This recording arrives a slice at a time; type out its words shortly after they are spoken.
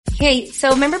Hey, so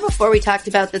remember before we talked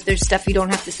about that there's stuff you don't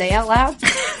have to say out loud?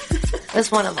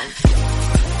 That's one of them.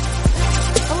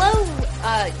 Hello,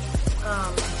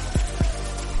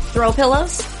 throw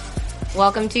pillows.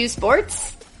 Welcome to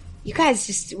sports. You guys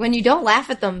just, when you don't laugh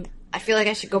at them, I feel like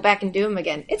I should go back and do them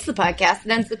again. It's the podcast that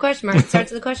ends the question mark. It starts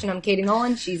with the question. I'm Katie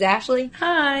Nolan. She's Ashley.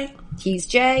 Hi. He's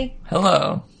Jay.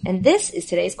 Hello. And this is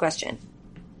today's question.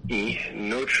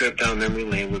 No trip down memory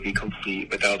lane would be complete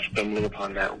without stumbling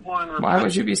upon that one. Why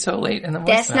would you be so late in the voicemail?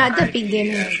 That's not the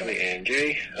beginning. Ashley and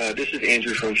Jay. This is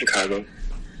Andrew from Chicago.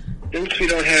 Since we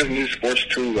don't have new sports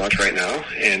to watch right now,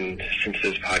 and since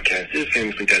this podcast is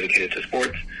famously dedicated to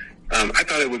sports, I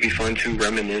thought it would be fun to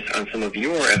reminisce on some of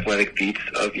your athletic feats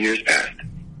of years past.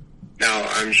 Now,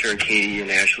 I'm sure Katie and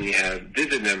Ashley have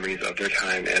vivid memories of their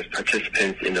time as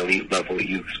participants in elite level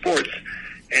youth sports,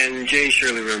 and Jay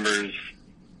surely remembers,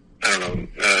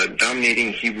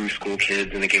 dominating Hebrew school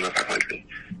kids in the game of 500.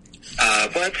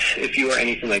 But if you are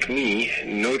anything like me,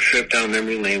 no trip down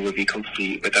memory lane would be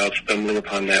complete without stumbling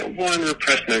upon that one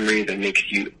repressed memory that makes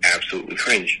you absolutely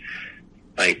cringe.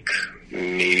 Like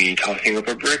maybe tossing up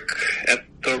a brick at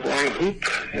the wrong hoop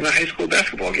in a high school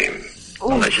basketball game,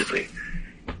 allegedly.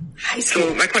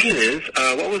 So my question is,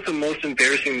 what was the most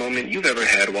embarrassing moment you've ever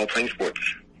had while playing sports?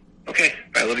 Okay,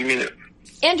 bye, love you, mean it.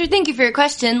 Andrew, thank you for your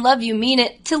question. Love you, mean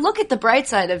it. To look at the bright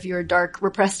side of your dark,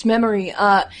 repressed memory,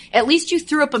 at least you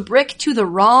threw up a brick to the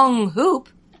wrong hoop.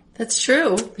 That's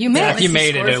true. You made If you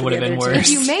made it, it would have been worse. If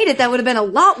you made it, that would have been a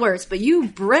lot worse, but you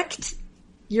bricked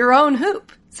your own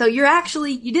hoop. So you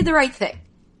did the right thing.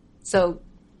 So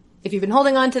if you've been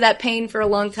holding on to that pain for a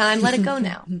long time, let it go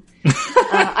now.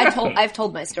 I've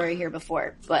told my story here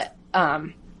before, but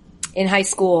in high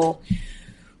school,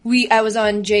 I was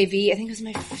on JV. I think it was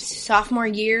my sophomore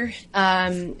year,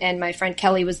 and my friend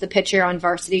Kelly was the pitcher on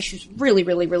varsity. She was really,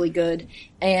 really, really good,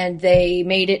 and they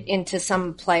made it into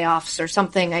some playoffs or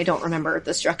something. I don't remember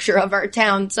the structure of our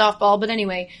town softball, but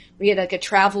anyway, we had like a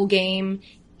travel game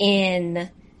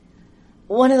in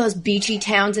one of those beachy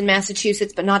towns in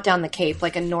Massachusetts, but not down the Cape,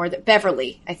 like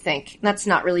Beverly, I think. That's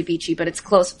not really beachy, but it's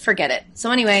close. Forget it.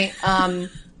 So anyway,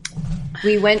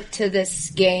 we went to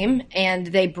this game, and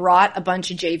they brought a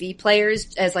bunch of JV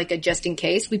players as like a just in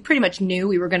case. We pretty much knew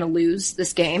we were going to lose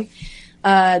this game.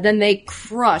 Then they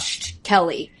crushed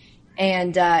Kelly,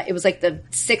 and it was like the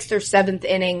 6th or 7th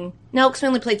inning. No, because we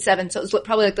only played 7, so it was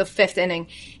probably like the 5th inning.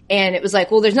 And it was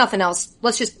like, well, there's nothing else.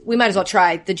 We might as well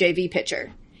try the JV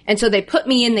pitcher. And so they put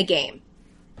me in the game.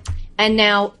 And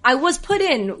now I was put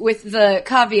in with the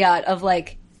caveat of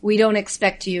like, we don't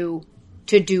expect you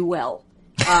to do well.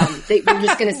 We're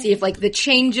just going to see if like the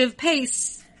change of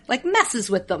pace like messes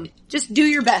with them. Just do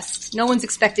your best. No one's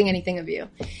expecting anything of you.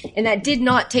 And that did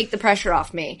not take the pressure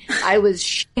off me. I was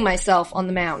shitting myself on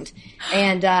the mound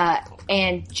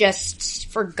and just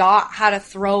forgot how to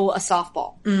throw a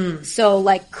softball. So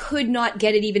like could not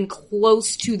get it even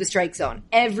close to the strike zone.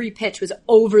 Every pitch was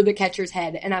over the catcher's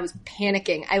head and I was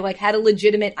panicking. I like had a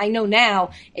legitimate, I know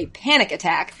now, a panic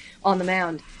attack on the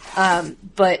mound.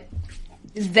 But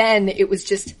then it was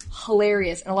just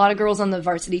hilarious. And a lot of girls on the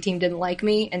varsity team didn't like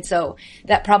me. And so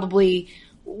that probably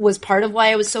was part of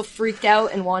why I was so freaked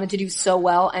out and wanted to do so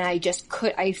well. And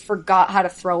I forgot how to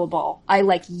throw a ball. I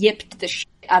like yipped the shit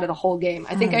out of the whole game.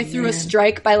 I think I threw a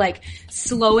strike by like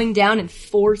slowing down and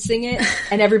forcing it.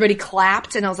 And everybody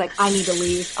clapped. And I was like, I need to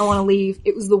leave. I want to leave.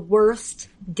 It was the worst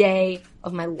day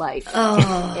of my life in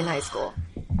high school.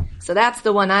 So that's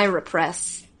the one I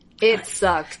repress. It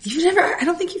sucked. I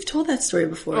don't think you've told that story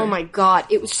before. Oh my God.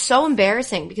 It was so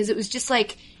embarrassing because it was just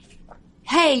like,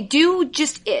 hey,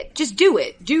 just do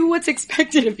it. Do what's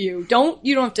expected of you.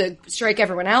 You don't have to strike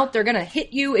everyone out. They're gonna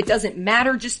hit you. It doesn't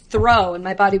matter. Just throw. And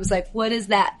my body was like, what is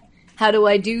that? How do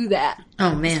I do that?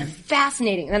 Oh man.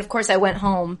 Fascinating. And then of course I went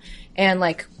home and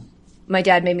like, my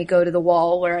dad made me go to the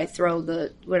wall where I throw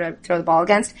the ball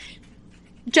against.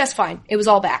 Just fine. It was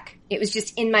all back. It was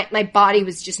just my body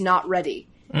was just not ready.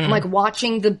 I'm like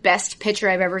watching the best pitcher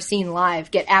I've ever seen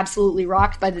live get absolutely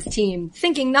rocked by this team,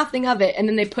 thinking nothing of it, and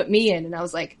then they put me in, and I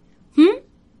was like,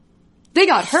 They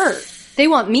got hurt. They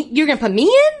want me? You're gonna put me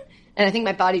in? And I think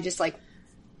my body just like,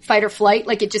 fight or flight,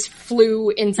 like it just flew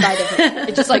inside of it.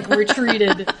 It just like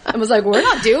retreated and was like, we're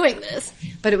not doing this.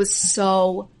 But it was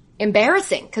so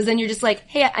embarrassing, because then you're just like,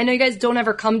 hey, I know you guys don't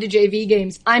ever come to JV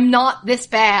games. I'm not this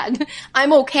bad.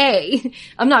 I'm okay.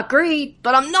 I'm not great,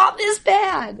 but I'm not this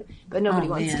bad. But nobody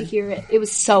wants to hear it. It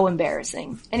was so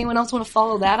embarrassing. Anyone else want to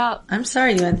follow that up? I'm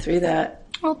sorry you went through that.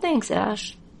 Well, thanks,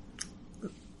 Ash.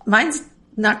 Mine's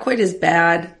not quite as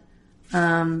bad,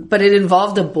 but it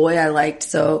involved a boy I liked,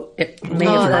 so it may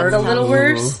have hurt a little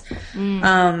worse.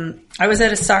 I was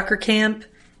at a soccer camp,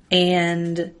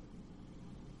 and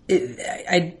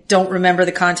I don't remember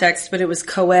the context, but it was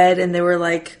co-ed, and they were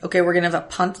like, okay, we're going to have a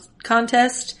punt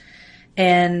contest.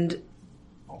 And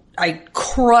I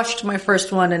crushed my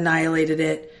first one, annihilated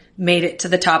it, made it to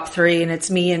the top 3, and it's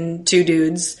me and 2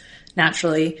 dudes,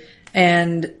 naturally.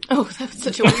 And oh, that was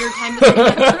such a weird time to say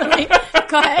that for me.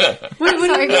 Go ahead. What do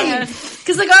you mean?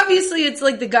 Because like obviously it's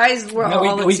like the guys were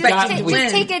all expecting to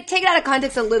win. Take it out of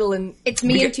context a little, and it's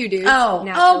me and 2 dudes.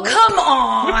 Oh, come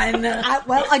on!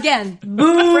 Well, again,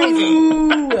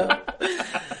 boo.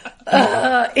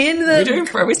 Are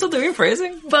we still doing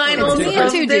phrasing? Final me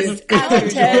and 2 dudes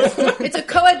contest. It's a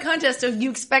co-ed contest, so you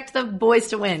expect the boys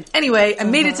to win. Anyway, I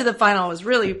made it to the final. I was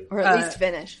really, or at least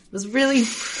finish. Was really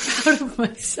proud of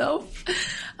myself.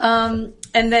 And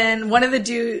then one of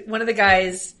the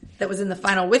guys that was in the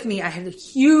final with me, I had a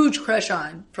huge crush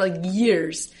on for like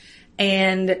years.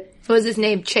 And what was his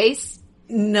name? Chase?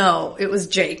 No, it was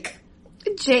Jake.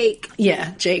 Jake.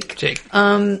 Yeah, Jake.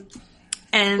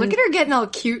 And look at her getting all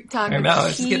cute talking. I know,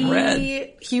 it's getting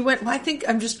red. He went, well, I think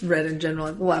I'm just red in general. I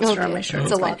have a lobster on my shirt.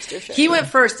 It's a lobster shirt. He went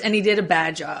first and he did a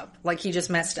bad job. Like he just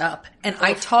messed up. And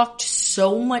I talked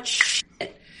so much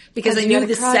shit because I knew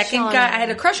the second guy, I had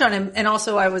a crush on him, and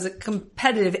also I was a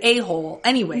competitive a-hole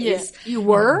anyways. Yeah. You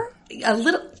were? A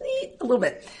little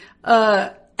bit.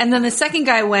 And then the second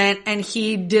guy went and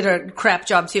he did a crap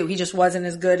job too. He just wasn't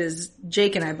as good as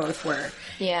Jake and I both were.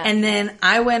 Yeah. And then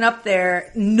I went up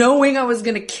there knowing I was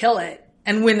going to kill it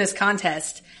and win this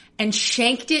contest, and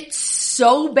shanked it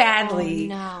so badly.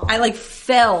 Oh, no. I like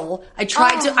fell.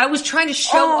 I was trying to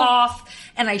show off,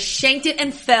 and I shanked it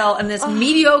and fell, and this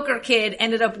mediocre kid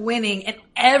ended up winning, and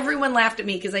everyone laughed at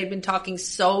me because I had been talking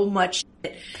so much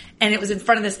shit. And it was in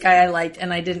front of this guy I liked,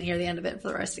 and I didn't hear the end of it for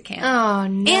the rest of camp. Oh,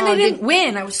 no. And I didn't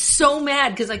win. I was so mad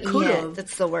because I could have. Yeah,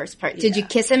 that's the worst part. Did you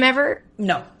kiss him ever?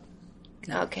 No.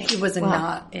 Okay. He was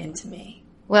not into me.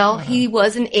 Well, he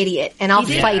was an idiot, and I'll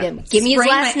fight him. Give me his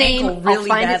last name. Really I'll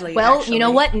find badly, it. Well, actually, you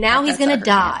know what? Now he's going to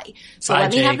die. So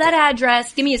let me have that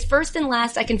address. Give me his first and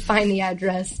last. I can find the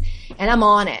address, and I'm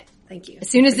on it. Thank you. As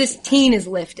soon as this teen is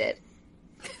lifted.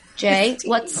 Jay,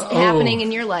 what's happening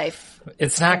in your life?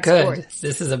 It's not good. Sports?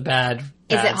 This is a bad.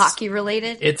 Is it hockey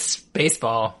related? It's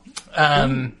baseball.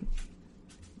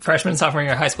 Freshman, sophomore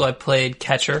year of high school, I played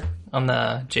catcher on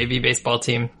the JV baseball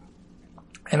team,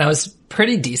 and I was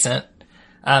pretty decent.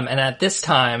 And at this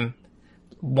time,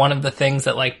 one of the things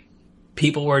that like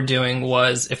people were doing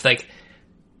was if like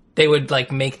they would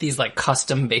like make these like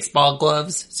custom baseball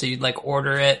gloves. So you'd like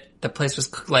order it. The place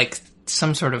was like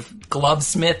some sort of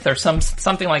glovesmith or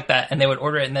something like that. And they would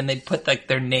order it, and then they'd put like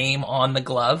their name on the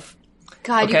glove.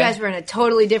 God, you guys were in a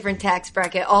totally different tax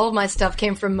bracket. All of my stuff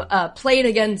came from Play It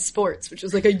Again Sports, which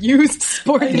was like a used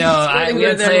sport. No, we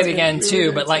would Play It Again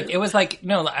too, but like it was like,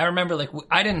 no, I remember like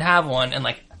I didn't have one, and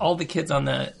like all the kids on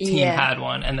the team had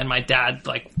one, and then my dad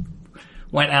like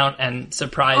went out and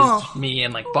surprised me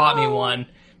and like bought me one,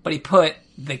 but he put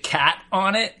the cat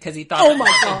on it because he thought that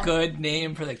was a good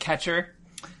name for the catcher.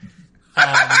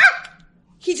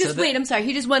 He just, I'm sorry,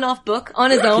 he just went off book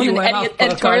on his own and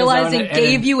editorialized and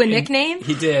gave you a nickname?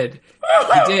 He did.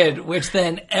 He did, which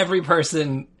then every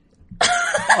person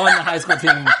on the high school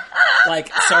team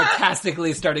like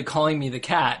sarcastically started calling me the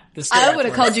cat. I would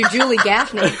have called you Julie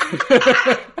Gaffney.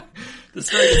 The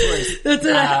story is worse.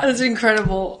 That's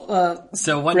incredible.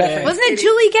 So one day, wasn't it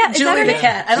Julie Gaffney? Julie the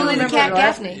cat. I don't remember the cat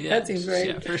Gaffney. Yeah, that seems right.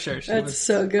 Yeah, for sure. That's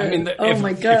so good. I mean,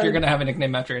 my God. If you're going to have a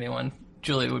nickname after anyone,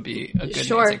 Julie would be a good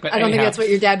Sure. But I don't think that's what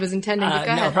your dad was intending. But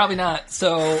go no, ahead. probably not.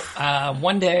 So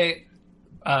one day,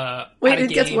 wait,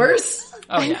 it gets worse.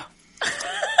 Oh yeah,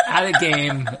 at a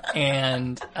game,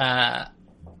 and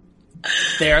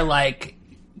they're like,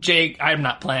 Jake, I'm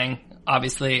not playing.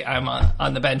 Obviously, I'm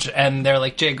on the bench, and they're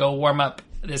like, Jay, go warm up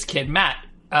this kid Matt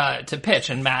to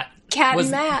pitch, and Matt was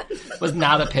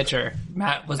not a pitcher.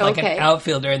 Matt was like an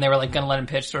outfielder, and they were like going to let him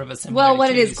pitch, sort of a similar. Well, what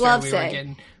did his glove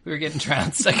say? We were getting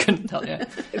trounced. I couldn't tell you.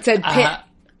 It said pit.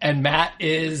 And Matt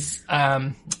is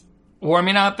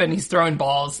warming up, and he's throwing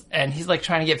balls, and he's like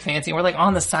trying to get fancy. And we're like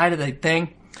on the side of the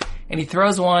thing, and he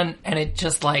throws one, and it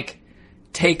just like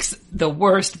takes the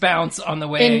worst bounce on the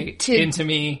way into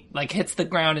me, like hits the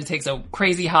ground and takes a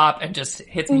crazy hop and just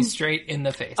hits me straight in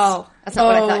the face. Oh, that's not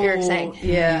what I thought you were saying.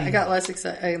 Yeah, I got less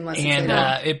excited. And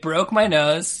it broke my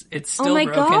nose. It's still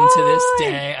broken to this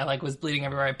day. I like was bleeding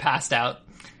everywhere. I passed out.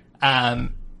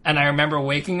 And I remember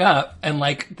waking up, and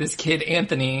like this kid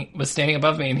Anthony was standing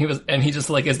above me, and he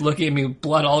just like is looking at me,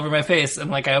 blood all over my face,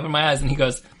 and like I open my eyes, and he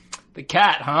goes, "The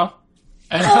cat, huh?"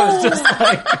 And I was just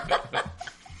like,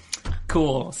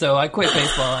 cool. So I quit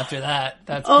baseball after that.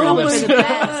 That's Oh, pretty my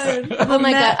much God. Oh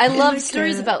my God. I love my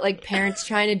stories God. about like parents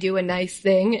trying to do a nice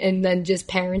thing and then just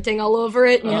parenting all over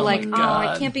it. And you're Oh, like, my oh, I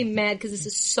God. can't be mad because this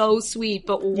is so sweet,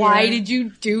 but why Yeah. did you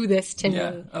do this to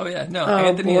Yeah. me? Oh yeah. No, Oh,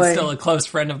 Anthony boy. is still a close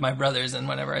friend of my brother's, and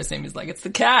whenever I see him, he's like, "It's the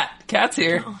cat. Cat's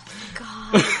here."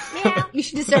 God. Yeah. You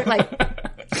should just start like,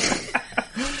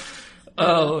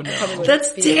 Oh no.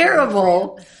 That's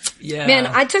terrible. Yeah. man,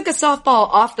 I took a softball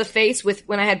off the face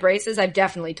when I had braces. I've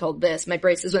definitely told this. My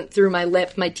braces went through my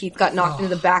lip. My teeth got knocked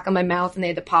into the back of my mouth and they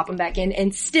had to pop them back in.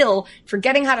 And still,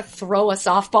 forgetting how to throw a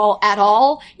softball at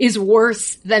all is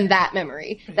worse than that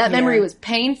memory. That memory was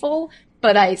painful,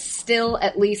 but I still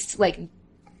at least like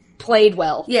played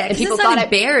well. Yeah, and because it's not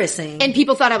embarrassing. And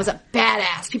people thought I was a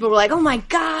badass. People were like, oh my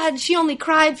God, she only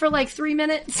cried for like 3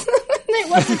 minutes. It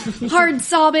wasn't hard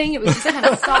sobbing. It was just kind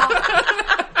of soft.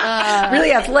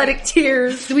 really athletic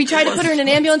tears. We tried to put her in an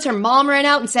ambulance. Her mom ran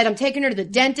out and said, I'm taking her to the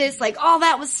dentist. Like, oh,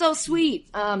 that was so sweet.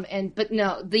 But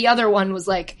no, the other one was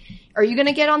like, are you going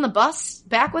to get on the bus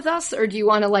back with us? Or do you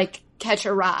want to like catch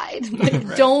a ride?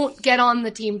 Like, don't get on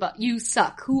the team bus. You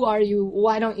suck. Who are you?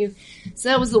 Why don't you? So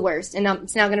that was the worst. And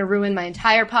it's now going to ruin my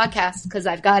entire podcast because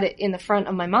I've got it in the front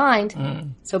of my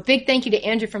mind. So big thank you to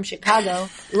Andrew from Chicago.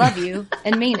 Love you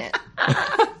and mean it.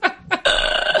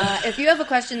 If you have a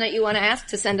question that you want to ask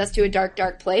to send us to a dark,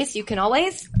 dark place, you can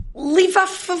always Leave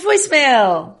off a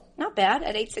voicemail. not bad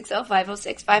at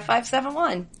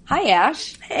 860-506-5571. Hi,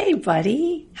 Ash. Hey,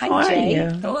 buddy. How are Jay. you?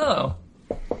 Hello.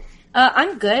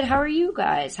 I'm good. How are you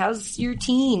guys? How's your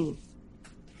teen?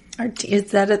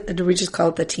 Is that do we just call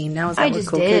it the teen now? Is that I what just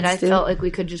cool did. kids I do? felt like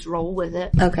we could just roll with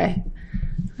it. Okay.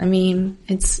 I mean,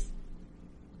 it's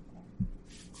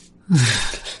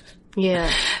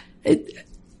Yeah.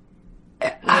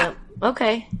 Yeah.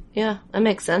 Okay. Yeah, that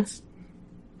makes sense.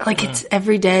 like it's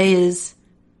every day is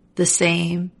the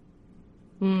same.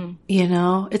 You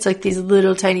know, it's like these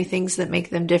little tiny things that make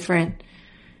them different,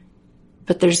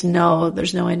 but there's no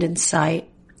end in sight.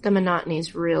 The monotony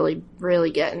is really, really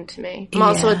getting to me. I'm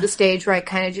also Yeah. at the stage where I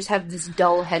kind of just have this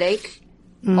dull headache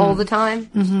all the time.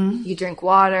 Mm-hmm. You drink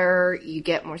water, you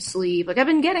get more sleep. Like I've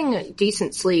been getting a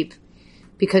decent sleep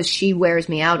because she wears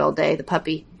me out all day, the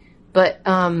puppy. But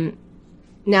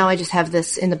now I just have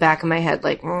this in the back of my head,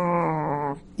 like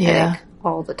headache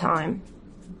all the time.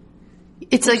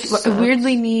 It's like I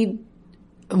weirdly need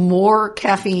more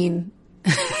caffeine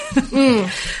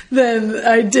than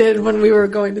I did when we were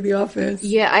going to the office.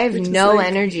 Yeah, I have no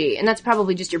energy. And that's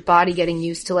probably just your body getting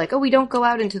used to like, oh, we don't go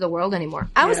out into the world anymore.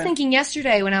 I was thinking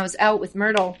yesterday when I was out with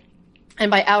Myrtle,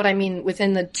 and by out I mean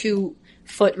within the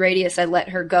 2-foot radius I let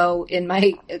her go in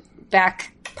my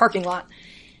back parking lot.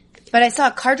 But I saw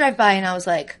a car drive by and I was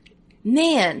like,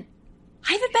 man,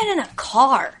 I haven't been in a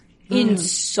car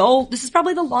this is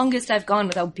probably the longest I've gone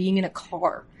without being in a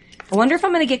car. I wonder if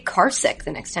I'm going to get car sick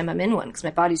the next time I'm in one because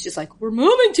my body's just like, we're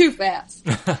moving too fast.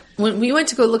 When we went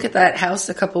to go look at that house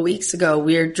a couple weeks ago,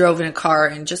 we drove in a car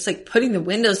and just like putting the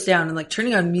windows down and like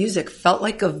turning on music felt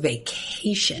like a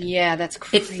vacation. Yeah, that's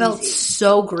crazy. It felt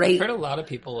so great. I've heard a lot of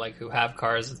people like who have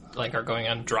cars like are going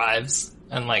on drives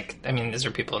and like I mean these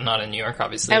are people not in New York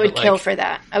obviously. I would but, kill like, for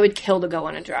that. I would kill to go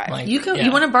on a drive. like, You yeah.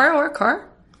 want to borrow our car?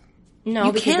 No,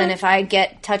 You because can't. then if I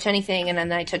touch anything and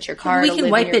then I touch your car, We to can live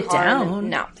in wipe your it car, down. then-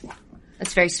 No,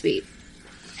 that's very sweet.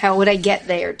 How would I get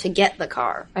there to get the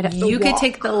car? I'd have to You could walk.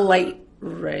 take the light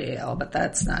rail, but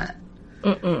that's not.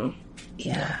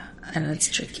 Yeah, and it's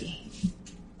tricky.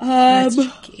 That's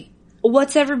tricky.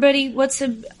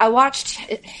 I watched,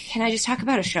 can I just talk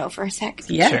about a show for a sec?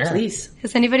 Yeah, Sure. please.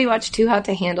 Has anybody watched Too Hot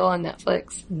to Handle on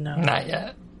Netflix? No. Not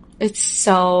yet. It's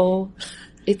so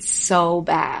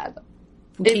bad.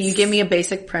 Can you give me a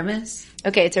basic premise?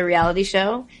 Okay, it's a reality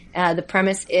show. The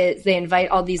premise is they invite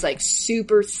all these like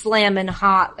super slamming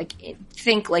hot, like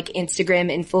think like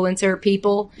Instagram influencer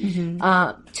people,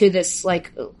 to this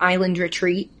like island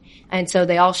retreat. And so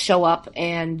they all show up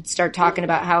and start talking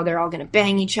about how they're all going to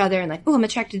bang each other and like, oh, I'm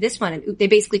attracted to this one. And they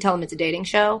basically tell them it's a dating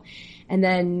show. And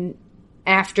then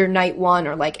after night one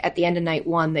or like at the end of night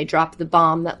one, they drop the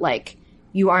bomb that like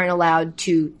you aren't allowed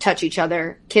to touch each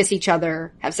other, kiss each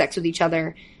other, have sex with each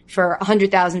other for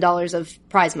 $100,000 of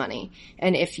prize money.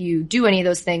 And if you do any of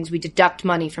those things, we deduct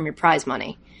money from your prize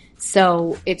money.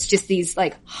 So it's just these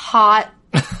like hot,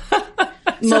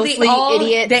 mostly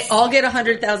idiots. They all get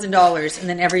 $100,000, and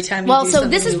then every time you do So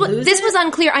something, this is you what lose this it? was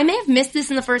unclear. I may have missed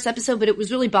this in the first episode, but it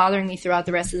was really bothering me throughout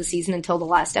the rest of the season until the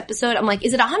last episode. I'm like,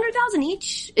 is it 100,000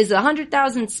 each? Is it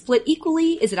 100,000 split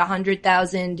equally? Is it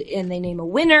 100,000 and they name a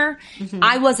winner?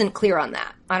 I wasn't clear on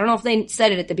that. I don't know if they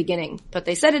said it at the beginning, but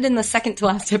they said it in the second to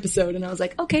last episode, and I was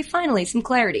like, okay, finally some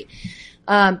clarity.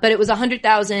 But it was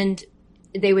 100,000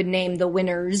 they would name the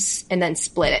winners and then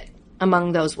split it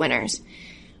among those winners.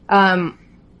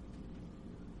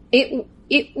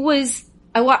 It was,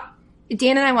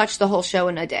 Dan and I watched the whole show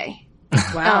in a day.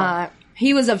 Wow.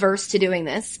 He was averse to doing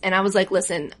this, and I was like,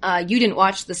 listen, you didn't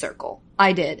watch The Circle.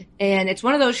 I did. And it's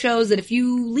one of those shows that if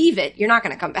you leave it, you're not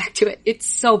going to come back to it. It's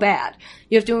so bad.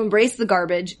 You have to embrace the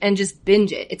garbage and just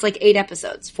binge it. It's like 8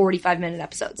 episodes, 45-minute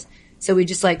episodes. So we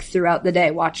just like throughout the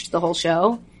day watched the whole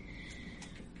show.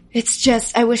 It's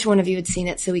just, I wish one of you had seen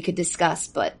it so we could discuss,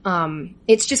 but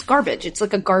it's just garbage. It's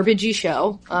like a garbagey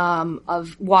show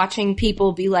of watching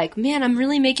people be like, man, I'm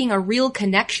really making a real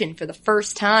connection for the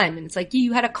first time. And it's like,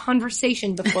 you had a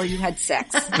conversation before you had sex.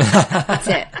 That's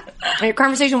it. And your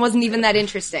conversation wasn't even that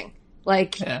interesting.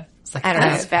 Like, Yeah. It's like, I don't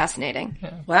know, it's fascinating.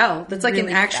 Wow. That's like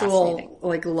Really an actual, fascinating.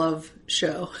 like, love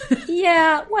show.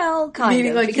 Yeah, well, kind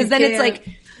Meaning, of. like, Because you then it's can't-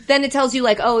 like, then it tells you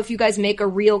like, oh, if you guys make a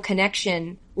real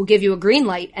connection, we'll give you a green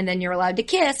light and then you're allowed to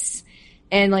kiss.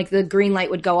 And like the green light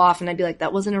would go off and I'd be like,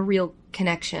 that wasn't a real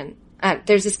connection.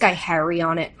 There's this guy Harry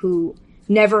on it who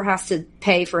never has to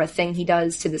pay for a thing he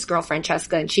does to this girl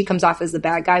Francesca, and she comes off as the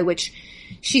bad guy, which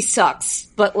she sucks,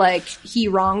 but like he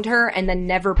wronged her and then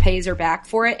never pays her back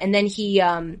for it. And then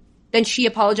then she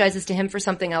apologizes to him for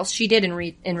something else she did in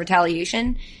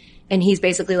retaliation. And he's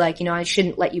basically like, I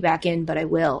shouldn't let you back in, but I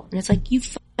will. And it's like, you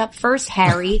fucked up first,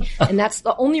 Harry. And that's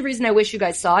the only reason I wish you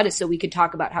guys saw it, is so we could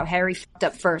talk about how Harry fucked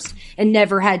up first and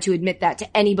never had to admit that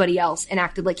to anybody else and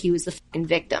acted like he was the fucking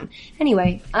victim.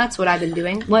 Anyway, that's what I've been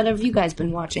doing. What have you guys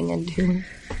been watching and doing?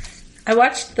 I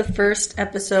watched the first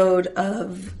episode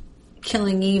of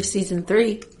Killing Eve season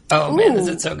 3. oh man, is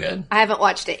it so good? I haven't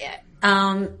watched it yet.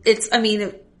 I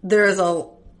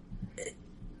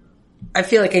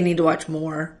feel like I need to watch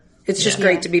more. It's just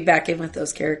great to be back in with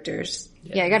those characters.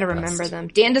 Yeah, I gotta remember them.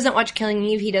 Dan doesn't watch Killing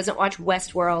Eve. He doesn't watch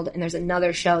Westworld. And there's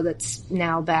another show that's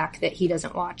now back that he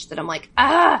doesn't watch that I'm like,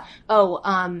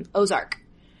 Ozark.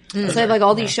 So I have like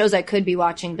all these shows I could be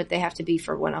watching, but they have to be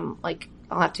for when I'm like,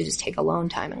 I'll have to just take alone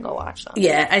time and go watch them.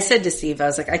 Yeah, I said to Steve, I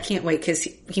was like, I can't wait, because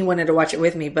he wanted to watch it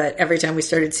with me, but every time we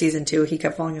started season 2, he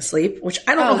kept falling asleep, which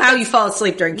I don't know how you fall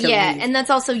asleep during Killing Yeah, Eve. and that's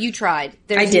also, you tried.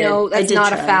 There's I did. that's I did not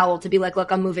try. a foul to be like,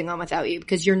 look, I'm moving on without you,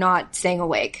 because you're not staying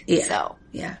awake. Yeah. So.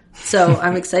 Yeah. So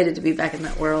I'm excited to be back in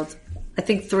that world. I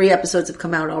think 3 episodes have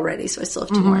come out already, so I still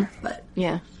have 2 more, but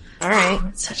Yeah. All right.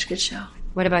 it's such a good show.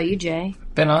 What about you, Jay?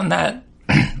 Been on that.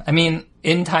 I mean,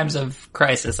 in times of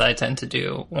crisis, I tend to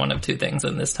do one of 2 things,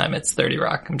 and this time it's 30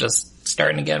 Rock. I'm just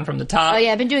starting again from the top. Oh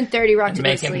yeah, I've been doing 30 Rock to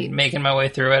go to sleep. Making my way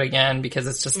through it again, because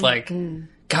it's just like,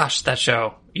 gosh, that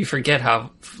show, you forget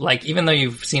how, like, even though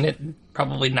you've seen it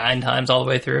probably 9 times all the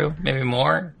way through, maybe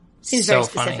more. Seems so very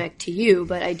specific to you,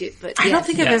 but I do. But I don't yes.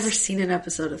 think I've ever seen an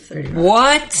episode of 30 Rock.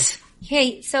 What?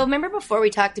 Hey, so remember before we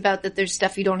talked about that there's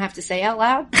stuff you don't have to say out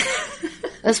loud?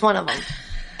 That's one of them.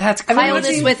 That's File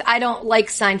crazy. this with I don't like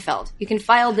Seinfeld. You can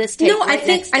file this take. No, right I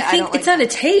think don't it's like not a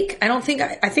take. I don't think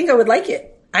I think I would like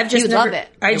it. I've just You would never, love it.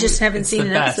 I just haven't It's seen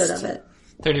the an episode best. of it.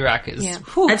 30 Rock is, Yeah.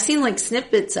 I've seen like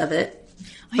snippets of it. Oh,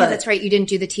 yeah, that's right. You didn't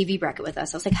do the TV bracket with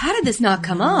us. I was like, how did this not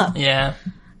come up? yeah.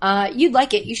 You'd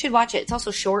like it. You should watch it. It's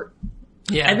also short.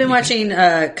 Yeah. I've been you watching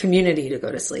Community to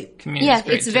go to sleep. can- Community's Yeah,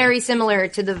 great, it's too. very similar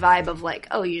to the vibe of like,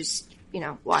 oh, you just,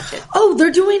 watch it. Oh,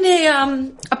 they're doing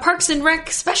a Parks and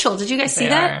Rec special. Did you guys see They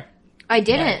that? are. I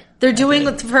didn't. They're doing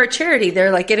it for a charity.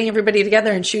 They're like getting everybody together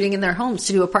and shooting in their homes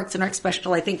to do a Parks and Rec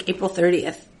special. I think April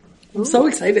 30th. I'm so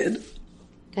excited.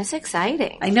 That's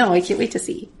exciting. I know. I can't wait to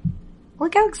see.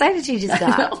 Look how excited she just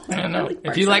got. I don't know. like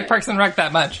If you like Parks and Rec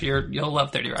that much, you'll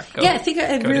love 30 Rock. Go, Yeah, I think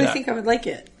I go do really that. think I would like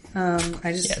it. I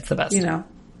just Yeah, it's the best. Yeah.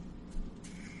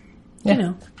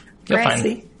 You'll Great.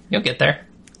 find. You'll get there.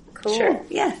 Cool. Sure.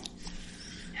 Yeah.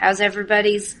 How's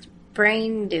everybody's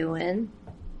brain doing?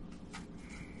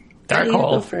 Dark You go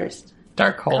hole. first.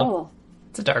 Dark hole. Cool.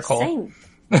 It's a dark hole. Same.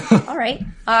 All right.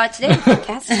 Today's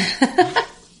podcast.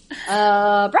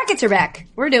 Brackets are back.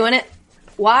 We're doing it.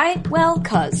 Why? Well,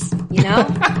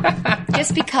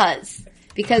 just because.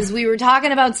 Because we were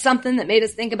talking about something that made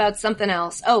us think about something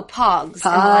else. Oh, Pogs. In the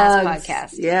last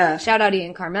podcast. Yeah. Shout out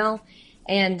Ian Carmel.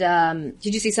 And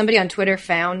did you see somebody on Twitter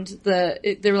found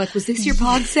they were like, was this your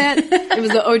Pog set? It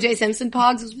was the O.J. Simpson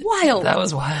Pogs. It was wild. That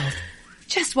was wild.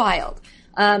 Just wild.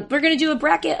 We're going to do a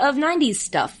bracket of 90s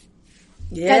stuff.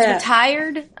 Yeah. Guys, we're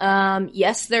tired.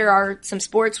 Yes, there are some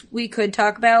sports we could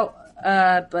talk about,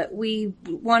 but we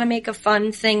want to make a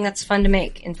fun thing that's fun to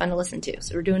make and fun to listen to.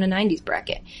 So we're doing a 90s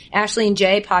bracket. Ashley and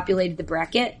Jay populated the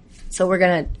bracket, so we're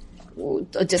going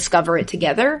to discover it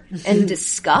together and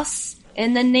discuss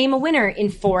and then name a winner in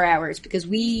 4 hours because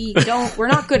we're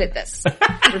not good at this.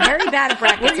 We're very bad at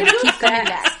brackets and we keep coming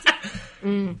back.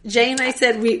 Jay and I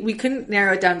said we couldn't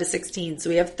narrow it down to 16, so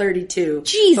we have 32.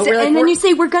 Jeez, But we're like, and then you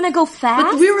say we're gonna go fast?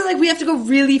 But we were like, we have to go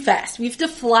really fast. We have to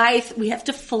fly. We have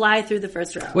to fly through the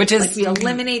first round, which is like we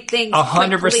eliminate things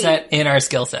 100% in our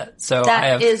skill set. So That I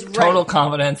have is right. total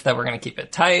confidence that we're going to keep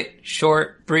it tight,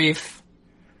 short, brief.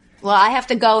 Well, I have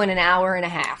to go in an hour and a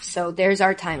half, so there's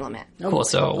our time limit. Cool.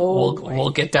 So we'll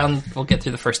get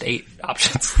through the first 8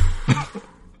 options.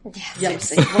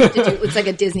 Seriously, we'll have to do, it's like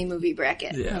a Disney movie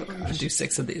bracket. Yeah, I'll do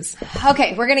 6 of these.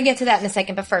 Okay, we're gonna get to that in a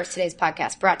second, but first, today's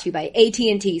podcast brought to you by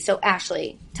AT&T. So,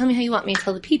 Ashley, tell me how you want me to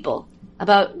tell the people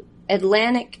about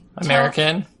Atlantic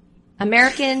American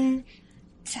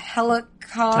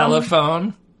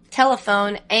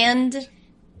telephone and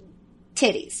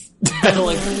titties.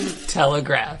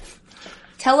 Telegraph.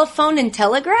 Telephone and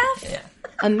telegraph? Yeah.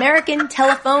 American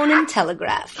telephone and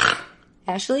telegraph.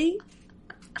 Ashley?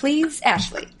 Please,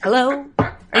 Ashley. Hello?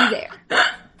 Are you there?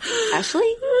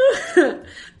 Ashley?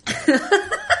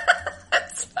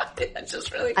 That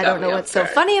just really I don't know what's so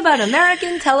funny about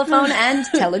American telephone and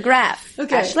telegraph.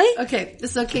 Okay. Ashley? Okay.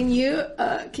 So can you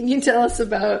tell us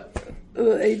about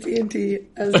AT&T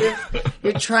as if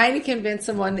you're trying to convince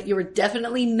someone that you were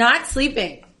definitely not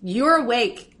sleeping. You're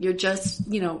awake. You're just,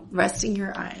 resting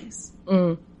your eyes.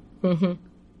 Mm-hmm.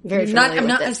 Very You're not, familiar I'm with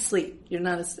not this. asleep. You're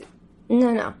not asleep.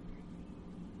 No.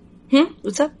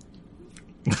 What's up?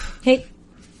 Hey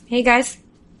guys.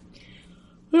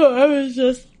 Look,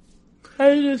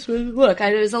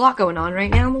 there's a lot going on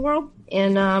right now in the world,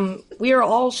 and we are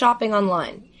all shopping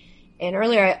online. And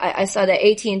earlier, I saw that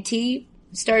AT&T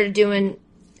started doing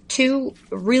 2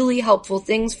 really helpful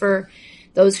things for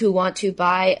those who want to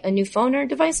buy a new phone or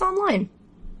device online.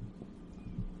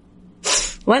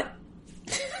 What?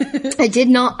 I did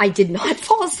not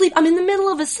fall asleep. I'm in the middle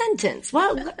of a sentence.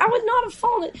 Well, I would not have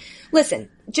fallen. Listen,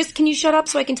 just can you shut up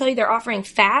so I can tell you they're offering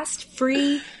fast,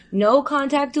 free, no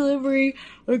contact delivery,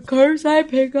 a curbside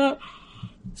pickup,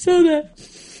 so that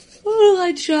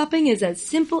online shopping is as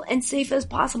simple and safe as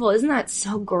possible. Isn't that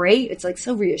so great? It's like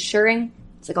so reassuring.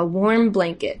 It's like a warm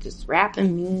blanket just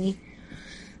wrapping me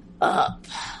up.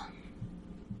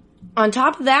 On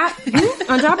top of that,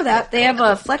 they have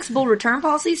a flexible return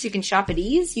policy so you can shop at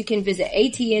ease. You can visit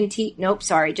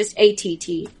att.com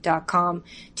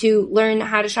to learn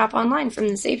how to shop online from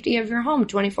the safety of your home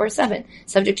 24/7.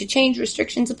 Subject to change,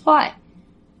 restrictions apply.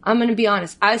 I'm going to be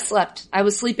honest. I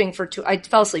was sleeping I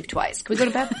fell asleep twice. Can we go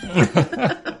to bed?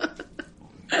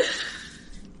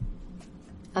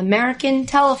 American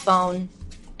telephone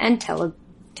and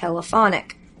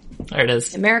telephonic. There it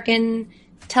is. American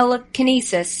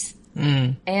telekinesis.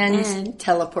 And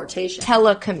teleportation.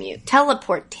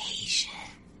 Teleportation.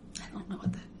 I don't know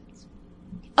what that is.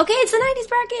 Okay, it's the 90s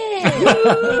bracket.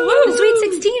 The Sweet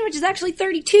 16, which is actually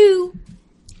 32.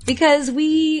 Because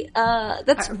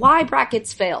that's why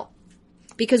brackets fail.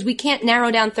 Because we can't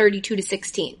narrow down 32 to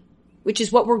 16. Which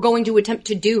is what we're going to attempt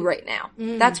to do right now.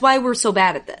 That's why we're so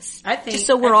bad at this. Just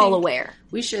so we're all aware.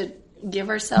 We should give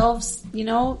ourselves,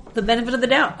 the benefit of the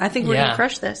doubt. I think we're going to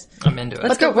crush this. I'm into it.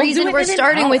 But the reason we're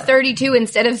starting with 32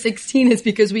 instead of 16 is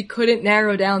because we couldn't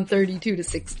narrow down 32 to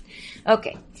 16.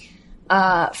 Okay.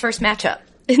 First matchup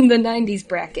in the 90s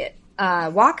bracket.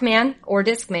 Walkman or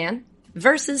Discman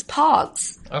versus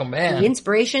Pogs. Oh, man. The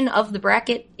inspiration of the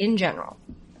bracket in general.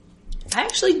 I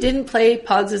actually didn't play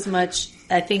Pogs as much,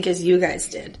 I think, as you guys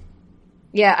did.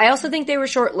 Yeah, I also think they were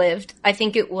short-lived. I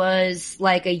think it was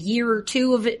like a year or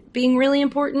 2 of it being really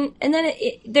important. And then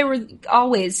there were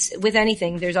always, with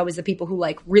anything, there's always the people who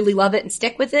really love it and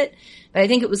stick with it. But I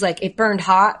think it was it burned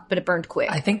hot, but it burned quick.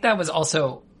 I think that was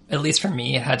also, at least for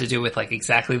me, it had to do with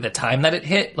exactly the time that it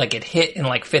hit. It hit in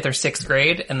 5th or 6th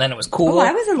grade, and then it was cool. Oh,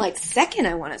 I was in 2nd,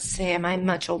 I want to say. Am I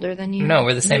much older than you? No,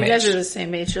 we're the same age. You guys are the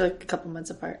same age. You're a couple months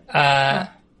apart. I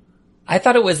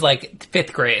thought it was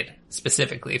 5th grade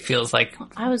specifically. It feels like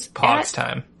I was Pogs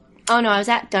time. Oh no, I was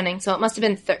at Dunning, so it must have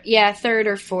been 3rd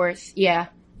or 4th. Yeah.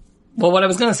 Well, what I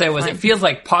was going to say was it feels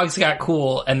like Pogs got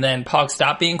cool and then Pogs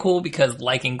stopped being cool because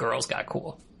liking girls got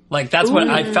cool. That's what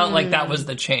I felt like that was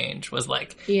the change was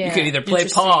you could either play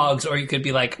Pogs or you could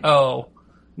be oh,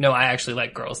 no, I actually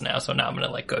like girls now. So now I'm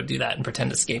going to go do that and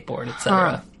pretend to skateboard,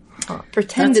 etc.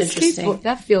 Pretend to skateboard.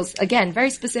 That feels, again, very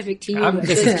specific to you.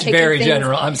 This is very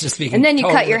general. I'm just speaking. And then you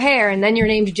cut your hair, and then you're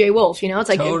named Jay Wolf. It's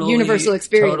universal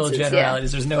experiences. Total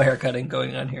generalities. Yeah. There's no haircutting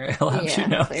going on here. I'll let you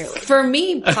know. Clearly. For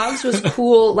me, Pogs was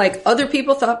cool. Other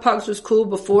people thought Pogs was cool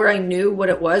before I knew what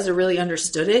it was or really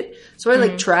understood it. So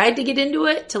I tried to get into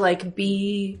it to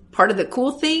be part of the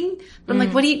cool thing. But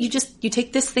I'm what do you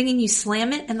take this thing and you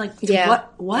slam it and what?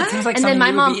 It sounds like and something then my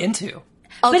you mom would be into.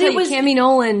 I'll tell you, Cammie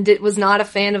Nolan was not a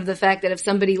fan of the fact that if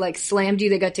somebody like slammed you,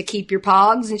 they got to keep your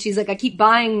pogs. And she's like, I keep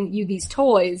buying you these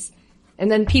toys, and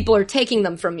then people are taking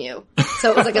them from you. So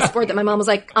it was like a sport that my mom was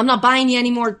like, I'm not buying you any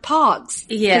more pogs.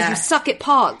 Yeah. Because you suck at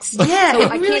pogs. Yeah. So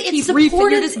I can't keep you're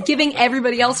just giving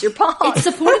everybody else your pogs. It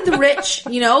supported the rich,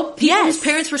 you know? People whose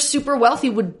parents were super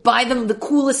wealthy would buy them the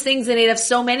coolest things, and they'd have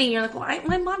so many. And you're like, well,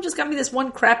 my mom just got me this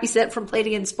one crappy set from Play It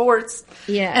Again Sports.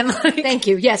 Yeah. And like, thank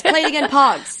you. Yes, Play It Again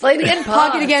pogs. Play It Again pogs.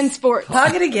 Pog It Again sports.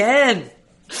 Pog It Again.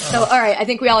 So, all right, I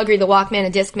think we all agree the Walkman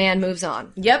and Discman moves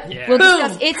on. Yep. Yeah. We'll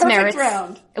discuss its Perfect merits.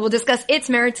 round. We'll discuss its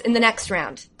merits in the next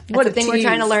round. That's What the a thing we're tease.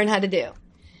 trying to learn how to do.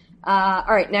 All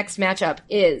right, next matchup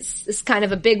is, this is kind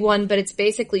of a big one, but it's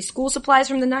basically school supplies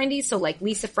from the 90s. So like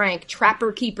Lisa Frank,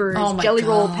 Trapper Keepers, Oh my Jelly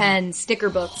Roll God. pens, sticker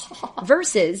books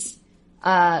versus,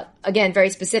 again, very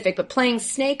specific, but playing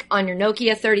Snake on your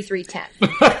Nokia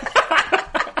 3310.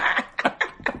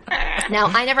 Now,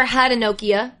 I never had a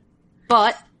Nokia,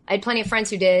 but I had plenty of friends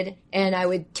who did, and I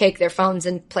would take their phones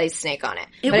and play Snake on it.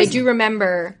 But I do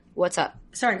remember, what's up?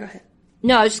 Sorry, go ahead.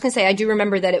 No, I was just gonna say, I do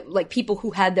remember that it, like, people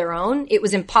who had their own, it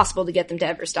was impossible to get them to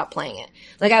ever stop playing it.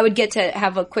 Like, I would get to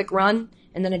have a quick run,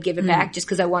 and then I'd give it back just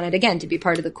because I wanted, again, to be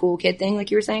part of the cool kid thing,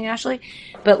 like you were saying, Ashley.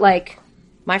 But, like,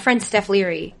 my friend Steph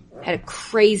Leary had a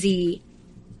crazy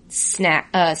snake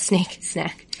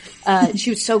snack. She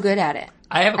was so good at it.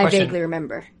 I have a question. I vaguely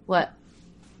remember. What?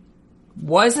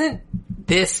 Wasn't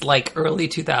this like early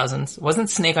 2000s? Wasn't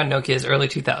Snake on Nokia's early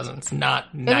 2000s?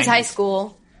 Not 90s. It was high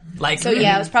school. Like, So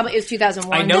yeah, it was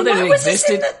 2001. I know that why it was this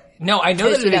in existed. No, I know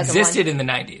It was that it 2001. existed in the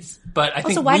 90s, but I think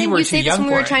Also, why we didn't were you too say this young when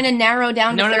we for were it. trying to narrow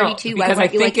down to 32? Why Because I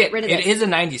won't you think get rid of it this? is a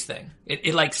 90s thing.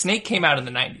 It like Snake came out in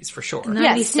the 90s for sure. Yeah,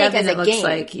 Snake 97 as a it looks game.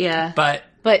 like, yeah. But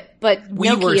But We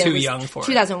Nokia were too was young for it.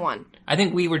 2001. I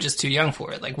think we were just too young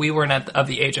for it. Like we weren't of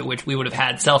the age at which we would have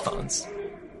had cell phones.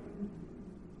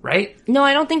 Right? No,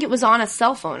 I don't think it was on a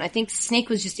cell phone. I think Snake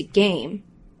was just a game.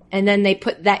 And then they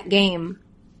put that game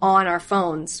on our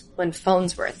phones when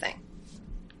phones were a thing.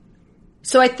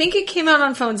 So I think it came out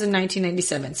on phones in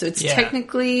 1997. So it's Yeah.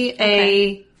 technically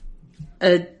a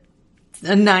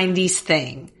 90s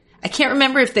thing. I can't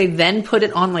remember if they then put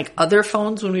it on like other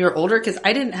phones when we were older, because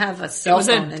I didn't have a cell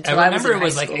phone until I I was remember in it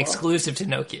was high like school. exclusive to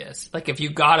Nokia's. Like if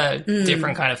you got a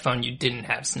different kind of phone, you didn't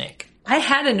have Snake. I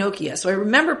had a Nokia, so I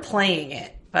remember playing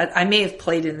it, but I may have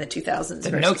played it in the 2000s. The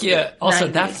versus Nokia, the also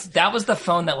 90s. that was the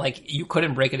phone that like you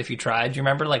couldn't break it if you tried. Do you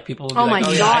remember like people would be Oh like, my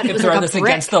oh yeah, God, I it could was throw like a this brick.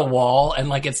 against the wall and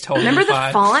like it's totally Remember the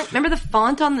fine. font? Remember the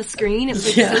font on the screen? It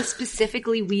was like so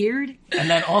specifically weird. And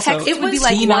then also Text would be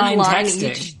like T9 one line texting.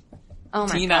 each. Oh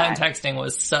my T9 God. texting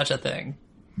was such a thing.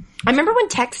 I remember when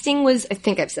texting was, I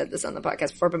think I've said this on the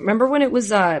podcast before, but remember when it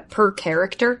was per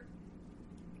character?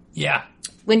 Yeah.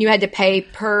 When you had to pay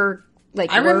per,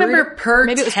 like, I word? remember per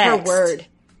Maybe it was text. per word.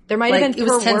 There might have Like, been it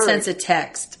per was 10 word. cents a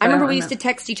text. I but remember don't we used to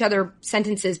text each other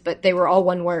sentences, but they were all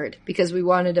one word because we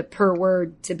wanted a per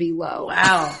word to be low.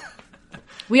 Wow.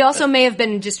 We also may have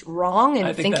been just wrong and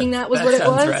I think thinking that was that what it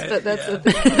sounds was, right, but that's yeah.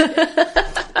 the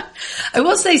thing. I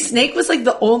will say Snake was like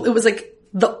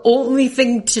the only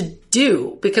thing to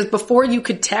do, because before you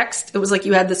could text, it was like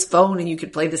you had this phone and you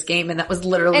could play this game, and that was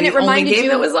literally And it the only reminded game you-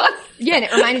 that was on. Yeah, and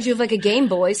it reminded you of like a Game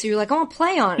Boy, so you're like, oh, I'll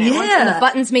play on it. Yeah. And the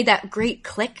buttons made that great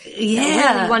click. Yeah.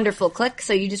 That really wonderful click,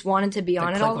 so you just wanted to be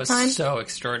on The it all click the was time. so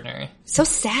extraordinary. So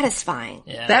satisfying.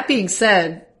 Yeah. That being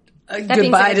said, That being said,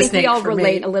 goodbye I to think Snake we all for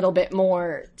relate me. a little bit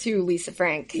more to Lisa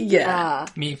Frank. Yeah.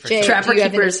 Me for Jay, sure. Trapper do you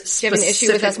have Keepers do you have an issue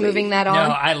with us specifically. moving that No,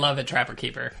 on? I love it, Trapper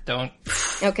Keeper. Don't.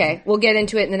 Okay, we'll get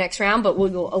into it in the next round, but we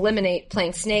will eliminate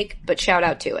playing Snake, but shout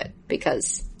out to it,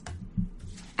 because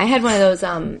I had one of those,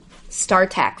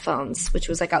 StarTAC phones, which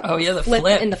was like a Oh, yeah, the flip.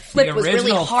 and the flip The was really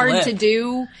original hard flip. to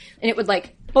do, and it would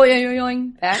like,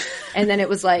 boing, back, and then it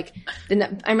was like,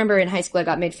 I remember in high school I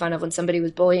got made fun of when somebody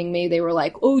was bullying me, they were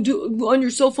like, oh, on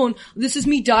your cell phone, this is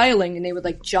me dialing, and they would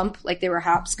like jump like they were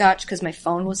hopscotch because my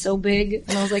phone was so big,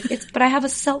 and I was like, but I have a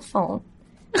cell phone.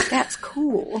 That's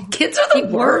cool. Kids are the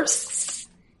worst.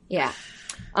 Yeah.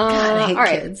 God, I hate all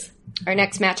right. kids. Our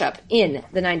next matchup in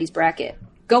the 90s bracket.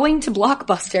 Going to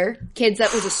Blockbuster. Kids,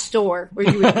 that was a store where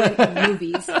you would rent the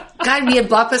movies. God, we had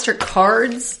Blockbuster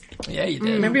cards. Yeah, you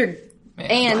did. Remember your...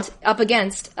 And up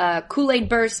against Kool-Aid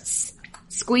Bursts,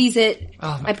 Squeeze It.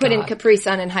 Oh my I put in God. Capri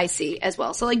Sun and High C as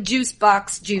well. So like juice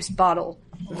box, juice bottle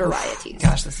varieties.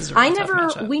 Gosh, this is a real tough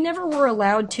matchup. We never were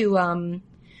allowed to,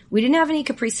 we didn't have any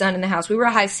Capri Sun in the house. We were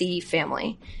a High C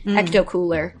family. Ecto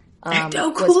Cooler.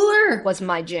 Ecto Cooler was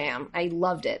my jam. I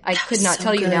loved it. I could not so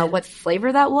tell you now good. what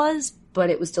flavor that was, but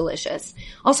it was delicious.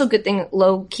 Also,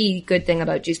 low key good thing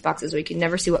about juice boxes, where you could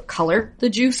never see what color the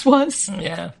juice was.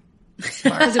 Yeah.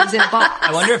 because it was in a box.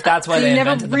 I wonder if that's why So they you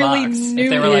never invented really the box. knew If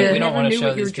they were it. like, You we don't never want to knew show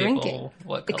what you these were people drinking.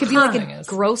 what It could be color like something a is.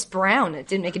 gross brown. It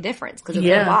didn't make a difference because it was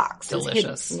in Yeah. a box. It was hidden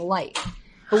Delicious. in the light.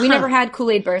 But we never had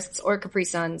Kool-Aid Bursts or Capri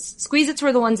Suns. Squeeze-Its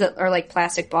were the ones that are like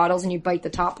plastic bottles and you bite the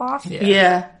top off.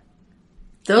 Yeah.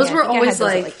 Those Yeah, I were think I always had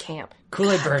those at, like camp.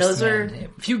 Kool-Aid Burst. Those man. are-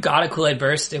 If you got a Kool-Aid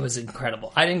Burst, it was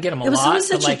incredible. I didn't get them a was lot. always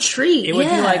but, such a treat, It would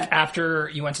be yeah. like after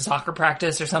you went to soccer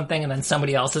practice or something, and then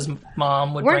somebody else's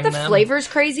mom would Weren't bring the them. flavors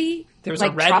crazy? There was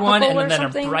like a red one tropical and or then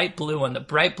something? a bright blue one. The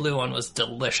bright blue one was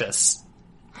delicious.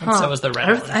 And so was the red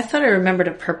one. I thought I remembered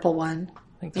a purple one.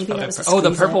 think maybe probably that was a the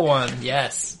Squeeze-It. purple one.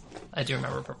 Yes. I do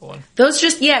remember a purple one. Those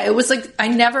just, yeah, it was like,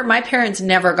 my parents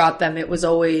never got them. It was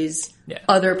always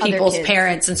other people's kids.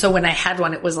 parents. And so when I had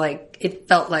one, it was like, it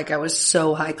felt like I was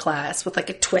so high class with like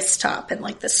a twist top and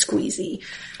like the squeezy.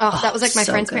 Oh, that was like my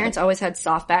so friend's good. parents always had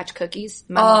soft batch cookies.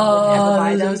 My mom would never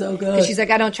buy those them. are so good. 'Cause she's like,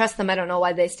 I don't trust them. I don't know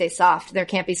why they stay soft. There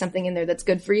can't be something in there that's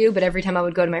good for you. But every time I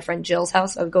would go to my friend Jill's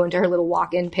house, I would go into her little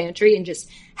walk-in pantry and just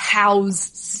house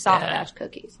soft batch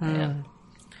cookies. Yeah.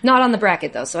 Not on the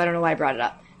bracket though, so I don't know why I brought it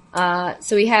up.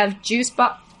 So we have juice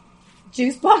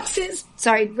boxes.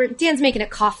 Sorry, Dan's making a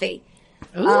coffee.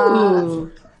 Ooh.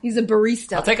 He's a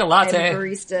barista. I'll take a latte. I'm a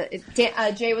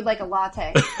barista. Jay would like a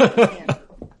latte. Dan.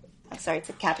 Sorry, it's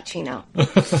a cappuccino.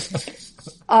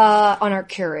 On our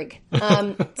Keurig.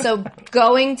 So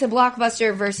going to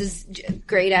Blockbuster versus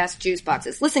great ass juice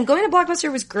boxes. Listen, going to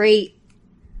Blockbuster was great.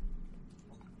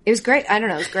 It was great. I don't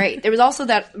know. It was great. There was also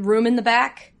that room in the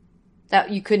back that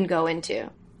you couldn't go into.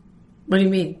 What do you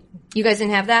mean? You guys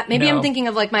didn't have that? Maybe No. I'm thinking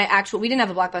of like we didn't have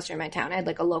a Blockbuster in my town. I had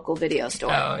like a local video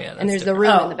store. Oh, yeah, that's and there's the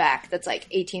different. room Oh. in the back that's like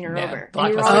 18 or Yeah, over. And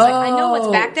you were Blockbuster. always like, I know what's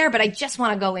Oh. back there, but I just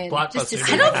want to go in. Just to Blockbuster see.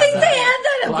 didn't I don't have think that. they had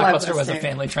that at Blockbuster was a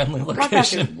family-friendly Blockbuster's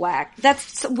location. whack.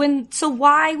 So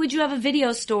why would you have a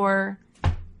video store?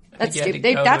 That's You had to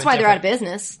stupid. go That's to why they're out of different-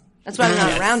 business. That's why they're not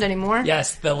Yes. around anymore.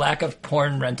 Yes, the lack of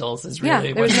porn rentals is Yeah,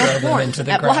 really there what was no drove them porn into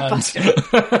the at ground.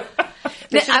 Blockbuster.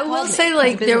 They should've I will called me. say,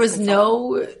 like, Business there was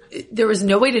consultant.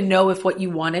 no way to know if what you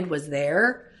wanted was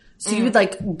there. So you would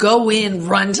like go in,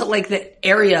 run to like the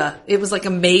area. It was like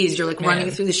a maze. You're like running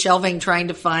through the shelving, trying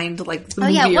to find like the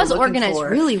movie yeah, it you're was looking organized for.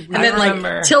 really and then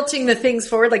remember. like tilting the things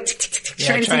forward, like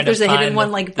trying to see if there's a hidden find one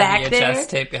the- like the back VHS there.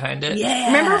 tape behind it. Yeah.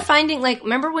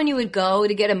 Remember when you would go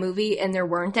to get a movie and there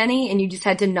weren't any and you just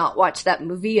had to not watch that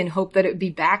movie and hope that it would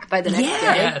be back by the next Yeah.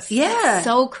 day? Yes. Yeah.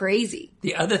 So crazy.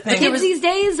 The other thing Kids these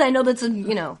days, I know that's yeah,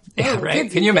 kids right?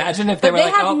 these Can you days. imagine if they But were they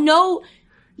like, have oh, no.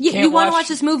 Yeah, can't you want to watch- watch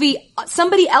this movie.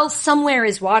 Somebody else somewhere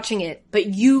is watching it, but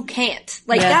you can't.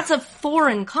 Like Yeah. that's a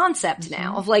foreign concept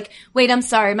now. Of like, wait, I'm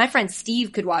sorry, my friend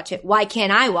Steve could watch it. Why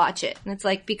can't I watch it? And it's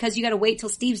like because you got to wait till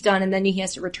Steve's done, and then he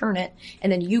has to return it,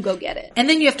 and then you go get it. And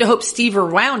then you have to hope Steve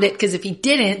rewound it, because if he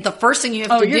didn't, the first thing you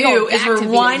have to you're do going is back to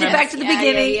rewind it VHS. back to the Yeah,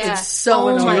 beginning. yeah, yeah. It's so Oh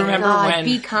annoying. my remember god! when-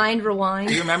 Be kind, rewind.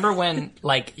 Do you remember when,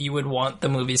 like, you would want the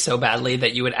movie so badly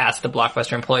that you would ask the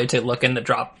Blockbuster employee to look in the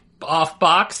drop-off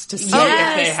box to see if they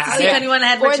Yes, had see if it? anyone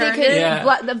had Or they returned could, it.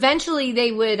 Yeah. eventually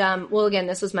they would, well again,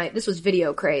 this was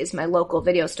Video Craze, my local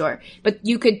video store, but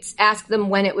you could ask them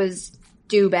when it was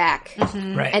due back.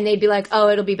 Right. And they'd be like, oh,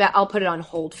 it'll be back, I'll put it on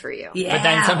hold for you. Yeah. But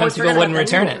then sometimes I forgot people wouldn't about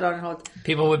that. return Put it. on hold.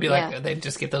 People would be like, Yeah. they'd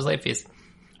just get those late fees.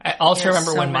 I also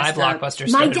remember so when my messed up. Blockbuster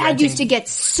started My dad renting- used to get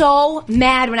so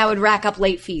mad when I would rack up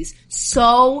late fees.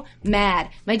 So mad.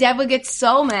 My dad would get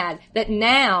so mad that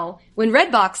now, when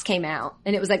Redbox came out,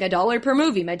 and it was like $1 per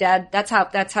movie, my dad, that's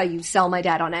how you sell my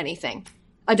dad on anything.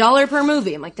 $1 per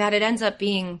movie. I'm like, Dad, it ends up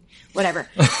being whatever.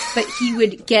 But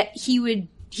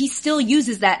he still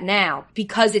uses that now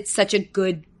because it's such a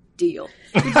good deal.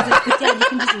 He's like, but Dad, you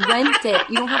can just rent it.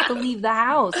 You don't have to leave the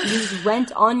house. You can just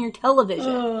rent on your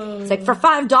television. It's like, for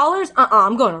 $5?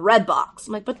 I'm going to Redbox.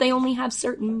 I'm like, but they only have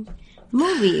certain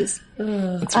movies.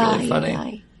 It's really funny.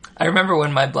 Ay. I remember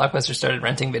when my Blockbuster started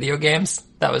renting video games.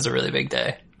 That was a really big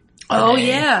day. Oh,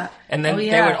 yeah. And then Oh, they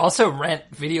yeah. would also rent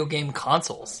video game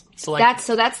consoles. So like,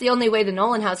 That's the only way the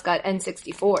Nolan house got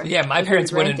N64. yeah, my was we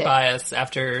parents would rent wouldn't it. buy us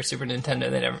after Super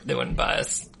Nintendo. They wouldn't buy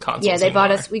us consoles. Yeah, they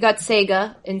bought anymore. us. We got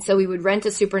Sega, and so we would rent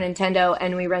a Super Nintendo,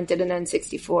 and we rented an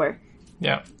N64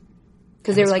 Yeah.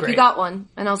 because they were That's like, great. "You got one,"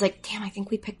 and I was like, "Damn, I think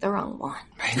we picked the wrong one."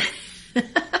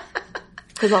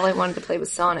 Because all I wanted to play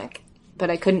was Sonic, but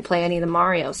I couldn't play any of the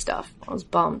Mario stuff. I was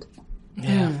bummed.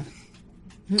 Yeah.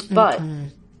 But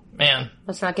Man.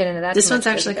 let's not get into that. This too one's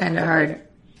much, actually because kind of hard.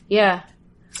 Yeah.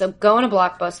 So going to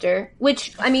Blockbuster,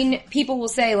 which, I mean, people will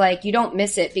say, like, you don't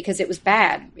miss it because it was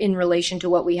bad in relation to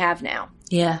what we have now.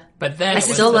 Yeah. But then I it was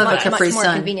still the love a best. Capri much more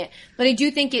Sun. convenient. But I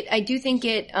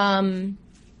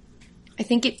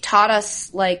think it taught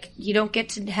us, like, you don't get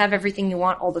to have everything you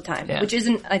want all the time, Yeah. which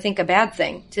isn't, I think, a bad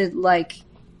thing to, like,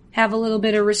 have a little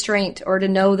bit of restraint or to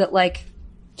know that, like,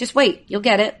 just wait, you'll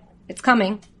get it. It's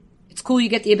coming. It's cool you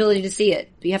get the ability to see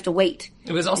it, but you have to wait.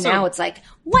 It was also... And now it's like,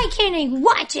 why can't I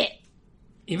watch it?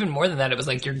 Even more than that, it was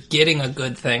like you're getting a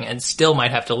good thing and still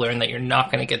might have to learn that you're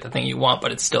not going to get the thing you want,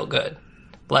 but it's still good.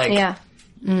 Like... Yeah.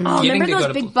 Oh, remember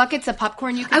those big buckets of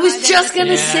popcorn you could buy? I was just going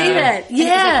to say that. And it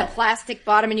was like a plastic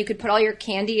bottom and you could put all your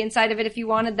candy inside of it if you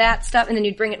wanted that stuff and then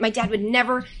you'd bring it. My dad would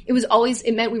never,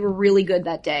 it meant we were really good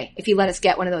that day if he let us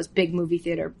get one of those big movie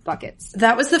theater buckets.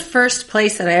 That was the first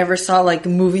place that I ever saw like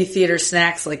movie theater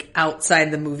snacks like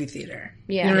outside the movie theater.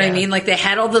 Yeah. You know what I mean? Like they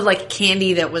had all the like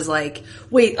candy that was like,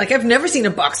 wait, like I've never seen a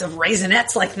box of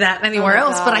Raisinets like that anywhere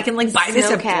else, but I can like buy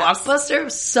this at Blockbuster. It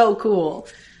was so cool.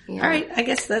 Yeah. All right, I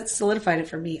guess that solidified it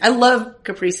for me. I love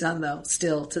Capri Sun though,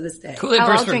 still to this day. Kool-Aid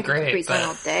bursts were drink great. Capri Sun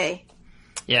all day.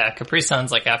 Yeah, Capri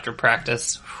Sun's like after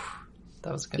practice.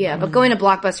 That was good. Yeah, but going to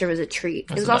Blockbuster was a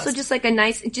treat. It was also just like a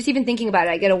nice, just even thinking about it,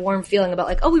 I get a warm feeling about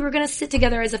like, oh, we were going to sit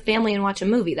together as a family and watch a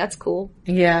movie. That's cool.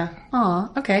 Yeah.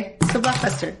 Aw, okay. So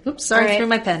Blockbuster. Oops, sorry, threw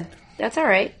my pen. That's all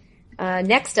right.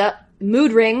 Next up,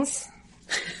 mood rings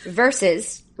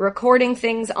versus recording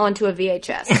things onto a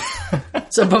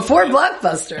VHS. So before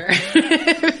Blockbuster,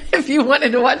 if you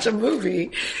wanted to watch a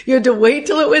movie, you had to wait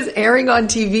till it was airing on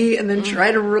TV and then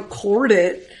try to record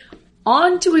it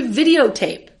onto a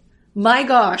videotape. My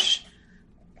gosh.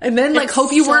 And then like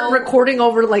hope you weren't recording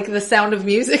over like the sound of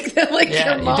music that like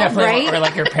your mom, right? Or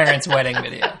like your parents' wedding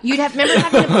video. You'd remember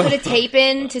having to put a tape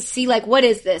in to see like, what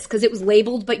is this? Cause it was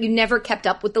labeled, but you never kept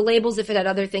up with the labels if it had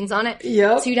other things on it.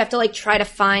 Yep. So you'd have to like try to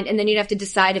find, and then you'd have to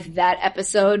decide if that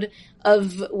episode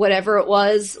of whatever it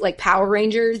was, like Power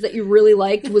Rangers that you really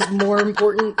liked was more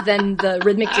important than the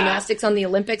rhythmic gymnastics on the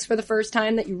Olympics for the first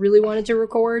time that you really wanted to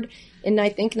record in, I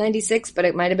think, 96, but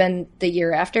it might have been the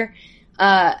year after.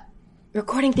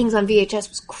 Recording things on VHS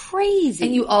was crazy.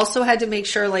 And you also had to make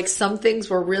sure like some things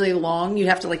were really long. You'd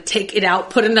have to like take it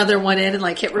out, put another one in and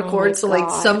like hit record. So like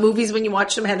some movies when you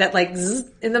watch them had that like zzz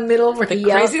in the middle. Where the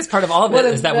craziest part of all of it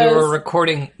is that we were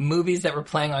recording movies that were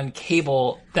playing on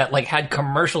cable that like had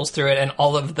commercials through it and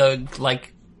all of the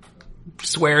like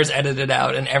swears edited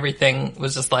out and everything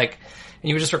was just like, and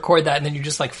you would just record that and then you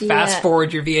just like fast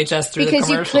forward your VHS through the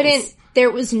commercials. Because you couldn't. There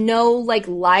was no, like,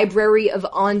 library of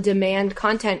on-demand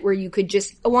content where you could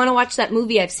just, I want to watch that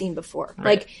movie I've seen before. Right.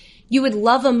 Like, you would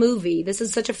love a movie. This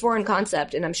is such a foreign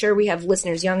concept, and I'm sure we have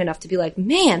listeners young enough to be like,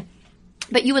 man,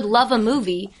 but you would love a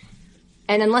movie,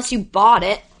 and unless you bought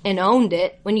it and owned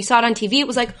it, when you saw it on TV, it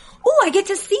was like, oh, I get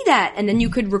to see that, and then you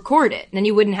could record it, and then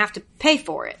you wouldn't have to pay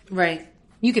for it. Right.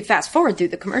 You could fast forward through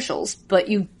the commercials, but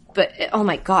oh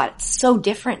my god, it's so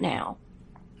different now.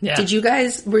 Yeah.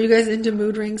 Were you guys into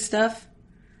mood ring stuff?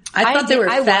 I thought they were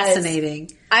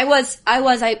fascinating. I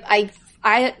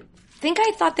think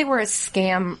I thought they were a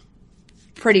scam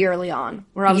pretty early on,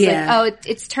 where I was like, oh,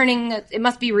 it's turning, it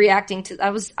must be reacting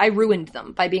to, I ruined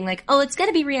them by being like, oh, it's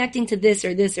gotta be reacting to this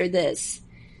or this or this.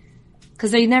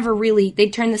 Cause they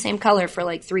turn the same color for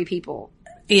like 3 people.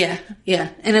 Yeah, yeah.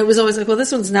 And it was always like, well,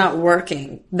 this one's not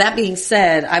working. That being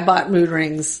said, I bought mood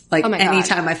rings like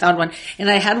anytime I found one. And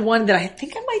I had one that I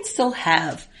think I might still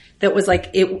have that was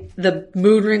like the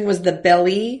mood ring was the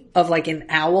belly of like an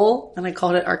owl and I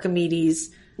called it Archimedes.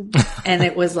 And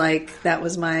it was like, that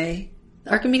was my,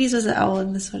 Archimedes was the owl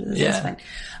and this one, this was fine.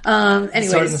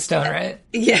 Anyways. Sword and Stone, right?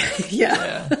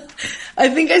 Yeah. I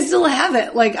think I still have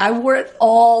it. Like, I wore it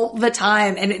all the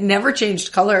time and it never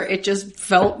changed color. It just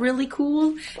felt really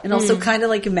cool and also kind of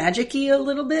like magic-y a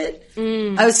little bit.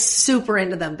 I was super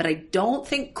into them, but I don't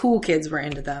think cool kids were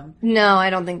into them. No,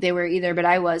 I don't think they were either, but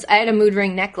I was. I had a mood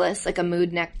ring necklace, like a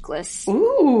mood necklace.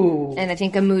 Ooh. And I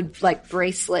think a mood, like,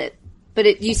 bracelet.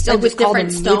 But you still just call them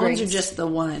mood stones rings. Or just the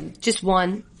one? Just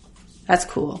one. That's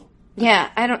cool.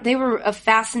 Yeah, they were a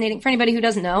fascinating, for anybody who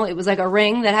doesn't know, it was like a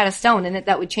ring that had a stone in it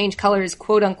that would change colors,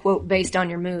 quote unquote, based on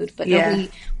your mood. But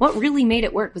what really made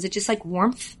it work? Was it just like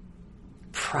warmth?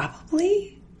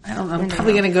 Probably. I don't know. I'm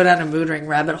probably going to go down a mood ring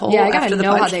rabbit hole. Yeah, I gotta after the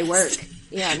know podcast. how they work.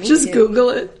 Yeah, me just too. Google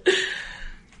it.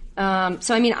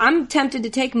 So I mean, I'm tempted to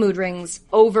take mood rings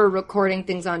over recording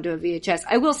things onto a VHS.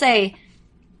 I will say,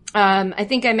 I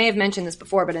think I may have mentioned this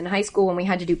before, but in high school when we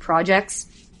had to do projects,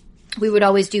 we would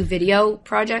always do video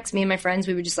projects. Me and my friends,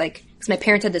 we would just like, because my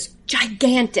parents had this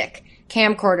gigantic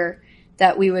camcorder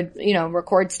that we would,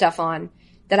 record stuff on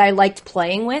that I liked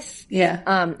playing with. Yeah.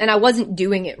 And I wasn't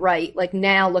doing it right. Like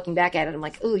now looking back at it, I'm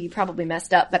like, oh, you probably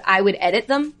messed up. But I would edit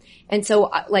them. And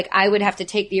so like I would have to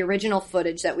take the original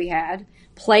footage that we had,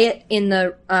 play it in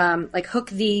the,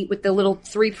 hook with the little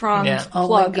 3-pronged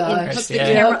plug and hook the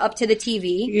camera up to the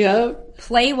TV. Yep.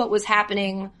 Play what was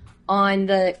happening on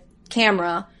the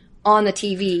camera on the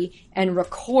TV and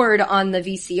record on the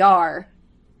VCR.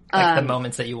 Like the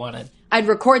moments that you wanted. I'd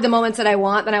record the moments that I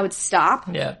want, then I would stop.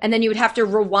 Yeah. And then you would have to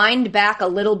rewind back a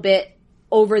little bit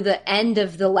over the end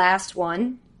of the last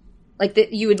one. Like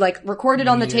you would like record it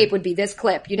on the tape would be this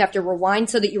clip. You'd have to rewind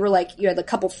so that you were like, you had a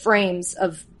couple frames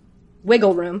of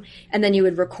wiggle room, and then you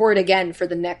would record again for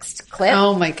the next clip.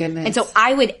 Oh my goodness. And so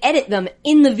I would edit them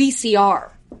in the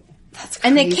VCR. That's crazy.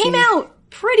 And they came out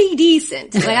pretty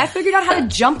decent. Like I figured out how to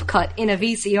jump cut in a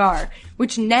VCR,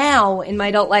 which now in my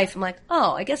adult life I'm like,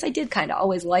 oh, I guess I did kind of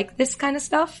always like this kind of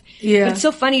stuff. Yeah. But it's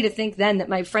so funny to think then that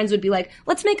my friends would be like,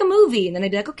 let's make a movie. And then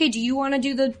I'd be like, okay, do you want to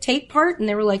do the tape part? And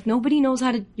they were like, nobody knows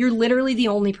how to, you're literally the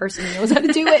only person who knows how to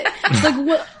do it. Like,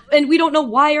 what? And we don't know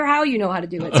why or how you know how to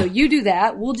do it. So you do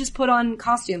that. We'll just put on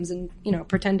costumes and,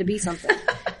 pretend to be something.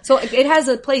 So it has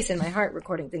a place in my heart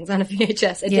recording things on a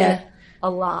VHS. It did a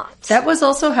lot. That was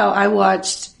also how I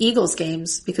watched Eagles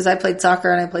games, because I played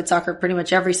soccer, and I played soccer pretty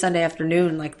much every Sunday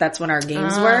afternoon. Like that's when our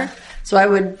games were. So I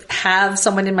would have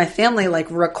someone in my family like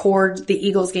record the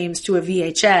Eagles games to a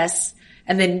VHS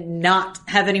and then not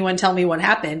have anyone tell me what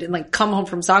happened, and like come home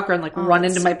from soccer and like run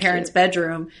into my parents'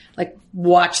 bedroom, like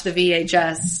watch the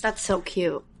VHS. That's so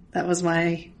cute. That was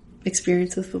my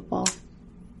experience with football.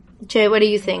 Jay, what do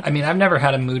you think? I mean, I've never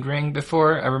had a mood ring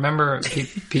before. I remember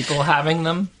people having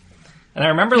them. And I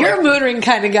remember You're a mood ring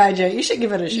kind of guy, Jay. You should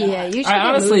give it a shot. Yeah, you should I get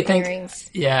honestly mood think, earrings.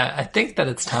 yeah, I think that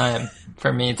it's time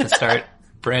for me to start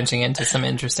branching into some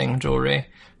interesting jewelry.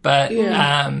 But,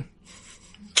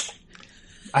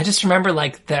 I just remember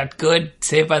like that good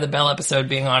Saved by the Bell episode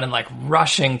being on and like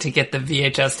rushing to get the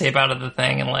VHS tape out of the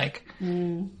thing and like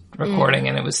recording.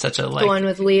 And it was such a like, The one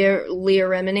with Leah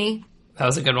Remini. that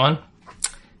was a good one.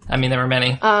 I mean, there were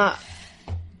many.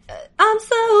 I'm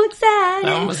so excited.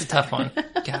 That one was a tough one.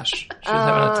 Gosh, she was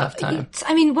having a tough time.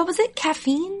 I mean, what was it?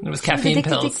 Caffeine? It was caffeine addicted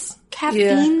to pills.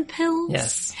 Caffeine pills?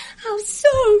 Yes. I'm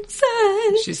so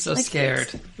excited. She's so scared.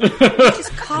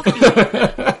 Just coffee.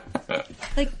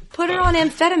 Like, put her on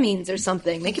amphetamines or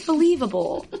something. Make it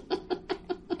believable.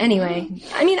 Anyway,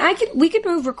 I mean, we could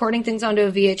move recording things onto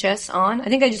a VHS on. I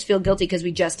think I just feel guilty because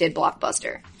we just did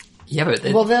Blockbuster. Yeah, but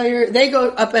Well, they go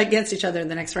up against each other in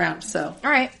the next round, so. All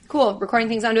right, cool. Recording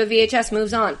things onto a VHS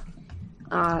moves on.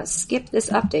 Skip this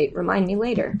update. Remind me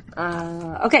later.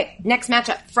 Okay, next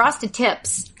matchup. Frosted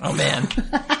Tips. oh man,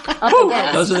 Up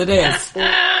against, those are the days.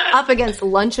 up against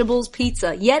Lunchables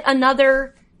Pizza. Yet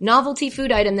another novelty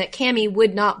food item that Cammie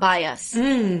would not buy us.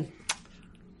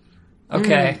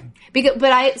 Okay.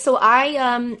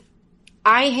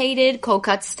 I hated cold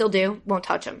cuts, still do. Won't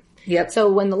touch them. Yep.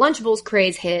 So when the Lunchables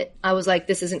craze hit, I was like,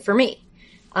 this isn't for me.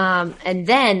 And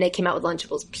then they came out with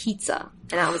Lunchables Pizza.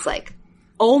 And I was like,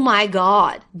 oh my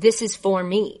God, this is for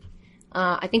me.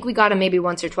 I think we got them maybe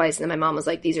once or twice. And then my mom was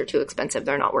like, these are too expensive.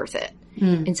 They're not worth it.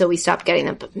 And so we stopped getting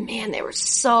them. But man, they were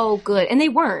so good. And they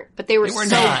weren't, but they were so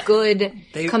not. good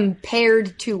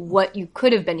compared to what you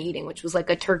could have been eating, which was like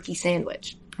a turkey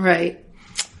sandwich. Right.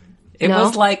 It No?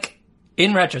 was like,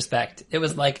 in retrospect, it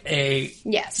was like a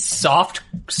Yes. soft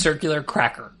circular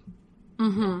cracker.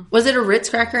 Was it a Ritz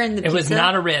cracker in the pizza? It was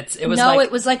not a Ritz. It was No, like,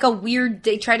 it was like a weird,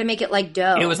 they tried to make it like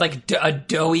dough. it was like a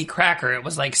doughy cracker. It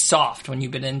was like soft when you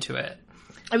bit into it.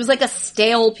 It was like a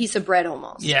stale piece of bread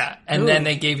almost. Yeah. And then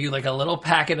they gave you like a little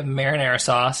packet of marinara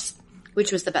sauce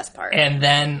Which was the best part. and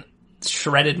then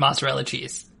shredded mozzarella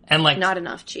cheese. And like, Not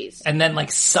enough cheese. and then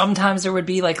like sometimes there would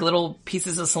be like little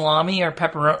pieces of salami or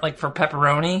like for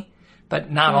pepperoni, but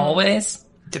not always,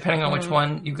 depending on which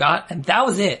one you got. And that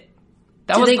was it.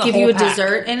 That Did was they the give whole you a pack.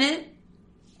 dessert in it?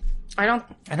 I don't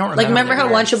I don't remember. Like, remember how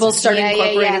the Lunchables started Yeah, yeah,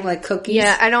 incorporating yeah. like cookies?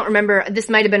 Yeah, I don't remember. This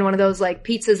might have been one of those like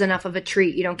pizza's enough of a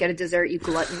treat. You don't get a dessert, you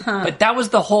glutton. But that was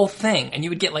the whole thing. And you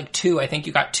would get like two. I think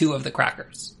you got two of the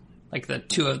crackers. Like the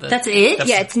two of the... That's it?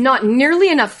 Yeah, it's not nearly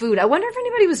enough food. I wonder if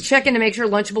anybody was checking to make sure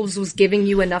Lunchables was giving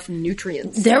you enough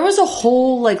nutrients. There was a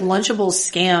whole like Lunchables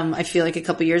scam, I feel like a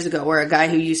couple years ago, where a guy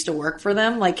who used to work for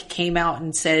them like came out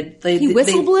and said He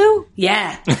whistle blew?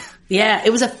 Yeah. Yeah. It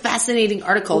was a fascinating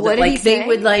article What that did he like they say?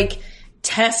 would like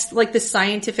test like the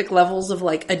scientific levels of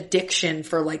like addiction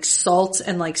for like salt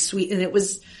and like sweet, and it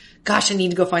was, gosh, I need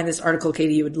to go find this article,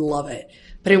 Katie, you would love it.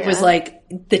 But it was like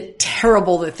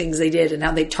the things they did and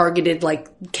how they targeted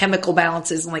like chemical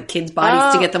balances in like kids'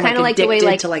 bodies to get them like kinda like the addicted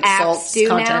way, like, to like apps salt do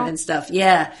content now? and stuff.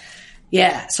 Yeah.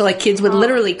 Yeah. So like kids would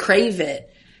literally crave it.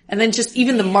 And then just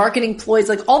even the marketing ploys,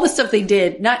 like all the stuff they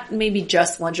did, not maybe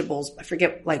just Lunchables. I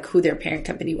forget like who their parent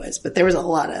company was, but there was a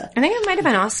lot of. I think it might have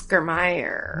been Oscar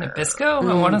Mayer. Nabisco?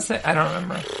 I want to say... I don't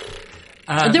remember.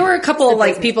 There were a couple of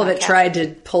like business people that podcast. tried to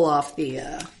pull off the,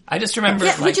 I just remember...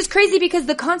 Yeah, like, which is crazy because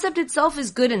the concept itself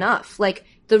is good enough. Like,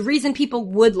 the reason people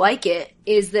would like it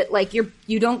is that like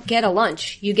you don't get a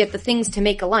lunch. You get the things to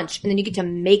make a lunch, and then you get to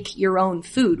make your own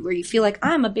food where you feel like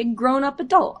I'm a big grown up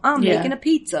adult. I'm making a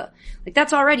pizza. Like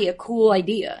that's already a cool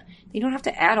idea. You don't have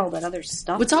to add all that other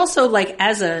stuff. It's also like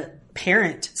as a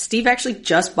parent, Steve actually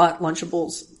just bought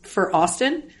Lunchables for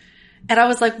Austin. And I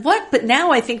was like, what? But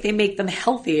now I think they make them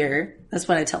healthier. That's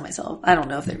what I tell myself. I don't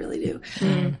know if they really do.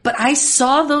 But I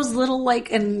saw those little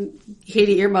and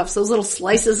Katie earmuffs, those little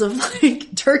slices of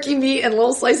like turkey meat and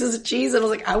little slices of cheese. And I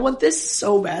was like, I want this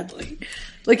so badly.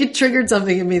 Like it triggered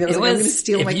something in me that was like, I'm going to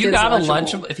steal my kids'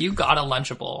 Lunchable. If you got a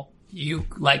Lunchable, you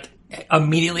like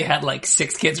immediately had like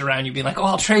 6 kids around you being like, oh,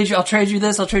 I'll trade you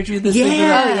this, I'll trade you this. Yeah.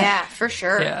 Oh yeah, for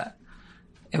sure. Yeah.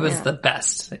 It was the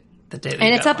best. The day that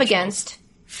and it's up against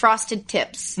Frosted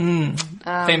Tips.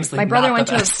 Famously, my brother not went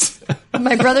the best.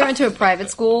 My brother went to a private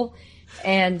school,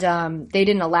 and they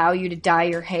didn't allow you to dye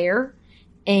your hair,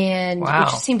 and which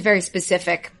seemed very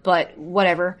specific, but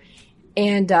whatever.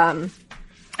 And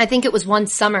I think it was one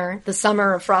summer, the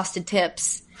summer of Frosted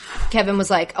Tips. Kevin was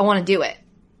like, "I want to do it.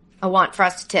 I want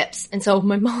Frosted Tips." And so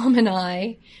my mom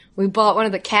and we bought one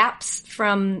of the caps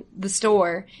from the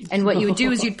store, and what you would do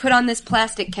is you'd put on this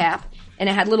plastic cap. And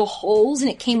it had little holes,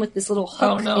 and it came with this little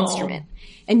hook instrument.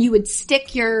 And you would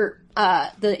stick your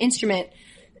the instrument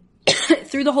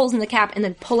through the holes in the cap, and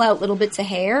then pull out little bits of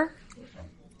hair,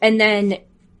 and then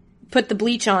put the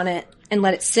bleach on it, and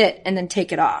let it sit, and then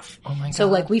take it off. Oh my god! So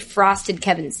like we frosted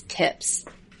Kevin's tips,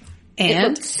 and it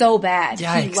looked so bad.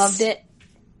 Yikes. He loved it.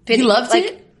 He loved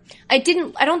it. I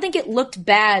don't think it looked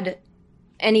bad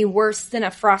any worse than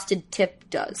a frosted tip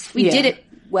does. We did it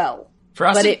well.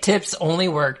 Frosted Tips only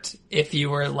worked if you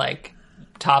were like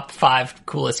top 5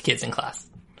 coolest kids in class.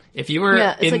 If you were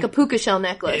it's like a puka shell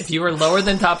necklace. If you were lower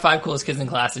than top 5 coolest kids in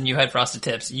class and you had Frosted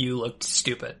Tips, you looked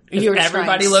stupid.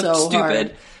 Everybody looked so stupid,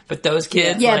 hard. but those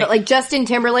kids, but like Justin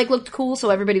Timberlake looked cool, so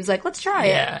everybody was like, "Let's try it."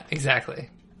 Yeah, exactly.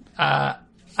 I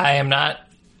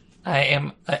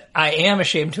am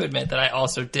ashamed to admit that I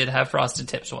also did have Frosted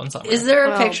Tips one summer. Is there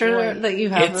a picture that you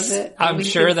have of it? I'm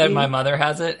sure that my mother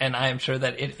has it, and I am sure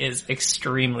that it is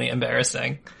extremely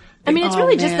embarrassing. I mean, it's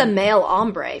really just the male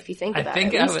ombre, if you think about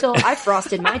it. I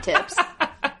frosted my tips.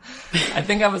 I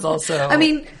think I was also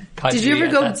pudgy did you ever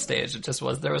at go that stage. It just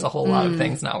was, there was a whole lot of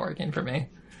things not working for me.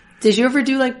 Did you ever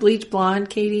do like bleach blonde,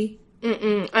 Katie?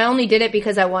 I only did it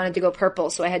because I wanted to go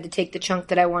purple, so I had to take the chunk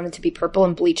that I wanted to be purple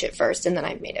and bleach it first, and then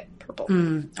I made it purple.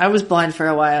 I was blonde for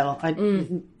a while.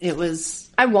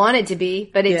 I wanted to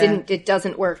be, but it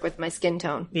doesn't work with my skin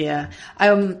tone. Yeah.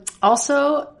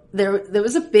 Also, there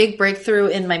was a big breakthrough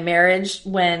in my marriage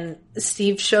when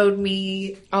Steve showed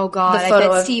me. Oh God! the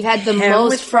photo I bet Steve had the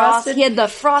most frosted. He had the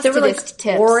frostedest they were like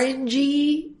tips.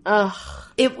 Orangey. Ugh.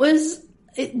 It was,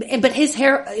 but his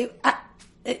hair.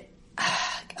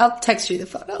 I'll text you the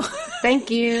photo. Thank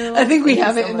you. I think we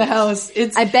have it in the house.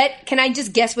 I bet. Can I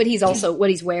just guess what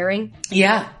he's wearing?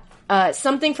 Yeah.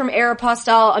 Something from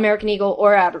Aeropostale, American Eagle,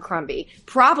 or Abercrombie.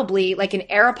 Probably like an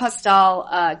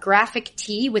Aeropostale graphic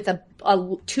tee with a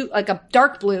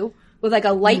dark blue with like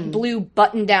a light blue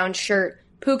button-down shirt,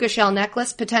 puka shell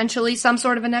necklace, potentially some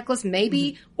sort of a necklace,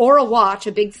 maybe, or a watch,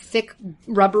 a big, thick,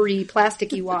 rubbery,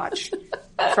 plasticky watch.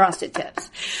 Frosted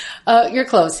Tips. You're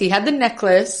close. He had the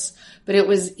necklace, but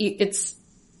it's.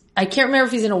 I can't remember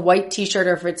if he's in a white t-shirt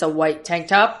or if it's a white tank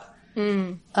top.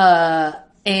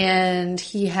 And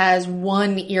he has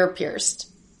one ear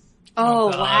pierced. Oh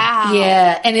wow.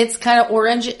 Yeah. And it's kind of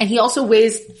orange. And he also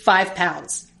weighs 5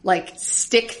 pounds. Like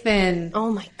stick thin.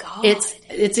 Oh my God.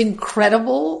 It's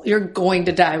incredible. You're going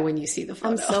to die when you see the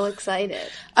photo. I'm so excited.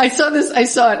 I saw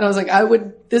it and I was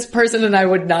like, this person and I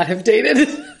would not have dated.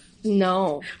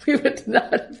 No. We would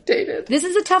not have dated. This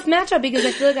is a tough matchup because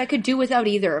I feel like I could do without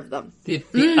either of them. The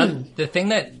thing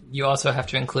that you also have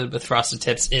to include with Frosted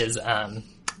Tips is,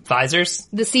 visors.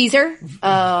 The Caesar?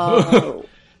 Oh.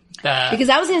 Because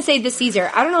I was going to say the Caesar.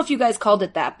 I don't know if you guys called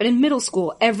it that, but in middle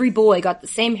school, every boy got the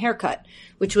same haircut,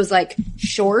 which was like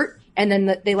short, and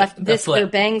then they left their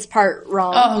bangs part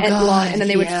wrong and long, and then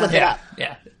they would flip it up.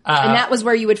 Yeah. And that was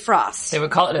where you would frost. They would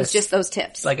call it just those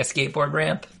tips. Like a skateboard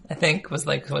ramp, I think, was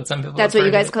like what some people That's what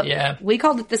you guys call it. Yeah. We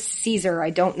called it the Caesar. I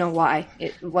don't know why.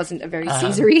 It wasn't a very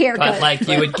Caesar-y haircut. But like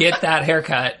you would get that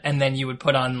haircut and then you would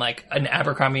put on like an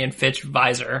Abercrombie and Fitch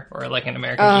visor or like an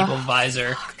American Eagle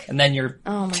visor and then your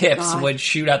tips would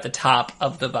shoot out the top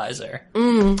of the visor.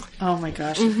 Oh my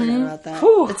gosh, I forgot about that.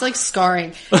 Whew. It's like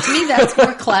scarring. To me, that's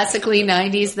more classically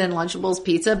 90s than Lunchables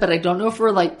pizza, but I don't know if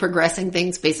we're like progressing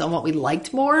things based on what we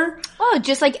liked more. Oh,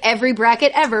 just like every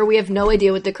bracket ever, we have no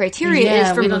idea what the criteria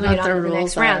is for moving on to the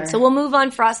next round. So we'll move on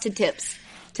Frosted Tips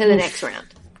to the next round.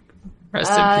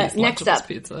 Rest in peace, next Lunchables up.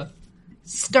 pizza.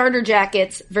 starter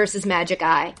jackets versus Magic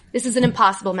Eye. This is an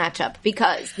impossible matchup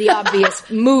because the obvious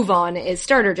move on is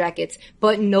starter jackets,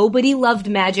 but nobody loved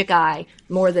Magic Eye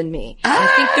more than me. And I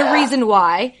think the reason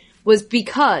why was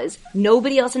because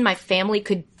nobody else in my family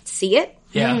could see it.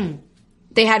 Yeah.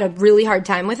 They had a really hard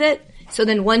time with it. So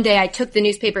then one day I took the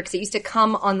newspaper because it used to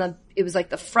come on it was like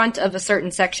the front of a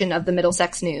certain section of the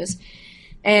Middlesex News.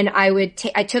 And I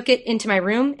took it into my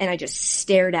room and I just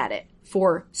stared at it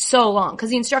for so long. Cause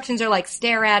the instructions are like,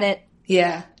 stare at it.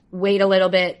 Yeah. Wait a little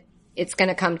bit. It's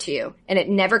gonna come to you. And it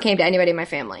never came to anybody in my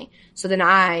family. So then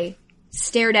I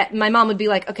stared at, my mom would be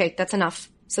like, okay, that's enough.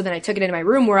 So then I took it into my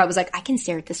room where I was like, I can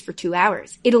stare at this for 2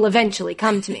 hours. It'll eventually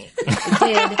come to me. It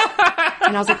did.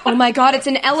 And I was like, oh my God, it's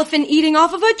an elephant eating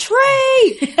off of a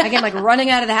tree. I came like running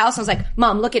out of the house. I was like,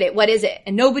 Mom, look at it. What is it?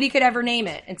 And nobody could ever name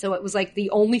it. And so it was like the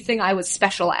only thing I was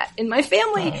special at in my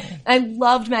family. I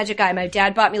loved Magic Eye. My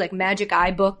dad bought me like Magic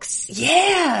Eye books.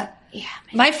 Yeah. Yeah.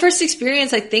 My first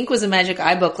experience, I think, was a Magic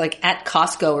Eye book, like at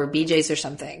Costco or BJ's or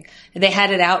something. And they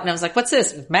had it out and I was like, what's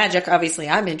this? Magic. Obviously,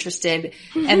 I'm interested.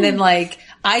 And then like,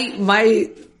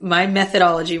 my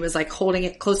methodology was like holding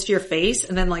it close to your face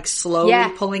and then like slowly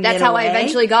pulling it away. That's how I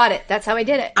eventually got it. That's how I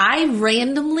did it. I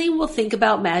randomly will think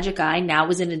about Magic Eye now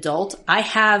as an adult. I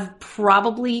have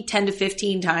probably 10 to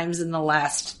 15 times in the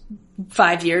last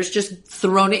 5 years just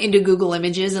thrown it into Google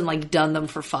Images and like done them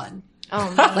for fun. Oh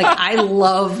man. Like I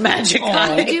love Magic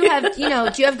Eye. Do you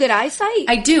have good eyesight?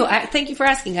 I do. Thank you for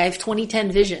asking. I have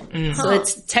 20/10 vision. So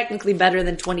it's technically better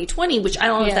than 20/20, which I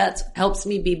don't know if that helps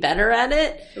me be better at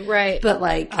it. Right. But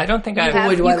like, I don't think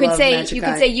you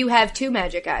could say you have 2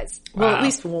 Magic Eyes. Well, Wow.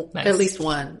 at least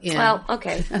one. Yeah. Well,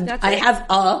 okay. That's I it. have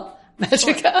a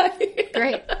Magic Eye.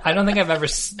 Great. I don't think I've ever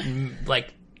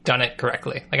like done it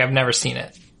correctly. Like I've never seen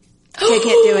it. Jay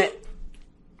can't do it.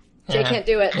 Jay Yeah. can't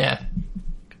do it. Yeah.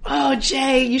 Oh,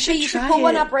 Jay, you should try pull it.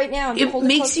 one up right now. And It hold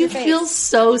makes close to you your face. feel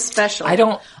so special. I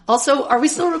don't. Also, are we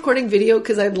still recording video?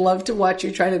 Because I'd love to watch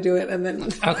you try to do it and then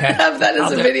Okay. have that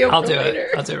as a video I'll for do later.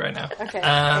 it. I'll do it right now. Okay.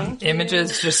 Thank you.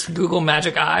 Images, just Google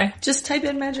Magic Eye. Just type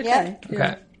in Magic Yep. Eye. Yeah.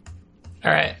 Okay.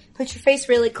 All right. Put your face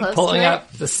really close Pulling to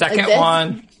up it, the second like this,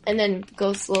 one. and then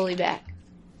go slowly back.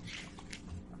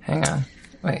 Hang on.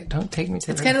 Wait, don't take me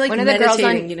to It's kind of like One of the girls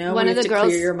meditating, on- you know? one when of you the have to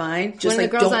girls- clear your mind. Just One like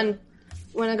of the girls don't.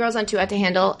 one of the girls on Too Out to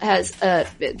Handle has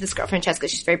this girl Francesca.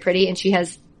 She's very pretty, and she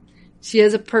has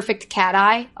a perfect cat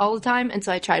eye all the time. And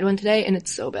so I tried one today, and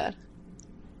it's so bad.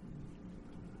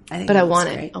 think But I that's want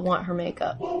it. great. I want her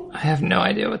makeup. I have no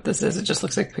idea what this is. It just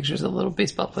looks like pictures of little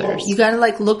baseball players. You gotta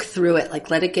like look through it, like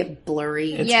let it get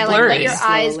blurry. It's Yeah, blurry. like let your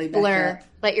eyes Slowly back blur. up.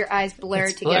 Let your eyes blur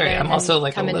It's together. blurry. and I'm then also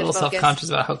like a come into little focus. self-conscious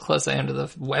about how close I am to the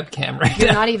webcam right You're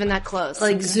now. not even that close.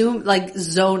 Like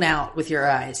zone out with your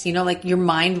eyes. You know, like your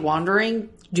mind wandering.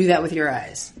 Do that with your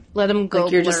eyes. Let them go.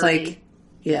 Like you're just blurry. like,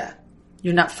 yeah.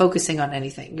 You're not focusing on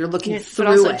anything. You're looking But through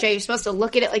also, it. Jay, you're supposed to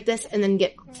look at it like this and then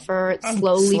get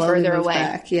slowly further move away.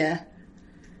 back. Yeah.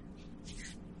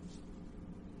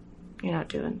 You're not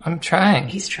doing. I'm trying.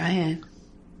 He's trying.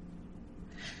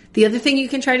 The other thing you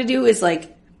can try to do is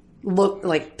like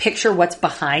picture what's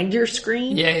behind your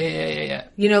screen. Yeah.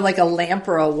 You know, like a lamp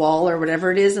or a wall or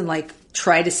whatever it is, and like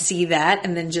try to see that,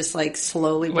 and then just like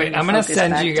slowly. Wait, bring I'm the going to focus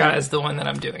send back you to- guys the one that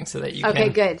I'm doing so that you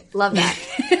Okay, can. good. Love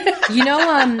that. you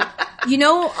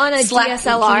know, on a Slack- can you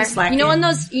DSLR, slack you know, in? on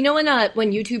those, you know,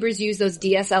 when YouTubers use those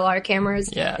DSLR cameras,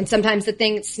 Yeah. and sometimes the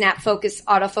thing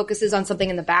auto focuses on something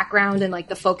in the background, and like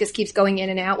the focus keeps going in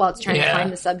and out while it's trying to Yeah.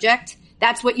 find the subject.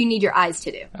 That's what you need your eyes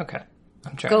to do. Okay.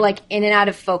 I'm trying. Go like in and out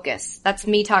of focus. That's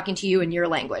me talking to you in your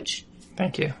language.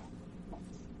 Thank you.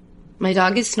 My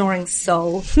dog is snoring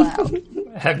so loud,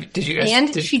 Did you guys?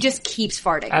 and did, she just keeps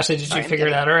farting. Ashley, did Sorry, you I'm figure it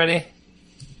kidding. out already?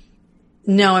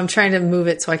 No, I'm trying to move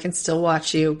it so I can still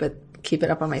watch you, but keep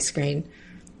it up on my screen.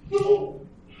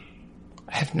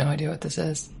 I have no idea what this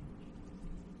is.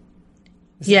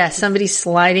 Yeah, somebody's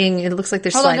sliding. It looks like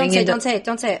they're Hold on, sliding don't say it, into.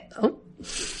 don't say it. Oh,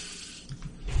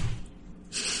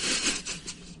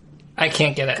 I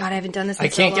can't get it. God, I haven't done this in I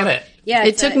can't so long. get it. Yeah, It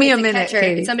it's took me it's a minute, catcher.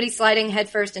 Katie. It's somebody sliding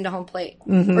headfirst into home plate.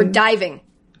 Or diving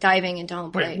into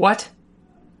home plate. Wait, what?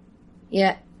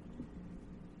 Yeah.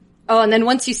 Oh, and then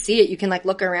once you see it, you can like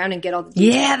look around and get all the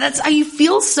yeah, that's how you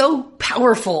feel so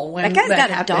powerful when That guy's got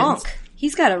happens. a donk.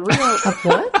 He's got a real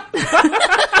What?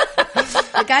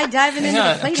 a guy diving into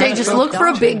on, the plate. Jay, has just real look for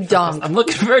a donk. big donk. I'm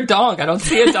looking for a donk. I don't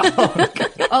see a donk.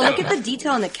 Oh, look at the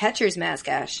detail in the catcher's mask,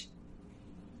 Ash.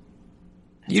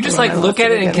 You just like look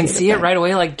at it and can see it right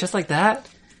away, like just like that.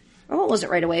 Oh, it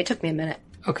wasn't right away. It took me a minute.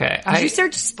 Okay. Did you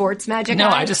search sports magic? No,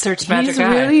 Eye? I just searched Magic He's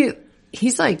Eye. really,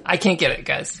 he's like I can't get it,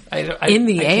 guys. In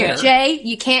the air. can't. Jay,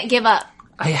 you can't give up.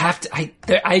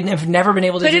 I've never been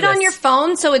able to Put do it this. on your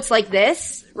phone so it's like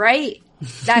this, right?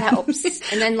 That helps.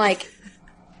 And then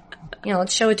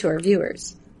let's show it to our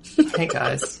viewers. Hey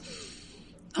guys.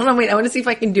 Hold on, wait. I want to see if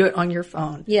I can do it on your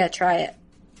phone. Yeah, try it.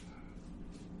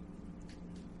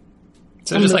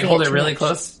 So I'm just like moving hold it it too really much.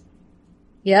 close.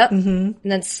 Yep. Mm-hmm.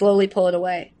 And then slowly pull it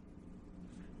away.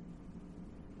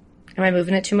 Am I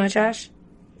moving it too much, Ash?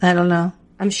 I don't know.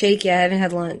 I'm shaky. I haven't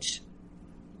had lunch.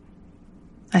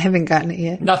 I haven't gotten it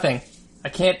yet. Nothing. I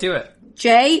can't do it.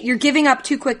 Jay, you're giving up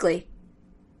too quickly.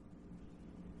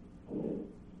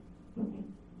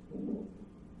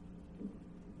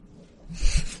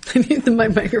 I need my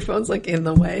microphone's like in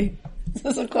the way. This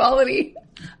is a quality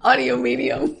audio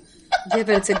medium. Yeah, but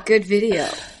it's a good video.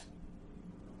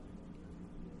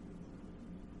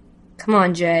 Come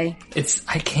on, Jay.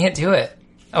 I can't do it.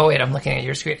 Oh wait, I'm looking at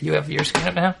your screen. You have your screen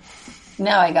up now?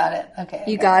 Now I got it. Okay.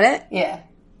 You got it? Yeah.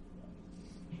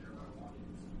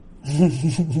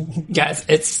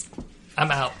 Guys,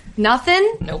 I'm out.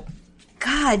 Nothing? Nope.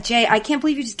 God, Jay, I can't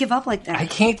believe you just give up like that. I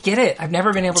can't get it. I've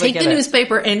never been able to Take get the it.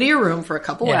 newspaper into your room for a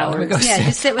couple Let me hours. go Yeah, sit.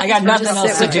 just sit with I got it. nothing Just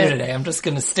else sit to do with it. today. I'm just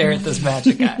going to stare at this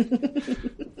magic guy.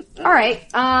 All right,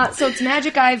 so it's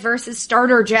Magic Eye versus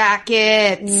Starter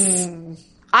Jackets.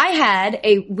 I had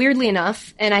weirdly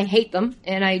enough, and I hate them,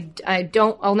 and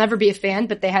I'll never be a fan,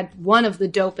 but they had one of the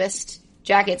dopest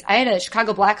jackets. I had a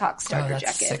Chicago Blackhawks starter that's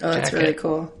jacket. sick. Oh, that's Jacket. really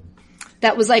cool.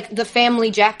 That was like the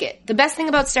family jacket. The best thing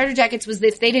about starter jackets was that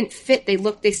if they didn't fit,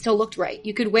 they still looked right.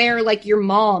 You could wear like your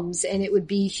mom's and it would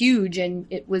be huge, and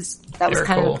that was kind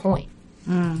cool. of the point.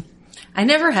 I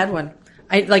never had one.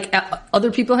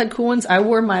 Other people had cool ones. I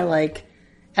wore my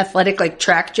athletic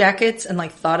track jackets and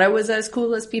thought I was as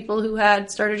cool as people who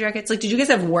had starter jackets. Did you guys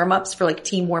have warm ups for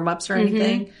team warm ups or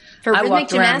anything? For I rhythmic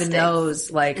walked around in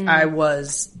gymnastics. those I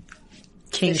was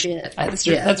king Shit.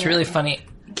 That's really funny,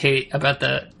 Kate, about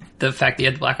the fact that you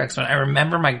had the Blackhawks one. I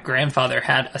remember my grandfather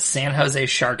had a San Jose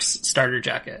Sharks starter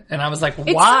jacket, and I was like,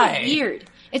 why? It's so weird.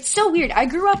 It's so weird. I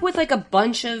grew up with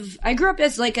I grew up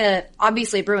as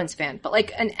obviously a Bruins fan, but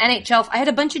an NHL, I had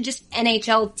a bunch of just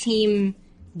NHL team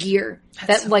gear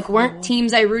that weren't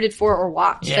teams I rooted for or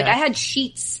watched. Yeah. I had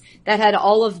sheets that had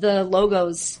all of the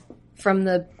logos from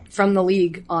the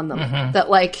league on them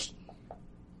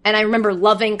and I remember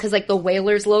loving, cause the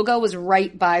Whalers logo was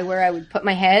right by where I would put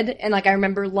my head, and I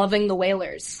remember loving the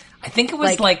Whalers. I think it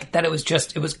was that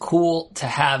it was cool to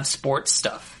have sports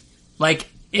stuff.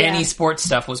 Any sports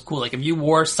stuff was cool. If you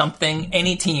wore something,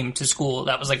 any team to school,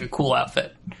 that was a cool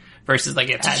outfit. Versus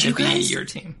it had to be your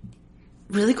team.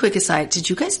 Really quick aside, did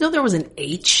you guys know there was an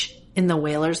H in the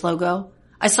Whalers logo?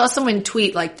 I saw someone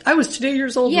tweet I was today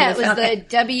years old. Yeah, when it was I found the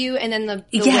W and then the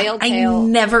whale tail. I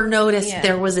never noticed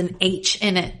there was an H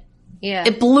in it. Yeah.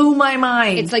 It blew my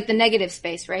mind. It's the negative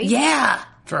space, right? Yeah.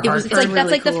 For It was Hartford. It's really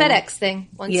that's the cool. FedEx thing.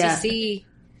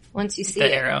 Once you see The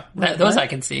it. arrow. Those I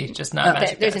can see, just not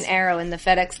Magic There's Guys. an arrow in the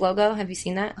FedEx logo. Have you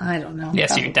seen that? I don't know. Yes,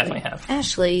 Probably. you definitely have.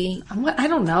 Ashley, I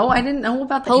don't know. I didn't know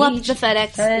about the pull up H. the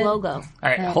FedEx logo. All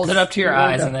right, hold it up to your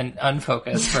eyes and then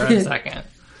unfocus for a second.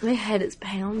 My head is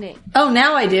pounding. Oh,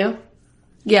 now I do.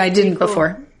 Yeah, I didn't Cool.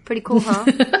 before. Pretty cool, huh?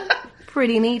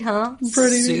 Pretty neat, huh?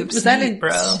 Soup Was that sneak, bro.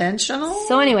 intentional?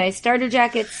 So anyway, starter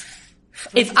jackets.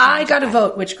 If I got to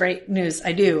vote, which great news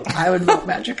I do, I would vote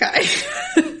Magic Eye.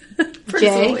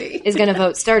 Jay is going to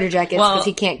vote starter jackets because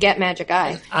he can't get Magic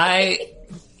Eye.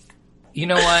 You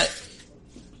know what?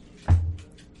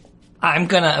 I'm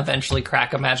gonna eventually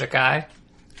crack a Magic Eye.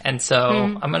 And so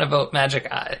I'm going to vote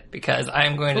Magic Eye because I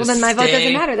am going to Well, then my vote doesn't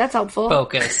stay matter. That's helpful.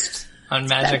 focused on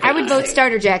Magic Eye. I would vote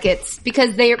starter jackets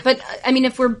because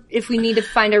if we need to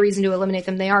find a reason to eliminate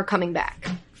them, they are coming back.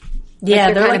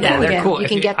 Yeah, they're they're kind of cool They're again. cool. You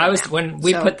can get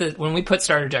them When we put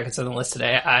starter jackets on the list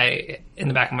today, I in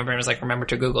the back of my brain was remember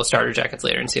to Google starter jackets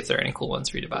later and see if there are any cool ones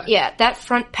for you to buy. Yeah, that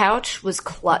front pouch was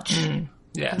clutch.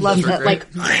 Yeah, Love those were that,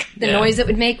 great. the noise it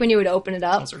would make when you would open it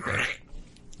up. Those were great.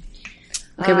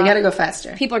 Okay, we got to go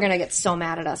faster. People are going to get so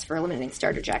mad at us for eliminating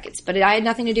starter jackets, but I had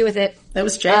nothing to do with it. That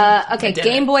was Jay. Okay, did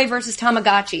Game it. Boy versus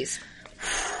Tamagotchis.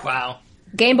 Wow.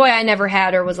 Game Boy I never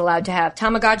had or was allowed to have.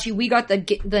 Tamagotchi, we got the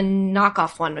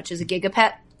knockoff one, which is a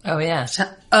Gigapet. Oh yeah.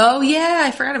 Oh yeah,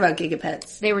 I forgot about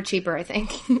Gigapets. They were cheaper, I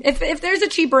think. if there's a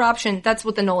cheaper option, that's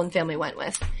what the Nolan family went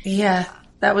with. Yeah,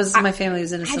 that was my family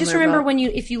was in a similar I just remember boat.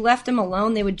 if you left them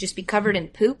alone, they would just be covered in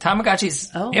poop.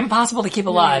 Tamagotchi's Oh. impossible to keep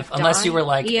alive die. unless you were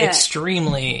Yeah.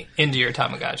 extremely into your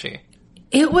Tamagotchi.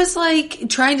 It was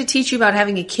trying to teach you about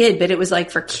having a kid, but it was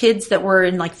for kids that were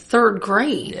in third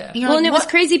grade. Yeah. You're Well, and it was what?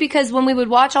 crazy because when we would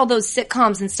watch all those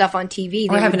sitcoms and stuff on TV,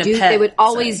 Or having a pet, they would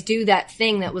always do that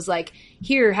thing that was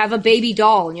here, have a baby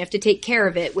doll and you have to take care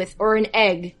of it or an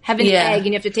egg, have an egg and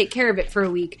you have to take care of it for a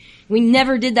week. We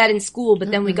never did that in school,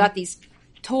 but then we got these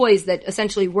toys that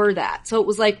essentially were that. So it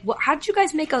was like, how did you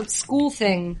guys make a school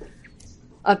thing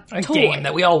a toy? Game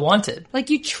that we all wanted. Like,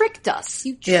 you tricked us.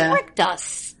 You tricked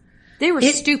us. They were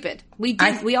stupid. We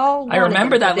all wanted I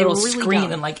remember them, that little really screen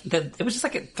dumb. and like it was just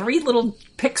like 3 little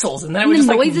pixels and then it And would the just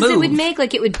like noises move. it would make,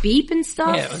 like it would beep and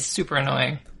stuff. Yeah, it was super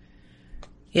annoying.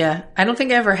 Yeah, I don't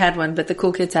think I ever had one, but the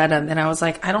cool kids had them, and I was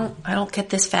like, I don't get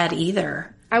this fad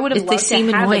either. I would have They loved to seem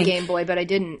have annoying. a Game Boy, but I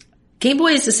didn't. Game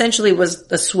Boys essentially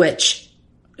was a Switch.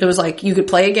 It was like you could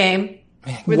play a game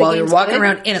Were the while you're games walking good?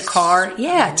 around in a car.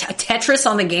 Yeah, Tetris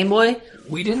on the Game Boy.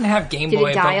 We didn't have Game Did it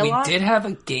Boy, die but a we lot? did have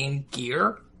a Game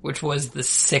Gear, which was the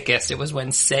sickest. It was when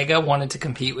Sega wanted to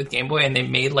compete with Game Boy, and they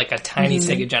made like a tiny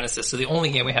Sega Genesis. So the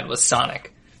only game we had was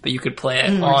Sonic, but you could play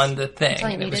it on the thing. all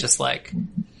you And it was needed. just like,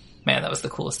 man, that was the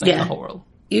coolest thing in the whole world.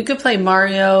 You could play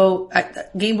Mario.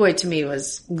 Game Boy to me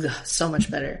was so much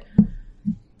better.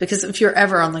 Because if you're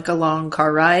ever on like a long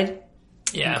car ride,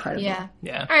 Yeah, incredible. Yeah.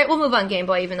 yeah. All right, we'll move on Game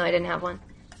Boy, even though I didn't have one.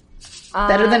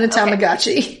 Better than a Okay.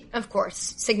 Tamagotchi. Of course,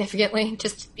 significantly,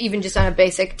 just on a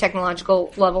basic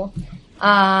technological level.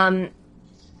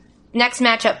 Next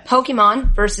matchup,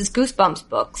 Pokemon versus Goosebumps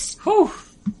books. Whew.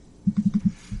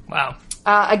 Wow.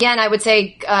 Again, I would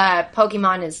say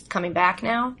Pokemon is coming back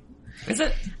now. Is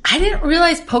it? I didn't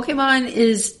realize Pokemon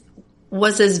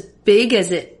was as big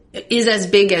as it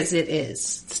is.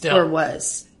 Still. Or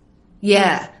was.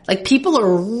 Yeah. Like people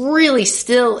are really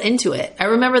still into it. I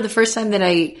remember the first time that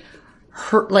I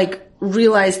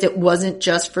realized it wasn't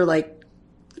just for like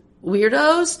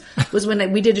weirdos was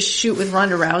when we did a shoot with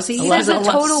Ronda Rousey. See, that's a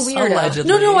total weirdo. Allegedly.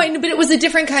 No, I know, but it was a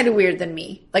different kind of weird than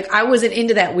me. Like I wasn't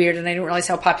into that weird and I didn't realize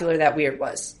how popular that weird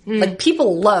was. Like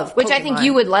people love Which Pokemon. I think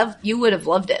you would love. You would have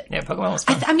loved it. Yeah, Pokemon was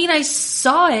fun. I mean, I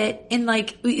saw it in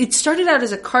like, it started out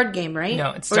as a card game, right?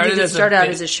 No, Or it started did it as start out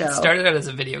as a show. It started out as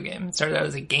a video game. It started out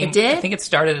as a game. It did? I think it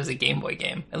started as a Game Boy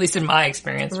game. At least in my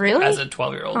experience, Really? as a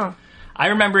 12-year-old. Huh. I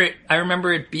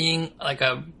remember it being like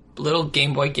a little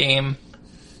Game Boy game.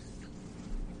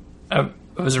 It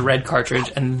was a red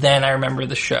cartridge, and then I remember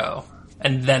the show,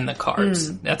 and then the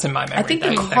cards. That's in my memory. I think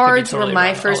That the could be cards totally were my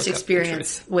wrong. I'll first look up the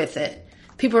experience truth. with it.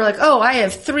 People were like, "Oh, I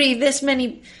have this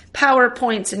many power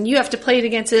points, and you have to play it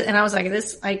against it." And I was like,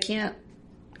 I can't.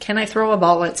 Can I throw a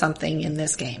ball at something in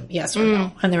this game? Yes or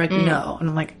no? And they're like, no. And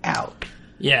I'm like, out.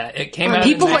 Yeah, it came out.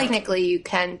 people in, like- Technically, you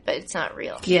can, but it's not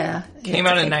real. Yeah. came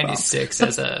out in '96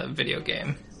 as a video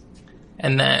game,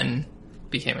 and then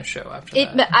became a show after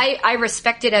that. I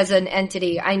respect it as an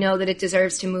entity. I know that it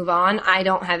deserves to move on. I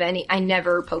don't have any. I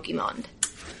never Pokemoned.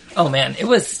 Oh man, it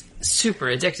was super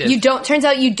addictive. Turns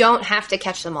out you don't have to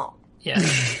catch them all. Yeah.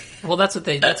 Well, that's what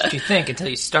you think until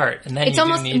you start, and then It's you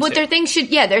almost do need what to. their thing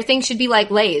should be like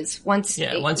Lay's. Once you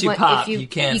if pop, you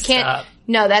can't stop.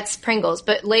 No, that's Pringles.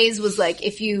 But Lay's was like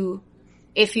if you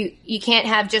can't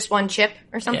have just one chip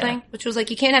or something, Yeah. which was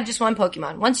like you can't have just one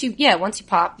Pokemon. Once you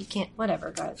pop, you can't. Whatever,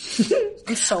 guys.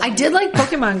 I'm so. I did like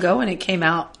Pokemon Go when it came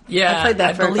out. Yeah, I played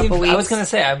that for a couple weeks. I was going to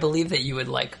say, I believe that you would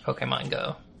like Pokemon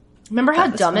Go. Remember how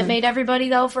dumb it made everybody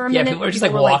though for a Yeah, minute? people were just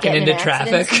like were, walking getting into in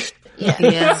accidents. traffic. Yeah,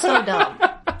 Yeah. so dumb.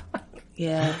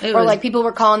 Yeah. Or like people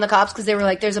were calling the cops because they were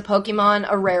like, "There's a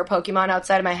rare Pokemon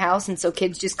outside of my house," and so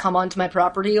kids just come onto my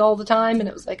property all the time, and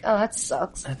it was like, "Oh, that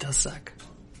sucks." That does suck.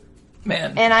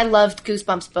 Man. And I loved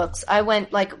Goosebumps books. I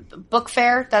went like book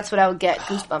fair. That's what I would get.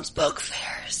 Goosebumps books.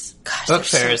 fairs. Gosh, Book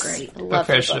they're fairs. so great. Book Love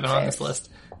fairs the should have book been on this fairs.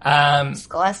 list.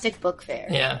 Scholastic Book Fair.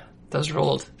 Yeah, those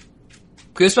ruled.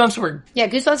 Goosebumps were... Yeah,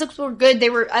 Goosebumps books were good.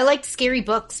 I liked scary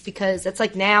books because that's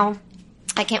like now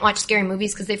I can't watch scary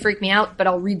movies because they freak me out, but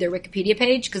I'll read their Wikipedia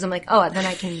page because I'm like, oh, then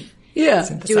I can Yeah.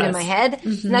 do it in my head.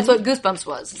 Mm-hmm. And that's what Goosebumps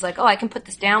was. It's like, oh, I can put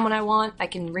this down when I want. I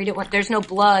can read it when there's no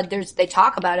blood. They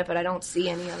talk about it, but I don't see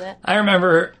any of it. I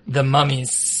remember the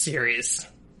Mummies series.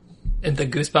 The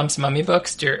Goosebumps mummy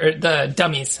books, or the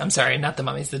Dummies. I'm sorry, not the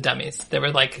Mummies, the Dummies. There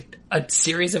were like a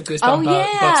series of Goosebumps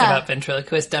books about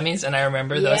ventriloquist dummies, and I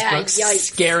remember those Yeah, books yikes.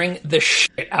 scaring the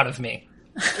shit out of me.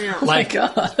 Yeah. Like,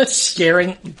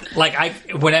 scaring,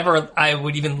 whenever I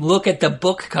would even look at the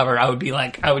book cover, I would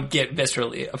get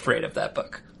viscerally afraid of that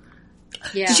book.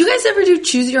 Yeah. Did you guys ever do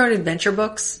choose your own adventure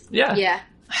books? Yeah. Yeah.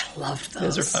 I loved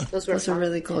those. Those are fun. Those were fun.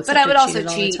 really cool. But except I would you also cheated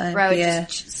all the cheat. time. Where I would Yeah.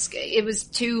 it was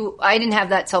too. I didn't have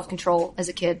that self control as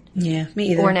a kid Yeah,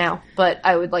 me either. or now. But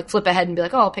I would like flip ahead and be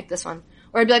like, "Oh, I'll pick this one,"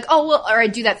 or I'd be like, "Oh, well," or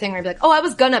I'd do that thing where I'd be like, "Oh, I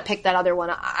was gonna pick that other one.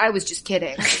 I was just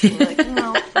kidding." And you're like,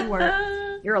 no, you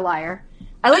weren't. You're a liar.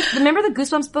 Remember the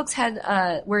Goosebumps books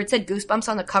had where it said Goosebumps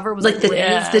on the cover was Like the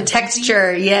Yeah. the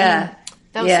texture, yeah.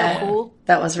 That was Yeah. so cool.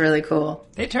 That was really cool.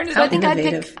 They turned it So I out. think I'd pick.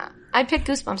 Innovative. I picked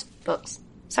Goosebumps books.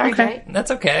 Sorry, Okay. Jay.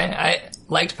 That's okay. I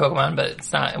liked Pokemon, but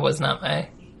it was not my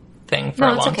thing for No,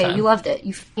 a it's long okay. time. You loved it.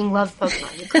 You fucking loved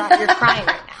Pokemon. You're crying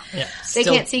right now. Yeah. They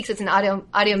Still can't see because it's an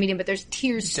audio medium, but there's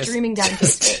tears streaming down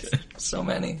his face. so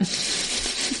many.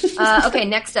 Okay,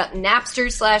 next up, Napster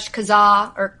 /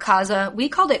 Kazaa or Kaza. We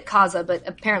called it Kaza, but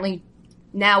apparently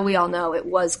now we all know it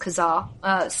was Kazaa /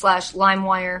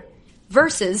 LimeWire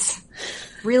versus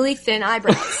really thin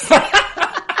eyebrows.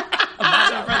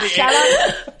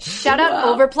 Shout out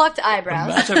overplucked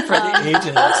eyebrows. Matchup for the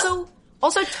ages.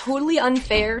 Also totally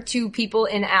unfair to people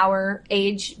in our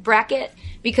age bracket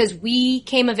because we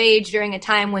came of age during a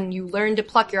time when you learned to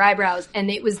pluck your eyebrows and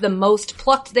it was the most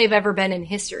plucked they've ever been in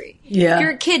history. Yeah.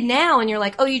 You're a kid now and you're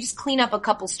like, oh, you just clean up a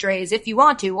couple strays if you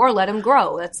want to or let them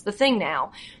grow. That's the thing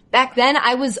now. Back then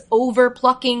I was over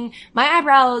plucking my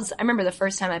eyebrows. I remember the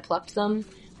first time I plucked them,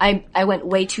 I went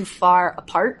way too far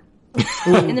apart.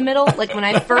 In the middle, like when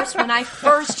I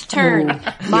first turned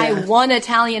my one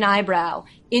Italian eyebrow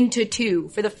into two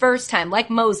for the first time, like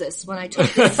Moses when I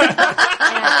took this and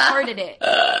I parted it.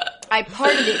 I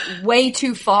parted it way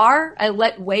too far. I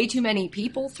let way too many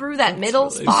people through that middle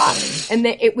spot, and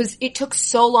it took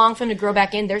so long for them to grow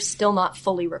back in. They're still not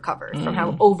fully recovered from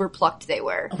how overplucked they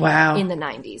were. Wow. In the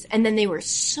 90s, and then they were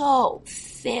so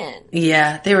thin.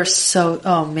 Yeah, they were so.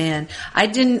 Oh man,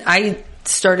 I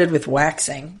started with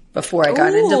waxing before I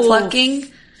got into plucking.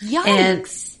 Yikes! And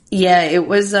yeah, it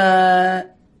was.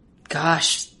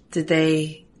 Gosh, did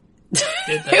they?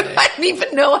 I don't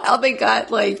even know how they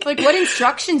got like what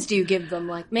instructions do you give them?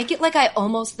 Like, make it like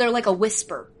they're like a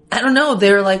whisper. I don't know.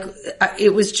 They're like,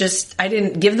 it was just, I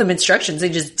didn't give them instructions. They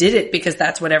just did it because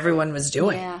that's what everyone was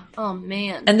doing. Yeah. Oh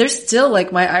man. And there's still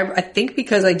like I think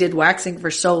because I did waxing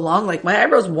for so long, like my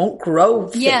eyebrows won't grow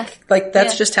thick. Yeah. Like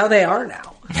that's just how they are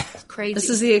now. It's crazy. This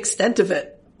is the extent of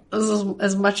it. This is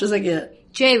as much as I get.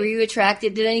 Jay, were you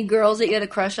attracted? Did any girls that you had a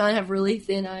crush on have really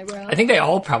thin eyebrows? I think they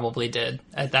all probably did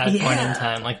at that point in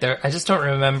time. Like I just don't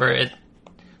remember it.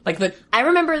 Like I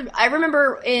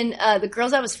remember in the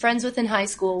girls I was friends with in high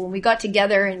school when we got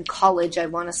together in college, I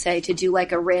want to say, to do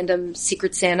like a random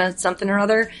Secret Santa something or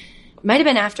other. It might have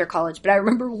been after college, but I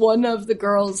remember one of the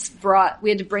girls we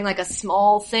had to bring like a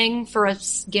small thing for a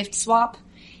gift swap,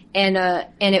 and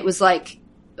it was like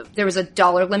there was a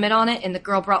 $1 limit on it, and the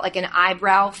girl brought like an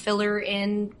eyebrow filler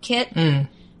in kit. And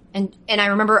I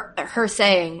remember her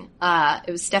saying,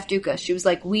 it was Steph Duca. She was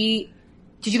like,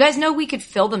 did you guys know we could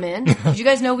fill them in? Did you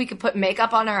guys know we could put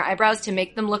makeup on our eyebrows to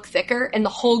make them look thicker? And the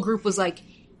whole group was like,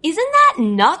 isn't that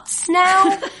nuts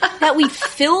now that we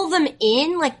fill them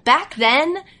in? Like back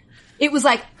then, it was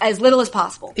like as little as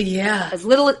possible. Yeah.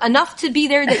 Enough to be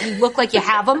there that you look like you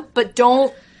have them, but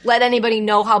don't let anybody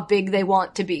know how big they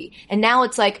want to be. And now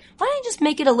it's like, why don't you just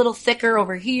make it a little thicker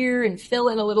over here and fill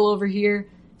in a little over here?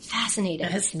 Fascinating.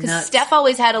 Because Steph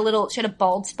always had she had a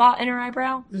bald spot in her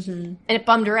eyebrow, and it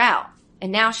bummed her out.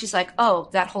 And now she's like, oh,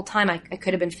 that whole time I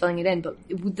could have been filling it in, but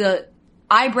the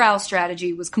eyebrow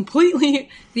strategy was completely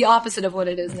the opposite of what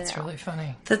it is now. That's really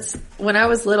funny. That's when I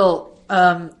was little,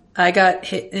 I got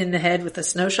hit in the head with a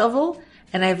snow shovel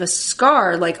and I have a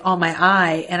scar like on my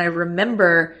eye, and I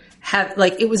remember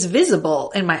it was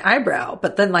visible in my eyebrow,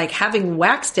 but then like having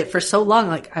waxed it for so long,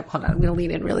 like, hold on, I'm going to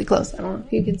lean in really close. I don't know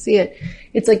if you can see it.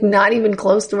 It's like not even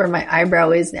close to where my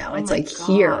eyebrow is now. It's like God.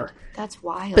 Here. That's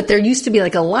wild. But there used to be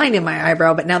like a line in my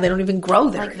eyebrow, but now they don't even grow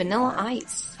there. Like Vanilla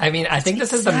Ice. I mean, I think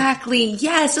this is exactly.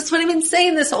 Yes, that's what I've been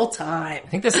saying this whole time. I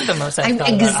think this is the most I've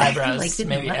thought about eyebrows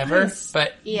maybe ever.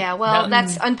 But yeah, well,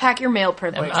 that's unpack your male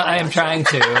privilege. I am trying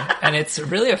to, and it's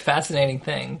really a fascinating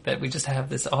thing that we just have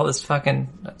all this fucking.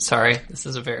 Sorry, this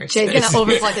is a very. Jay's gonna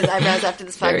overplug his eyebrows after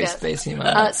this podcast. Very spacey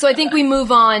moment. So I think we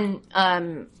move on.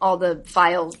 All the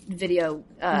file, video,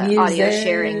 audio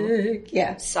sharing,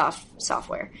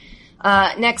 software.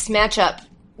 Next matchup,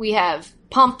 we have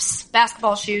pumps,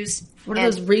 basketball shoes. What are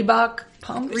those Reebok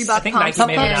pumps? I think Nike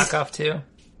made a knockoff too.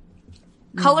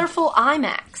 Colorful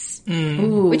iMacs,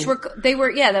 which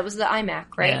that was the iMac,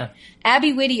 right? Yeah.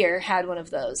 Abby Whittier had one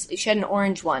of those. She had an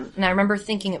orange one, and I remember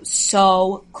thinking it was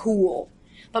so cool.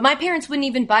 But my parents wouldn't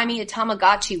even buy me a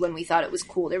Tamagotchi when we thought it was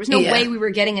cool. There was no way we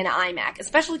were getting an iMac,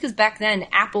 especially because back then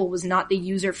Apple was not the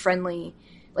user-friendly.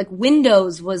 Like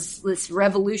Windows was this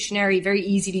revolutionary, very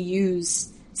easy to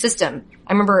use system.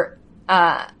 I remember,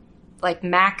 like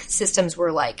Mac systems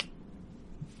were like,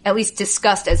 at least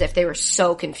discussed as if they were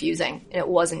so confusing and it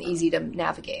wasn't easy to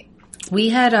navigate. We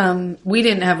had, we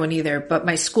didn't have one either, but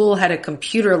my school had a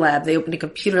computer lab. They opened a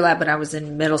computer lab when I was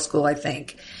in middle school, I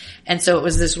think. And so it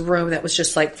was this room that was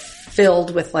just like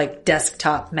filled with like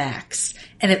desktop Macs,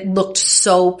 and it looked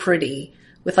so pretty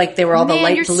with like, they were all the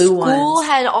light your blue school ones.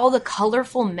 had all the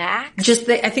colorful Macs.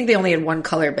 I think they only had one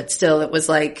color, but still, it was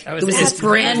like, it was this It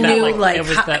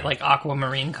was that like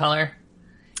aquamarine color.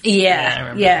 Yeah, I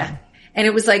remember. yeah. And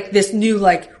it was like this new,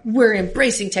 like, we're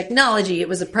embracing technology. It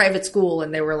was a private school,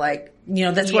 and they were like,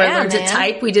 that's where I learned to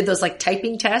type. We did those like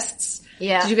typing tests.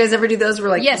 Yeah. Did you guys ever do those? Where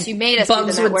like, yes, you made us do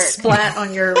bugs them at would work. splat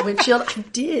on your windshield? I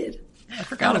did. I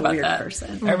forgot about weird that.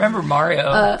 Person. I remember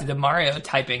Mario, the Mario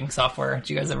typing software. Did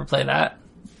you guys ever play that?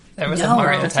 There was a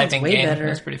Mario typing game. Better. It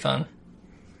was pretty fun.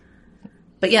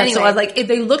 But yeah, anyway. So I like,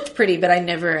 they looked pretty, but I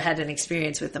never had an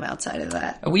experience with them outside of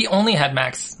that. We only had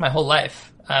Macs my whole life.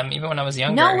 Even when I was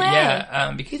younger. No way.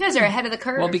 Yeah. You guys are ahead of the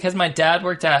curve. Well, because my dad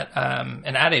worked at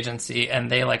an ad agency, and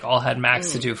they like all had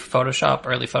Macs to do Photoshop,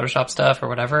 early Photoshop stuff or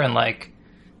whatever, and like,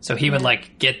 so he would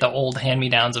like get the old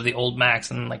hand-me-downs of the old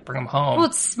Macs and like bring them home. Well,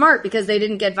 it's smart because they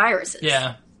didn't get viruses.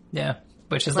 Yeah. Yeah.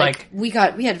 Which is like we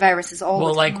had viruses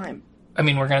all the time. Like, I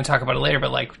mean, we're going to talk about it later,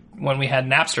 but like when we had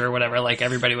Napster or whatever, like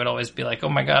everybody would always be like, oh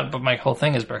my God, but my whole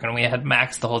thing is broken. We had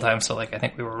Macs the whole time. So like, I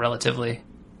think we were relatively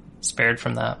spared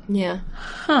from that. Yeah.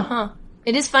 Huh.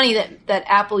 It is funny that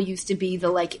Apple used to be the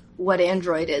like what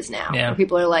Android is now. Yeah. Where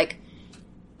people are like,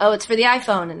 oh, it's for the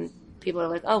iPhone, and people are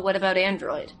like, oh, what about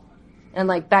Android? And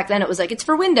like back then it was like, it's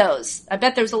for Windows. I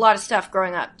bet there was a lot of stuff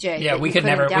growing up, Jay. Yeah, we could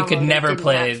never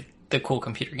play the cool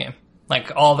computer game.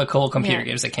 Like all the cool computer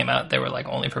games that came out, they were like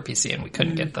only for PC, and we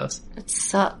couldn't get those. It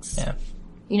sucks. Yeah.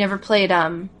 You never played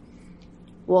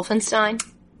Wolfenstein?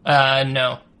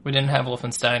 No. We didn't have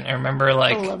Wolfenstein. I remember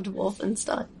like I loved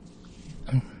Wolfenstein.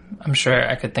 I'm sure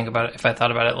I could think about it if I thought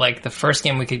about it. Like the first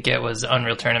game we could get was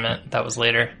Unreal Tournament. That was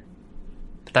later.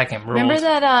 But that game ruled.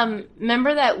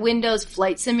 Remember that Windows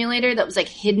flight simulator that was like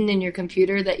hidden in your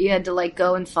computer that you had to like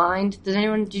go and find? Did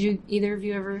either of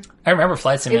you ever? I remember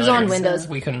Flight Simulator. It was on Windows.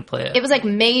 We couldn't play it. It was like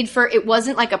it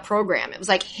wasn't like a program. It was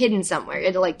like hidden somewhere. You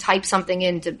had to like type something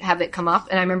in to have it come up.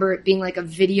 And I remember it being like a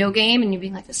video game and you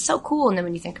being like, this is so cool. And then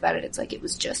when you think about it, it's like it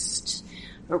was just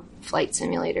a flight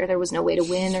simulator. There was no way to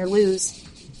win or lose.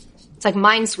 It's like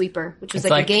Minesweeper, which was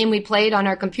like a game we played on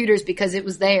our computers because it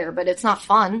was there, but it's not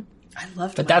fun. I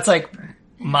loved it. But that's like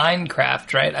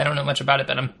Minecraft, right? I don't know much about it,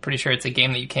 but I'm pretty sure it's a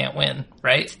game that you can't win,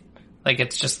 right? Like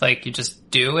it's just like you just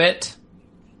do it.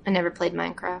 I never played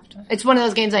Minecraft. It's one of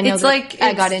those games I know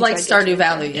I got into. Like Stardew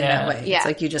Valley in that way. Yeah. It's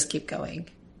like you just keep going,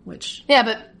 which... Yeah,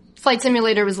 but Flight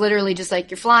Simulator was literally just like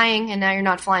you're flying and now you're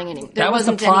not flying anymore. That was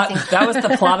the plot. That was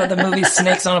the plot of the movie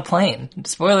Snakes on a Plane.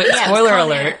 Spoiler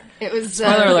alert. It was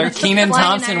spoiler alert. Kenan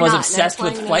Thompson was obsessed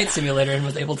with Flight Simulator and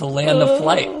was able to land the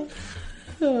flight.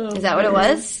 Is that what it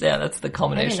was? Yeah, that's the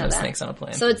culmination of Snakes on a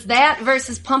Plane. So it's that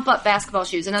versus pump up basketball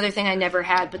shoes. Another thing I never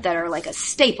had, but that are like a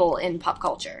staple in pop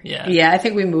culture. Yeah. Yeah, I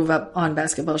think we move up on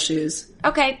basketball shoes.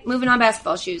 Okay, moving on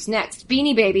basketball shoes. Next,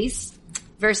 Beanie Babies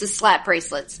versus slap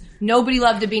bracelets. Nobody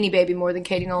loved a Beanie Baby more than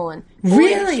Katie Nolan.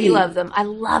 Really? She loved them. I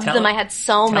loved them. I had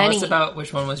so many. Tell us about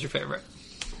which one was your favorite.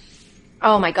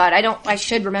 Oh my God, I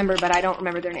should remember, but I don't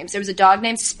remember their names. There was a dog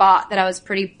named Spot that I was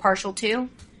pretty partial to.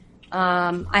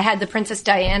 I had the Princess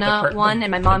Diana one,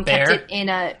 and my mom kept it in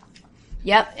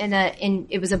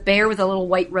it was a bear with a little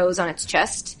white rose on its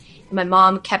chest. And my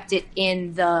mom kept it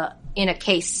in a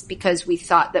case because we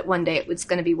thought that one day it was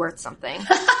going to be worth something.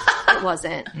 It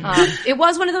wasn't. It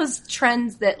was one of those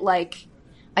trends that like,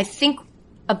 I think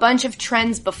a bunch of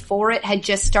trends before it had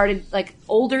just started, like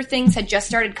older things had just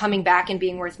started coming back and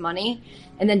being worth money.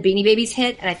 And then Beanie Babies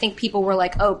hit, and I think people were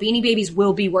like, oh, Beanie Babies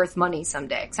will be worth money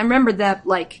someday. Because I remember that,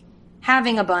 like,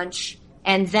 having a bunch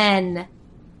and then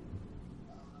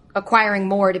acquiring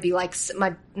more to be like,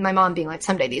 my mom being like,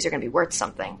 someday these are going to be worth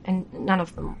something. And none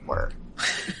of them were.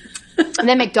 And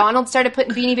then McDonald's started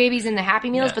putting Beanie Babies in the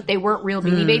Happy Meals, but they weren't real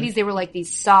Beanie Babies. They were like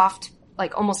these soft,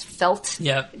 like almost felt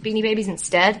Beanie Babies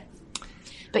instead.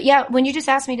 But yeah, when you just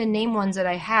asked me to name ones that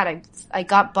I had, I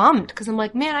got bummed because I'm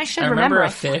like, man, I should remember. I remember a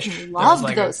fish.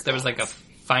 Loved those. There was like a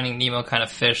Finding Nemo kind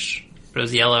of fish, but it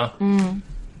was yellow.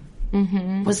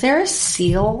 Mm-hmm. Was there a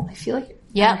seal? I feel like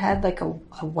it had like a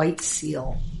white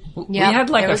seal. Yeah, we had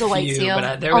like there was a white few, seal.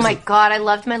 but oh my God, I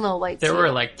loved my little white seal. There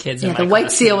were like kids in my the white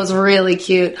class seal was really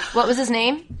cute. What was his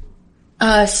name?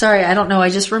 Sorry, I don't know. I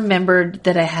just remembered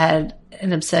that I had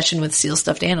an obsession with seal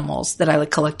stuffed animals, that I like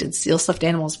collected seal stuffed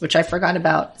animals, which I forgot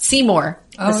about. Seymour.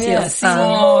 Oh yeah,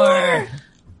 Seymour.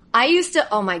 I used to,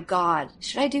 oh my God,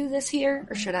 should I do this here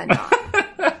or should I not?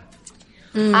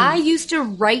 I used to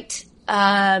write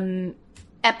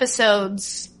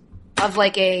episodes of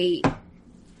like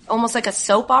almost like a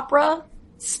soap opera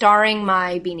starring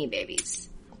my Beanie Babies.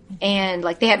 And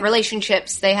like they had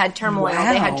relationships, they had turmoil,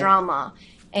 they had drama.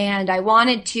 And I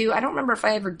wanted to, I don't remember if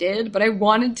I ever did, but I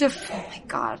wanted to, oh my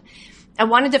God. I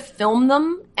wanted to film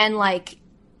them and like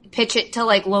pitch it to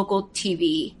like local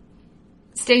TV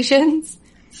stations.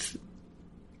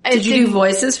 Did you do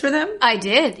voices for them? I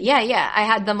did. Yeah. I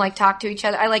had them like talk to each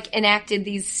other. I like enacted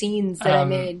these scenes that I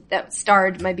made that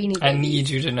starred my Beanie Babies. I need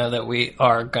you to know that we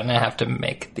are gonna have to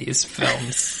make these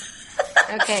films.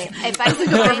 Okay. If I The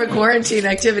perfect quarantine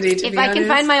activity, to if be I honest. can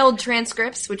find my old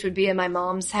transcripts, which would be in my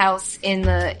mom's house in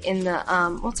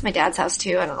the what's my dad's house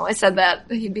too? I don't know. I said that.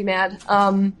 He'd be mad.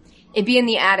 It'd be in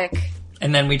the attic.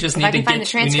 And then we just need I to can find get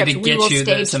the transcript, we will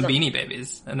stage some them. Beanie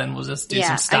Babies, and then we'll just do Yeah,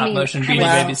 some stop I mean, motion come Beanie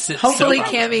on. Babies. Hopefully soap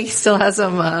opera. Cammie still has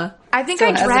some, I think still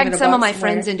I has them in dragged a some of box my somewhere.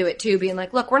 friends into it too, being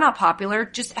like, look, we're not popular.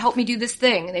 Just help me do this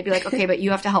thing. And they'd be like, okay, but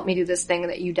you have to help me do this thing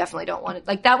that you definitely don't want it.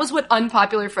 Like, that was what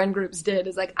unpopular friend groups did.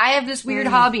 Is like, I have this weird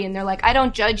hobby, and they're like, I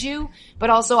don't judge you, but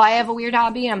also I have a weird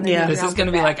hobby. And I'm gonna Yeah. figure This out is going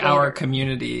to be that like our later.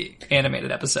 community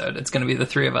animated episode. It's going to be the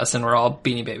three of us, and we're all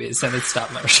Beanie Babies, and it's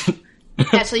stop motion.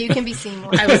 Actually, you can be seen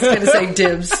more. I was going to say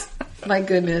dibs. My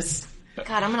goodness.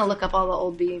 God, I'm gonna look up all the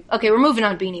old Beanie. Okay, we're moving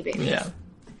on Beanie Babies. Yeah.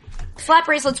 Slap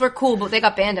bracelets were cool, but they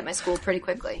got banned at my school pretty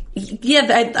quickly.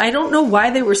 Yeah, I don't know why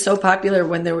they were so popular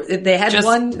when they had Just-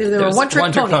 one, there there's were one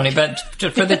trick pony. but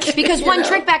just for the Because one know.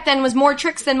 trick back then was more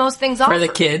tricks than most things for offered. the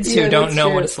kids who Yeah, don't that's know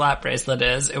true. what a slap bracelet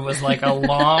is, it was like a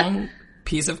long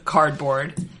piece of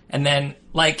cardboard, and then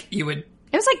like you would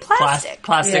It was like plastic.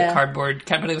 plastic Yeah. cardboard,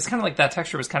 but it was kind of like that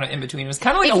texture was kind of in between. It was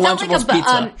kind of like It a felt like Lunchables a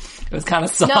pizza. It was kind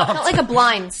of soft. No, it felt like a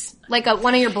blinds. Like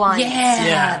one of your blinds.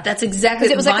 Yeah, that's exactly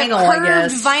Because it was like vinyl, a I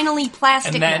curved, guess. vinyl-y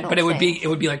plastic and then, metal but it would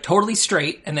thing. be like totally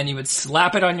straight, and then you would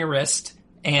slap it on your wrist,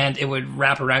 and it would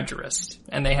wrap around your wrist.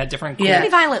 And they had different. Yeah.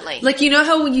 Pretty violently. Like, you know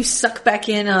how when you suck back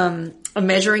in a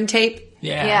measuring tape?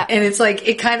 Yeah. And it's like,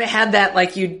 it kind of had that,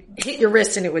 like, you'd hit your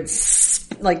wrist and it would,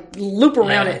 like, loop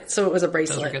around Yeah. it, so it was a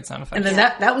bracelet. Those are good sound effects. And then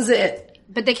that was it.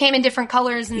 But they came in different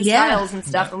colors and Yeah. styles and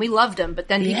stuff, and we loved them. But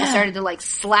then people Yeah. started to like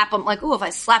slap them, like, "Ooh, if I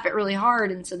slap it really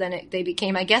hard," and so then they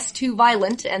became, I guess, too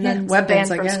violent, and then weapons,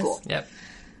 banned I from guess. school. Yep.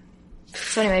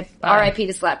 So anyway, Bye. R.I.P.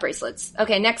 to slap bracelets.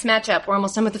 Okay, next matchup. We're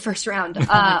almost done with the first round.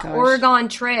 gosh. Oregon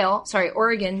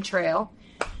Trail.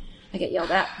 I get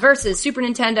yelled at. Versus Super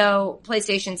Nintendo,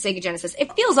 PlayStation, Sega Genesis.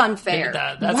 It feels unfair.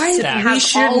 That's Why- stacked. we Have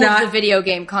should all not- of the video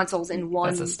game consoles in one.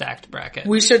 That's a stacked bracket.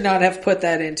 We should not have put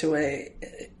that into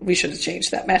we should have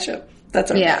changed that matchup.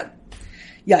 That's our Yeah. bad.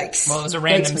 Yikes. Well, it was a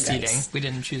random Thanks, my seating. guys. We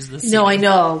didn't choose the seating. No, I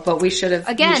know, but we should have,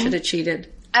 Again. we should have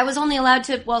cheated. I was only allowed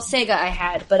to, Sega I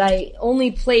had, but I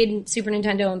only played Super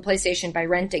Nintendo and PlayStation by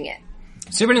renting it.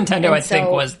 Super Nintendo, And I think,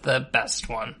 so- was the best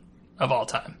one of all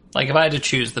time. Like, if I had to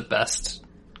choose the best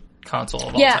console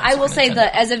of all Yeah, time, I will Super say Nintendo.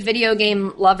 that as a video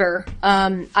game lover,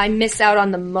 I miss out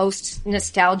on the most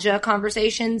nostalgia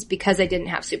conversations because I didn't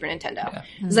have Super Nintendo.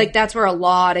 It's like that's where a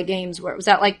lot of games were. Was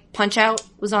that like Punch Out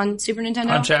was on Super Nintendo?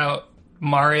 Punch Out,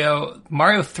 Mario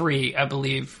 3, I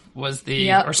believe, was the,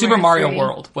 Yep, or Super Mario Mario 3.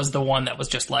 World was the one that was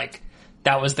just like,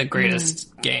 that was the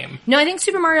greatest game. No, I think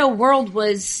Super Mario World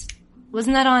wasn't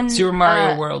that on Super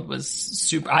Mario World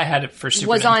was I had it for Super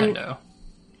was on- Nintendo.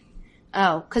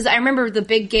 Oh, because I remember the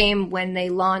big game when they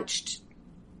launched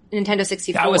Nintendo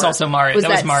 64. That was also Mario. That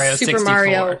was that Mario Super 64,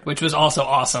 Mario. which was also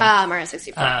awesome. Mario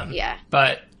 64. Yeah.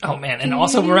 But, oh man, and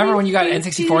also remember when you got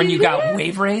N64 and you got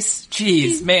Wave Race?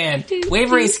 Jeez, man.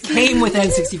 Wave Race came with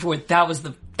N64. That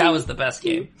was the best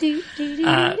game.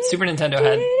 Super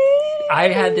Nintendo I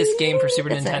had this game for Super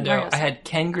That's it, Nintendo. Mario. I had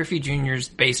Ken Griffey Jr.'s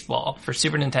Baseball for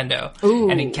Super Nintendo. Ooh,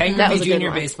 and in Ken that Griffey was a good Jr.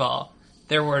 one. Baseball,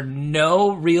 there were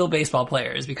no real baseball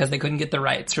players because they couldn't get the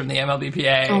rights from the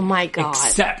MLBPA. Oh my God.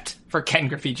 Except for Ken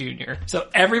Griffey Jr. So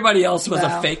everybody else was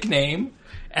Wow. a fake name.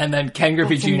 And then Ken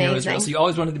Griffey That's Jr. was amazing. real. So you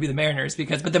always wanted to be the Mariners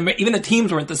because, but even the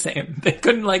teams weren't the same. They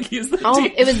couldn't like use the Oh,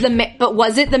 team. it was but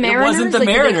was it the It Mariners? wasn't the Like,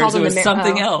 did they call Mariners. It them was the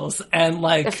something oh. else. And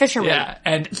like, The fishermen. yeah.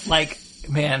 And like,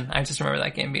 man, I just remember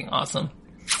that game being awesome.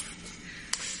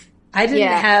 I didn't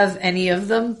Yeah. have any of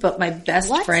them, but my best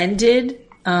What? friend did.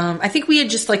 I think we had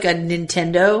just like a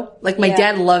Nintendo. Like my Yeah.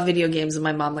 dad loved video games and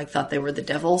my mom like thought they were the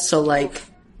devil. So like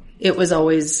it was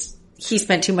always, he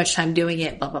spent too much time doing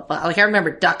it, blah, blah, blah. Like I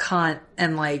remember Duck Hunt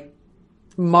and like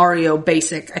Mario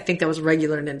Basic. I think that was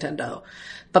regular Nintendo.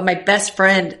 But my best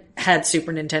friend had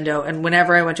Super Nintendo and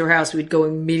whenever I went to her house, we'd go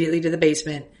immediately to the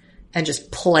basement and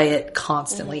just play it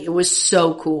constantly. It was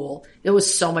so cool. It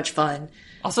was so much fun.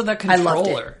 Also, that I loved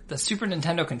controller, the Super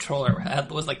Nintendo controller,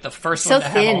 was like the first So one to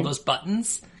have all thin. those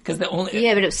buttons because the only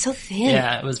Yeah, but it was so thin.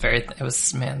 yeah, it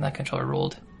was man, that controller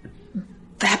ruled.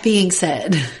 That being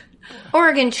said,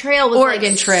 Oregon Trail was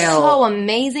Oregon like Trail. so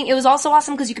amazing. It was also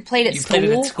awesome because you could play it at You school. played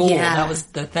it at school. Yeah. That was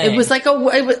the thing. it was like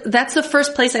that's the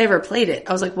first place I ever played it.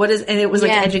 I was like, what is, and it was like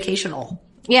Yeah. educational.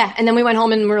 Yeah, and then we went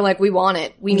home and we were like, we want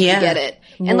it. We need to get it.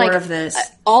 And More like, of this.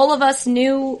 All of us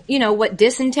knew, what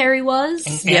dysentery was.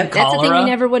 And That's a thing we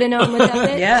never would have known without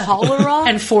it. Yeah. Cholera.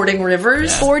 And fording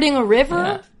rivers. Fording a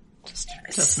river. Yeah.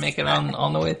 Just make it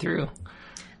on the way through.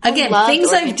 Again, love things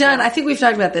Oregon I've done, Trail. I think we've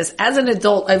talked about this. As an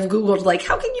adult, I've Googled, like,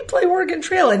 how can you play Oregon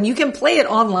Trail? And you can play it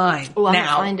online Oh, I'm now.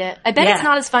 gonna find it. I bet it's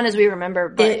not as fun as we remember,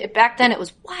 but back then it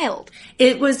was wild.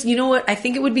 It was, you know what? I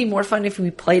think it would be more fun if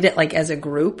we played it, like, as a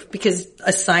group, because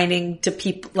assigning to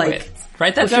people, like, Wait,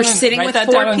 write that if down. you're sitting Write with that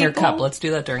 4 down on your people- cup. Let's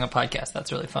do that during a podcast.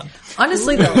 That's really fun.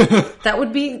 honestly though, that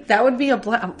would be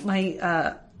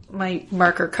my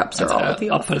marker cups are all at the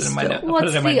I'll office. put it in my still. note. I'll What's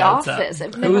put it in my the notes office? app.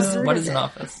 I've never heard What of is an it.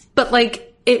 office? But like,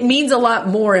 it means a lot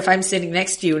more if I'm sitting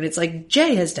next to you and it's like,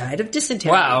 Jay has died of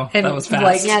dysentery. Wow, and that was fast.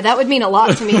 Like, Yeah, that would mean a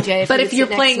lot to me, Jay. but you if would you're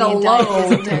sit next playing to me and die of alone,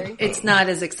 dysentery. it's not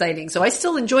as exciting. So I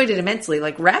still enjoyed it immensely.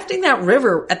 Like, rafting that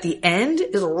river at the end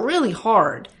is really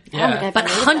hard. Yeah. But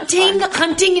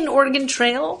hunting in Oregon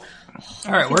Trail,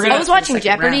 All right, we're gonna. I was watching second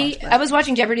Jeopardy. round, but- I was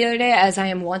watching Jeopardy the other day, as I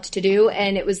am wont to do,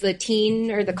 and it was the teen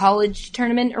or the college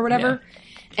tournament or whatever.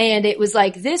 And it was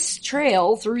like this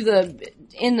trail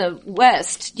in the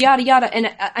West, yada yada.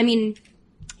 And I mean,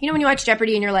 when you watch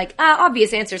Jeopardy and you're like,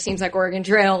 obvious answer seems like Oregon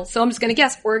Trail, so I'm just gonna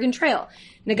guess Oregon Trail.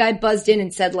 And the guy buzzed in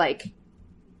and said like,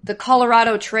 the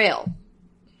Colorado Trail.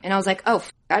 And I was like, oh,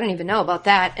 I don't even know about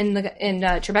that. And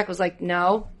Trebek was like,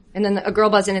 no. And then a girl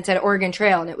buzzed in and said Oregon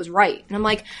Trail, and it was right. And I'm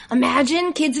like,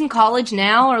 imagine kids in college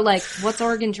now are like, what's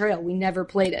Oregon Trail? We never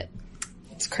played it.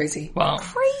 it's crazy. Well,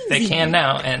 they can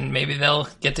now, and maybe they'll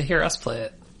get to hear us play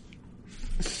it.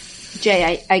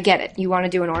 Jay, I get it. You want to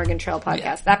do an Oregon Trail podcast.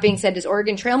 Yeah. That being said, does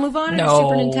Oregon Trail move on No,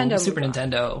 or Super Nintendo Super move on?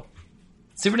 Nintendo.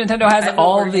 Super Nintendo has vote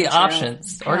all Oregon the Trail.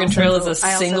 options. Oregon Trail is a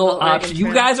I also single vote Oregon option. You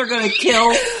Trail. guys are gonna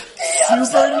kill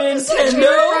Super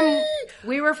Nintendo.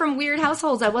 We were from weird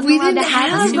households. I wasn't allowed to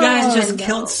have You Super guys just Nintendo.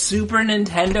 killed Super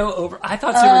Nintendo over. I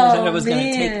thought Super Nintendo was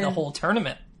going to take the whole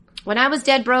tournament. When I was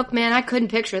dead broke, man, I couldn't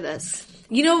picture this.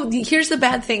 Here's the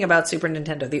bad thing about Super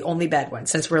Nintendo, the only bad one,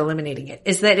 since we're eliminating it,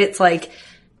 is that it's like,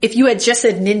 if you had just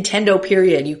said Nintendo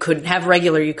period, you couldn't have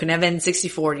regular, you couldn't have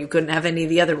N64, you couldn't have any of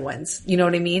the other ones. You know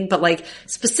what I mean? But like,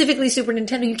 specifically Super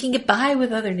Nintendo, you can get by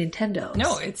with other Nintendos.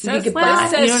 No, it You says, can get well, by, it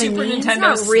says you know what I Super mean? It's Nintendo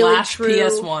not really / true.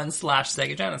 PS1 /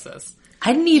 Sega Genesis.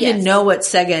 I didn't even Yes. know what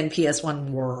Sega and PS1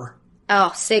 were.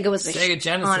 Oh, Sega was the Sega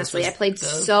Genesis honestly, was I played the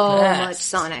so best. much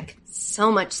Sonic.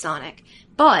 So much Sonic.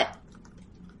 But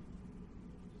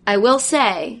I will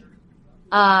say,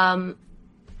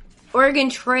 Oregon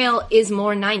Trail is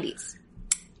more 90s.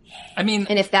 I mean,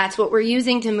 And if that's what we're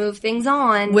using to move things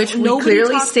on, Which we nobody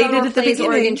clearly talks stated about or at the plays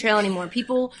beginning. Oregon Trail anymore.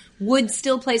 People would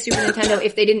still play Super Nintendo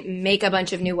if they didn't make a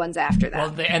bunch of new ones after that. well,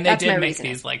 they That's my did make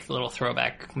reasoning. these like little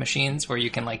throwback machines where you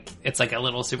can like, it's like a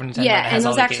little Super Nintendo. Yeah, that has and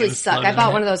all those the actually games suck. loaded I bought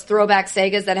in one it. of those throwback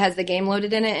Segas that has the game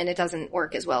loaded in it, and it doesn't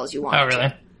work as well as you want Oh, it to.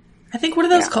 really? I think, what are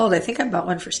those called? I think I bought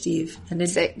one for Steve. And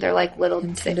They're like little,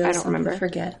 I don't remember. I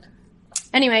forget.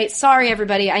 Anyway, sorry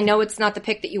everybody. I know it's not the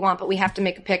pick that you want, but we have to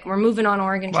make a pick. We're moving on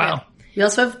Oregon Trail. Wow. We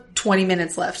also have 20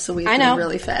 minutes left, so we have I to know. go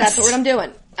really fast. That's what I'm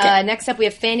doing. Next up, we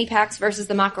have fanny packs versus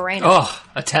the Macarena. Oh,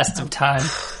 a test of time.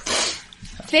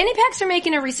 Fanny packs are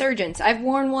making a resurgence. I've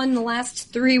worn one the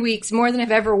last 3 weeks, more than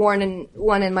I've ever worn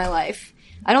one in my life.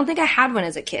 I don't think I had one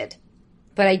as a kid,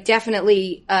 but I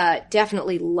definitely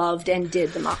loved and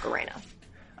did the Macarena.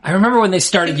 I remember when they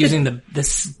started using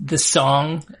the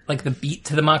song, like the beat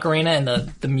to the Macarena and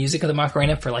the music of the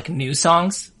Macarena for like new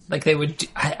songs. Like they would,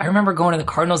 I remember going to the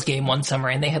Cardinals game one summer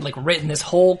and they had like written this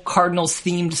whole Cardinals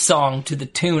themed song to the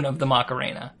tune of the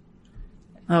Macarena.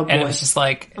 Oh, boy. And it was just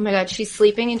like, Oh my god, she's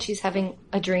sleeping and she's having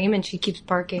a dream and she keeps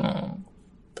barking.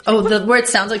 where it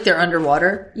sounds like they're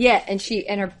underwater? Yeah, and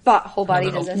her whole body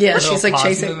does this. Yeah, Little she's like paws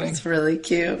chasing. moving. It's really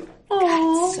cute. So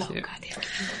Cute. goddamn cute.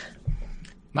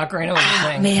 Macarena was a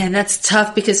thing. Man, that's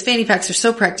tough because fanny packs are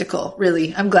so practical,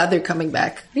 really. I'm glad they're coming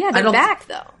back. Yeah, they're back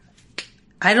though.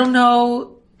 I don't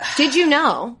know. Did you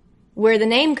know where the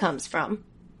name comes from?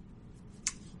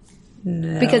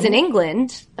 No. Because in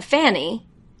England, a fanny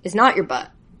is not your butt.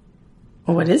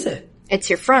 Well, what is it? It's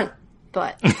your front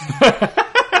butt.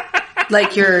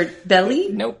 Like your belly?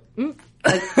 Nope.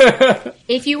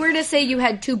 If you were to say you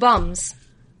had two bums,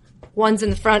 one's in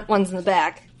the front, one's in the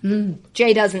back,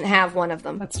 Jay doesn't have one of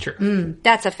them. That's true.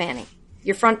 That's a fanny.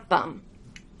 Your front bum.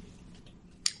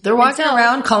 They're walking so-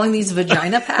 around calling these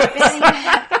vagina packs.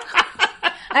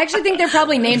 I actually think they're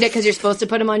probably named it because you're supposed to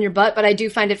put them on your butt, but I do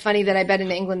find it funny that I bet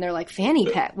in England they're like, fanny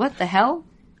pack. What the hell?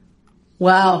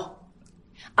 Wow.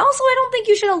 Also, I don't think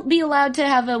you should be allowed to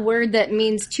have a word that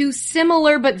means two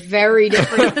similar but very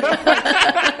different things.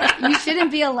 You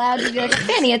shouldn't be allowed to be like,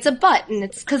 Fanny, it's a butt. And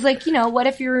it's because, like, you know, what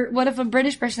if a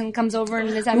British person comes over and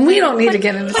is having... We don't need to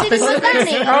get into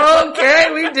specifics.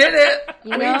 Okay, we did it.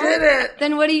 We did it.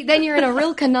 Then then you're in a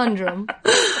real conundrum.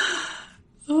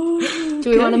 Do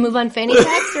we want to move on fanny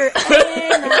packs or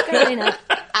Macarena?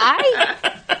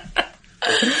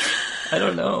 I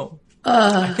don't know.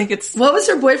 I think it's... What was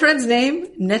her boyfriend's name?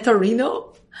 Netorino?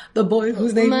 The boy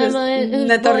whose name is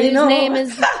Netorino? His name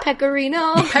is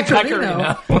Pecorino.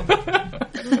 Pecorino.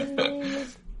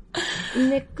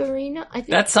 Nicorino. I think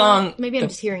That song... Maybe I'm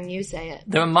just hearing you say it.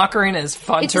 The Macarena is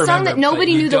fun It's to a song remember, that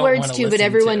nobody knew the words to, but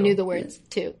everyone knew the words. words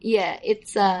to. Yeah,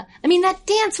 it's, I mean, that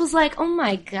dance was like, oh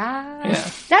my god.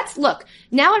 Yeah. Look,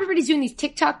 now everybody's doing these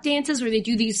TikTok dances where they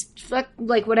do these,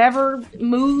 like, whatever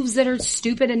moves that are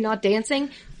stupid and not dancing.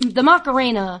 The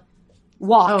Macarena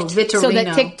walked Vittorino. so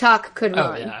that TikTok could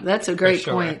run. Yeah. That's a great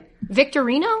sure. point.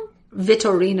 Victorino?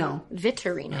 Vittorino.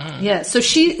 Yeah, so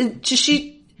she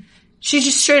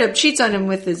just straight up cheats on him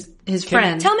with his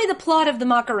friend. Tell me the plot of the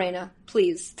Macarena,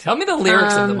 please. Tell me the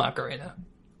lyrics of the Macarena.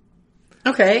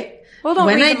 Okay. Well, don't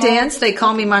when read I them all. dance, they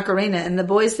call me Macarena, and the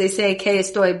boys, they say, que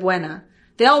estoy buena.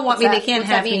 They all want me, they can't What's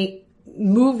that have me,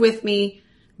 move with me,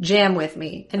 jam with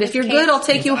me. And if you're Okay. good, I'll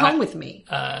take you home with me.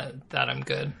 That I'm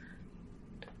good.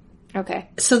 Okay.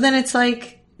 So then it's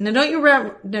like, now don't you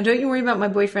worry about my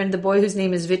boyfriend, the boy whose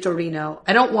name is Vittorino.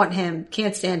 I don't want him.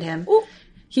 Can't stand him. Ooh.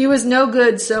 He was no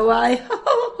good, so I...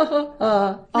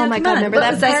 Oh my God, remember what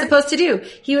that was I part? supposed to do?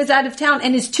 He was out of town,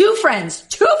 and his two friends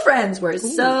were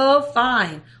so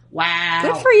fine. Wow.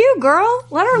 Good for you, girl.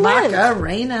 Let her live.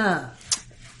 Macarena.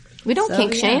 We don't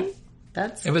kink shame.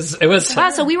 It was. Wow,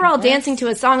 so we were all dancing to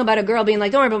a song about a girl being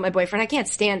like, don't worry about my boyfriend. I can't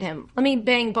stand him. Let me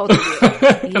bang both of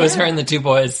you. It was her and the two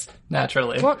boys,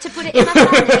 naturally. Want to put it in my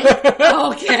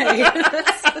body? Okay.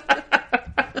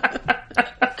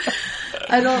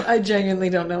 I genuinely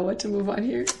don't know what to move on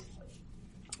here.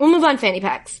 We'll move on fanny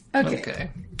packs. Okay.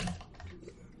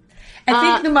 I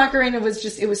think the Macarena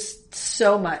was it was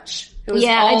so much. It was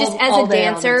Yeah, all, I just, as all a day,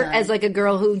 all the dancer, time. as like a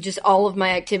girl who just all of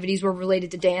my activities were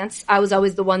related to dance, I was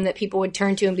always the one that people would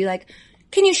turn to and be like,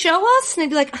 can you show us? And I'd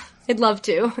be like, I'd love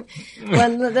to.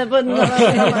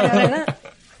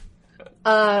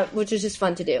 Which is just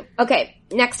fun to do. Okay,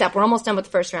 next up, we're almost done with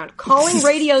the first round. Calling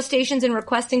radio stations and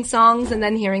requesting songs and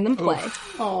then hearing them play.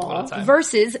 What a time.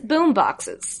 Versus boom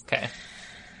boxes. Okay.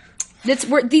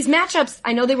 These matchups,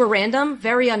 I know they were random,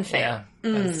 very unfair.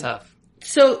 Yeah, that's tough.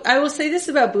 So I will say this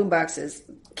about boomboxes: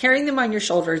 carrying them on your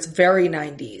shoulder is very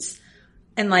 90s.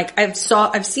 And like I've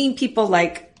seen people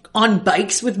like on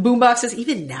bikes with boomboxes.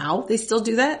 Even now, they still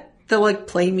do that. They'll like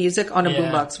play music on a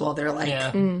boombox while they're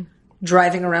like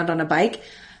driving around on a bike.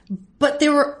 But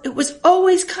it was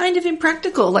always kind of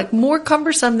impractical, like more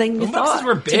cumbersome than you thought. Boomboxes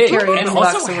were to big carry a and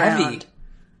boombox also around. heavy.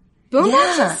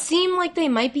 Boomboxes Yeah. seem like they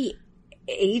might be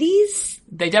 80s?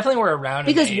 They definitely were around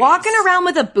Because in the 80s. walking around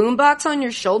with a boombox on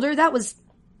your shoulder, that was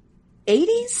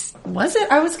 80s? Was it?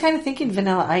 I was kind of thinking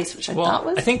Vanilla Ice, which I thought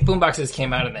was. I think boomboxes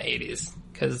came out in the 80s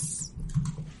because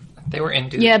they were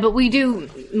into. Yeah, but we do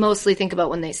mostly think about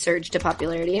when they surged to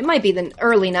popularity. It might be the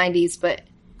early 90s, but...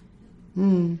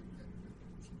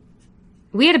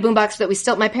 We had a boombox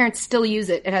that my parents still use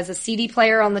it. It has a CD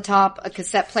player on the top, a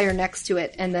cassette player next to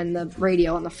it, and then the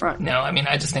radio on the front. No, I mean,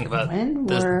 I just think about When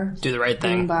were Do the Right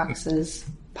Thing. boomboxes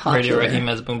popular? Radio Raheem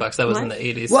has a boombox. That was in the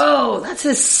 80s. Whoa, that's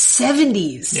the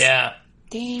 70s. Yeah.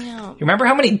 Damn. You remember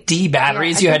how many D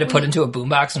batteries Yeah, I you had to think put we- into a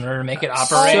boombox in order to make it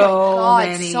operate? So God,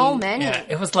 many. so many. Yeah,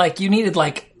 it was like you needed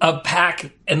like a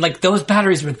pack, and like those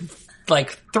batteries were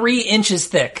like 3 inches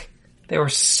thick. They were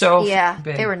so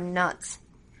big. They were nuts.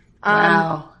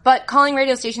 Wow. But calling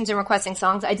radio stations and requesting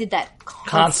songs, I did that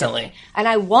constantly. And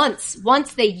I once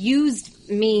they used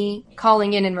me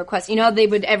calling in and requesting. You know, they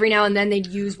would every now and then they'd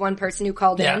use one person who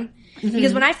called in.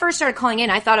 Because when I first started calling in,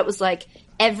 I thought it was like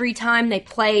every time they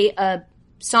play a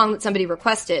song that somebody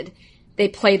requested, they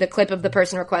play the clip of the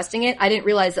person requesting it. I didn't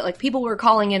realize that like people were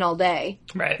calling in all day.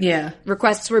 Right. Yeah.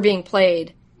 Requests were being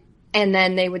played, and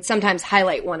then they would sometimes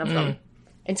highlight one of them.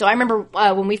 And so I remember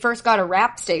when we first got a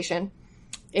rap station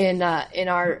in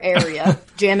our area,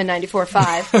 Jammin'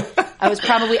 94.5.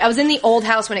 I was in the old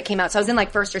house when it came out, so I was in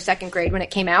like first or second grade when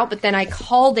it came out. But then I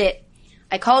called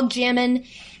Jammin'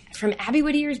 from Abby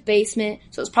Whittier's basement,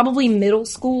 so it was probably middle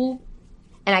school.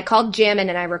 And I called Jammin'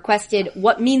 and I requested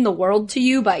 "What Mean the World to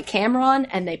You" by Cameron,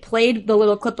 and they played the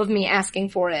little clip of me asking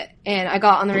for it. And I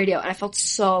got on the radio, and I felt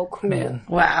so cool. Man.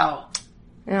 Wow.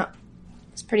 Yeah,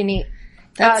 it's pretty neat.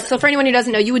 So for anyone who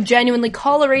doesn't know, you would genuinely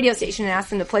call a radio station and ask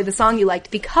them to play the song you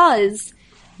liked because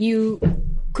you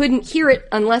couldn't hear it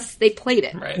unless they played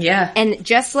it. Right. Yeah. And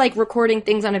just like recording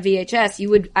things on a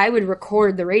VHS, I would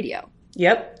record the radio.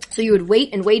 Yep. So you would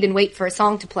wait and wait and wait for a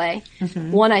song to play.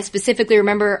 Mm-hmm. One I specifically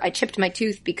remember, I chipped my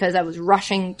tooth because I was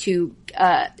rushing to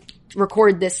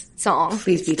record this song.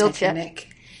 Please be Still Titanic.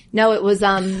 chipped. No, it was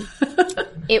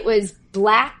it was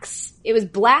Blacks. It was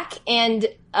Black and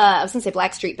I was gonna say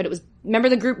Blackstreet, but it was, remember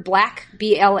the group Black,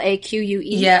 BLAQUE?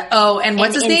 Yeah. Oh, and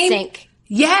what's his name? NSYNC.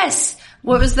 Yes.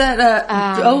 What was that?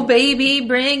 Oh baby,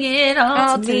 bring it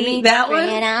on to me. That Bring one?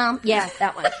 it on. Yeah,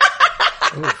 that one.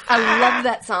 I love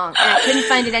that song, and I couldn't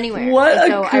find it anywhere. What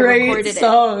and so a I great recorded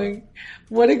song.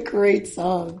 What a great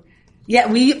song. Yeah,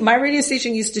 my radio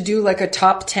station used to do like a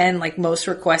top 10, like most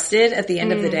requested at the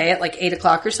end of the day at like 8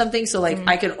 o'clock or something. So like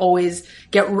I could always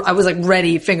I was like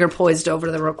ready, finger poised over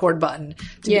to the record button.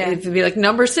 To be like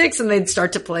number 6, and they'd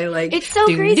start to play like. It's so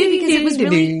crazy because it was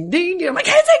really. I'm like,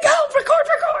 heads it go, record.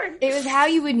 It was how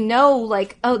you would know,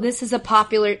 like, oh, this is a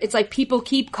popular. It's like people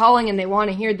keep calling and they want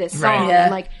to hear this song. Right. Yeah.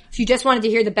 And like, if you just wanted to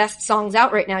hear the best songs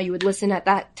out right now, you would listen at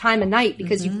that time of night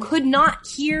because you could not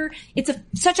hear. It's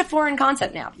such a foreign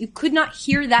concept now. You could not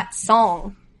hear that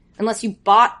song unless you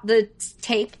bought the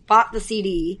tape, bought the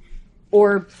CD,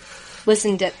 or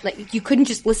listened to. Like, you couldn't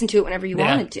just listen to it whenever you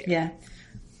wanted to. Yeah.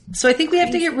 So I think we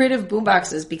have to get rid of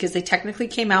boomboxes because they technically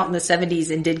came out in the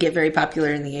 70s and did get very popular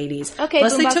in the 80s. Okay,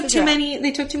 plus they boomboxes took too are out. many.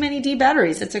 They took too many D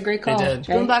batteries. It's a great call. They did.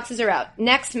 Right? Boomboxes are out.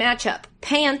 Next matchup: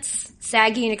 pants,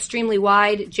 saggy and extremely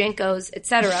wide, Jenkos,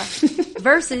 etc.,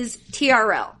 versus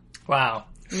TRL. Wow.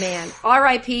 Man,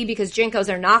 R.I.P. because Jenkos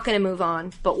are not going to move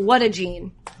on. But what a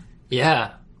gene!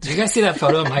 Yeah. Did you guys see that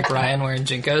photo of Mike Ryan wearing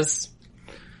Jinkos?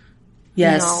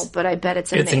 Yes. No, but I bet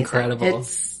it's amazing. It's incredible. It's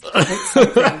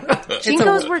something.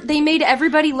 Jenkos they made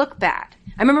everybody look bad.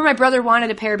 I remember my brother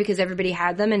wanted a pair because everybody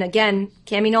had them, and again,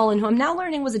 Cammie Nolan, who I'm now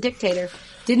learning was a dictator,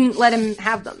 didn't let him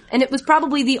have them. And it was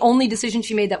probably the only decision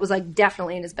she made that was like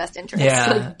definitely in his best interest.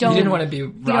 Yeah. Like, you didn't want to be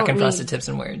rocking need- frosted tips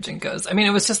and wearing Jinkos. I mean,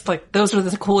 it was just like, those were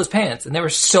the coolest pants, and they were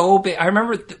so big. I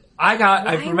remember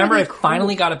I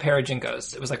finally got a pair of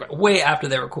Jinkos. It was like way after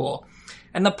they were cool.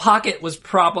 And the pocket was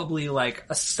probably like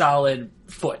a solid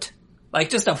foot. Like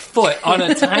just a foot on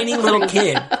a tiny little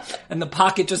kid. And the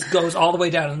pocket just goes all the way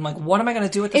down. And I'm like, what am I going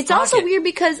to do with this It's pocket? also weird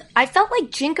because I felt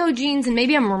like Jinko jeans, and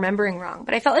maybe I'm remembering wrong,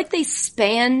 but I felt like they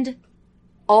spanned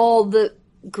all the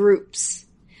groups.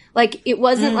 Like, it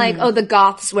wasn't like, oh, the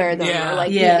goths wear them. Yeah. Or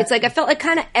like, Yeah. it's like, I felt like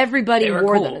kind of everybody They were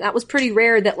wore cool. them. And that was pretty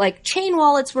rare that like chain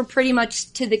wallets were pretty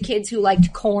much to the kids who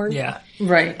liked corn. Yeah.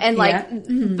 Right. And like,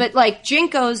 Yeah. but like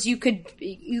Jinkos, you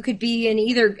could be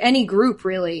in any group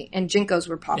really, and Jinkos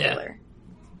were popular.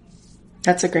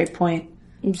 That's a great point.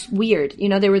 It was weird. You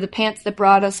know, they were the pants that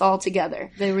brought us all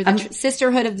together. They were the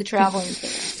sisterhood of the traveling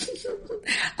pants.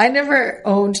 I never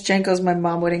owned Jenkos. My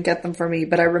mom wouldn't get them for me,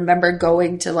 but I remember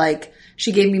going to like,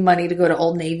 she gave me money to go to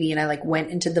Old Navy, and I like went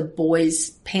into the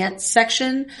boys' pants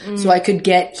section so I could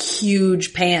get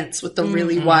huge pants with the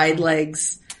really wide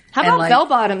legs. How And, about like, bell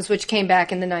bottoms, which came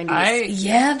back in the 90s?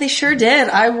 Yeah, they sure did.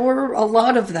 I wore a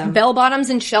lot of them. Bell bottoms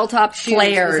and shell top shoes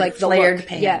was like the flared look.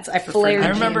 pants. Yeah, I prefer flared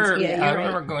them. I remember, pants. Yeah, I you're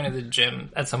remember right. going to the gym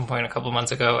at some point a couple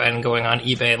months ago and going on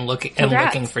eBay and looking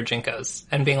for Jinkos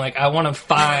and being like, I want to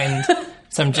find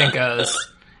some Jinkos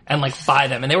and like buy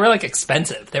them. And they were like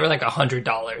expensive. They were like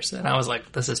 $100. And I was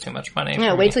like, this is too much money.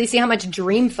 Yeah, for wait me. till you see how much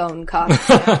Dream Phone costs.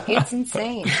 It's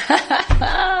insane.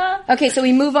 Okay, so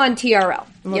we move on TRL,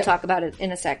 and we'll talk about it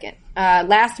in a second.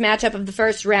 Last matchup of the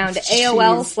first round,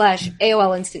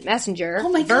 AOL/AOL Instant Messenger. Oh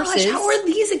my versus, gosh, how are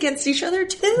these against each other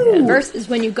too? Versus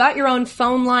when you got your own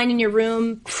phone line in your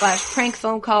room, /prank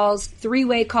phone calls,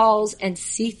 three-way calls, and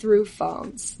see-through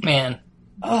phones. Man.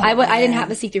 I didn't have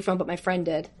a see-through phone, but my friend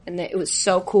did, and it was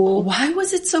so cool. Why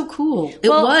was it so cool? It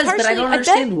Well, was, but I partially, don't bet-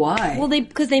 understand why. Well,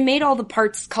 because they made all the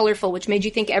parts colorful, which made you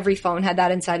think every phone had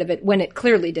that inside of it when it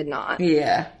clearly did not.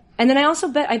 yeah. And then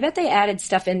I bet they added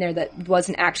stuff in there that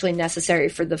wasn't actually necessary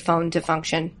for the phone to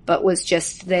function, but was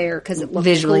just there because it looked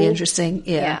Visually cool. interesting.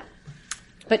 Yeah.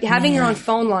 But having your own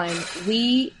phone line,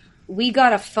 we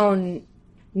got a phone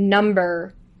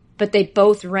number, but they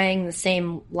both rang the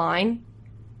same line.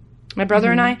 My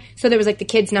brother and I. So there was like the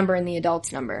kid's number and the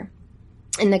adult's number.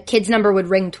 And the kid's number would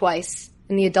ring twice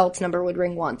and the adult's number would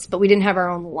ring once. But we didn't have our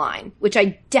own line, which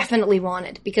I definitely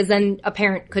wanted because then a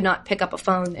parent could not pick up a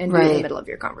phone and be in the Right. middle of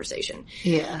your conversation.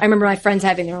 Yeah. I remember my friends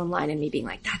having their own line and me being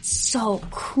like, that's so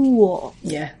cool.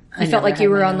 Yeah. I felt like you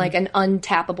were on like an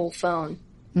untappable phone.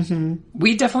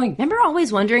 We definitely... Remember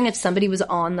always wondering if somebody was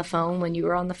on the phone when you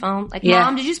were on the phone? Like,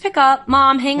 Mom, did you just pick up?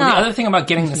 Mom, hang up. The other thing about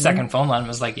getting the second phone line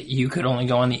was, like, you could only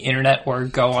go on the internet or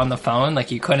go on the phone.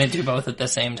 Like, you couldn't do both at the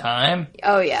same time.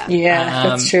 Oh, yeah. Yeah,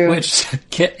 that's true. Which,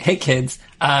 hey kids,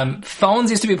 phones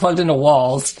used to be plugged into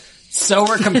walls. So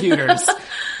were computers.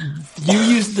 You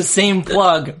used the same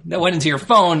plug that went into your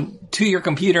phone to your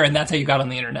computer, and that's how you got on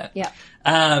the internet. Yeah.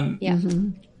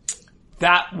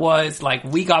 That was, like,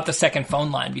 we got the second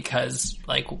phone line because,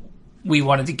 like, we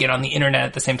wanted to get on the internet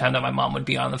at the same time that my mom would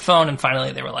be on the phone, and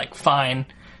finally they were like, fine.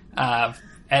 So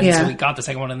we got the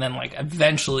second one, and then, like,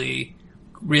 eventually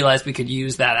realized we could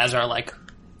use that as our, like,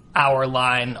 our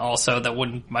line also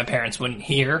that my parents wouldn't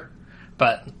hear.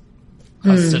 But I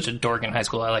was such a dork in high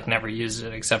school, I, like, never used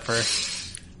it except for,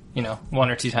 you know,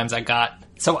 1 or 2 times I got.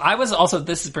 So I was also,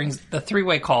 this brings the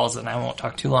 3-way calls, and I won't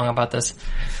talk too long about this.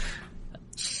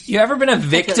 You ever been a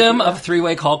victim of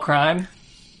 3-way call crime?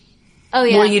 Oh,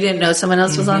 yeah. Where you didn't know someone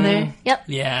else was on there? Yep.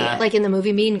 Yeah. Like in the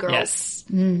movie Mean Girls. Yes.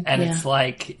 It's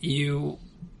like you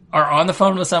are on the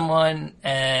phone with someone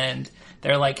and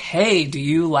they're like, hey, do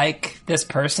you like this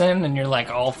person? And you're like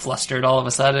all flustered all of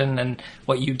a sudden. And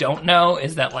what you don't know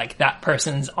is that like that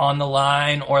person's on the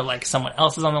line or like someone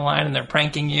else is on the line and they're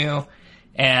pranking you.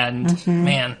 And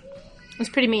man. It's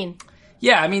pretty mean.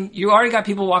 Yeah, I mean, you already got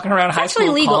people walking around high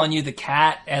school legal. calling you the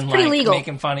cat and like legal.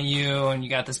 making fun of you and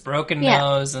you got this broken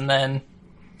nose and then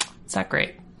it's not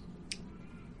great.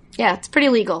 Yeah, it's pretty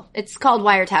legal. It's called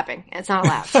wiretapping. It's not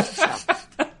allowed.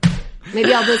 So.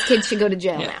 Maybe all those kids should go to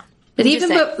jail now. But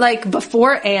even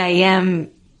before AIM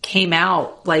came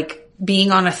out, like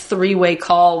being on a 3-way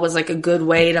call was like a good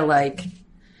way to like,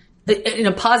 in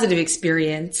a positive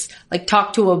experience, like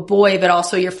talk to a boy, but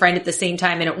also your friend at the same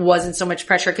time. And it wasn't so much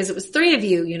pressure because it was 3 of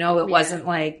you, you know, it wasn't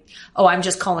like, oh, I'm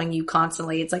just calling you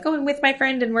constantly. It's like, oh, I'm with my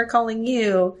friend and we're calling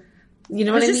you. You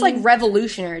know what I mean? It's just like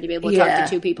revolutionary to be able to talk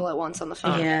to 2 people at once on the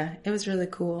phone. Yeah, it was really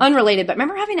cool. Unrelated, but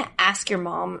remember having to ask your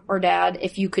mom or dad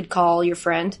if you could call your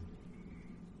friend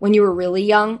when you were really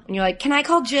young? And you're like, can I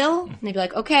call Jill? And they'd be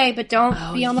like, okay, but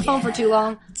don't be on the phone for too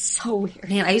long. It's so weird.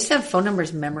 Man, I used to have phone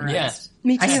numbers memorized. Yeah.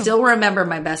 Me too. I still remember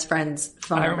my best friend's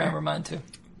phone number. I remember mine too.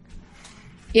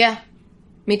 Yeah,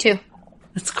 me too.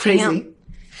 That's crazy.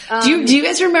 Do you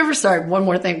guys remember, sorry, one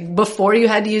more thing, before you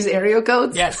had to use area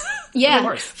codes? Yes. Yeah. Of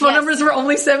course. Phone numbers were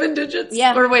only 7 digits?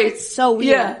 Yeah. Or wait. It's so weird.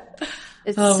 Yeah.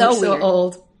 It's Oh, so we're weird. so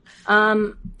old.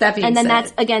 That being And then said,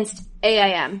 that's against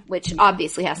AIM, which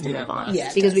obviously has to move on. Yeah,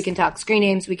 it because does. we can talk screen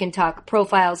names, we can talk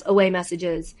profiles, away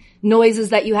messages, noises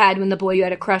that you had when the boy you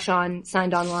had a crush on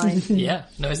signed online. Yeah.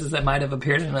 Noises that might have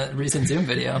appeared in a recent Zoom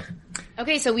video.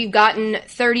 Okay, so we've gotten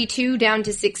 32 down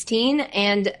to 16,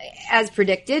 and as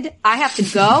predicted, I have to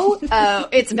go.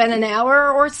 It's been an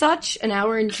hour or such, an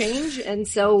hour and change, and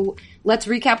so let's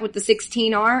recap what the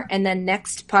 16 are, and then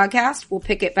next podcast we'll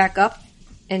pick it back up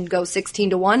and go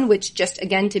 16-1, which just,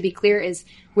 again, to be clear, is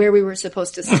where we were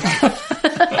supposed to start.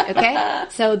 Okay?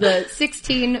 So the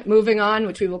 16, moving on,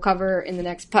 which we will cover in the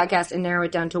next podcast and narrow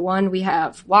it down to 1, we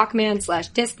have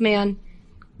Walkman/Discman,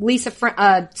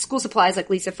 school supplies like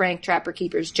Lisa Frank, Trapper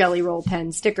Keepers, Jelly Roll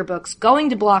pens, sticker books,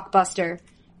 going to Blockbuster,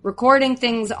 recording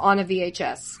things on a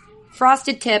VHS,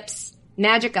 Frosted Tips,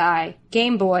 Magic Eye,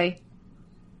 Game Boy,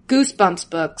 Goosebumps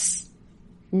books,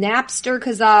 Napster,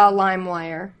 Kazaa,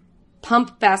 LimeWire,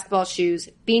 Pump basketball shoes,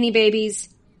 Beanie Babies,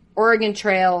 Oregon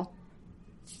Trail,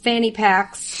 fanny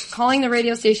packs, calling the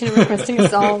radio station and requesting a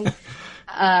song,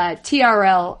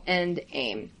 TRL, and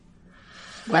AIM.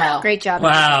 wow. Great job.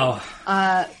 Wow.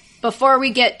 Before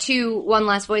we get to one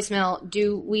last voicemail,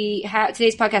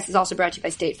 today's podcast is also brought to you by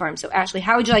State Farm. So Ashley,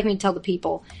 how would you like me to tell the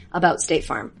people about State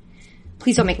Farm?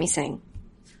 Please don't make me sing.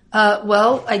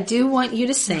 Well, I do want you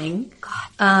to sing.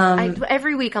 God.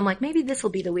 Every week I'm like, maybe this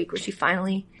will be the week where she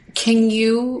finally... Can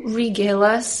you regale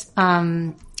us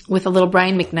with a little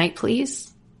Brian McKnight, please?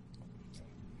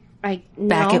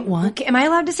 Back at one? Okay, am I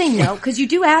allowed to say no? Because you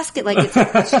do ask it like it's a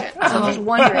question. So I'm just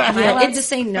wondering, am I allowed to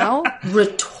say no?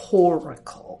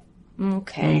 Rhetorical.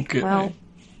 Okay. Well,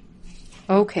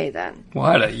 okay then.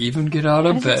 Why'd I even get out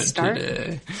of How does bed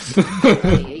it start?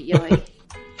 today? Yoy.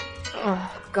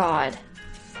 Oh, God.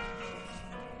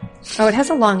 Oh, it has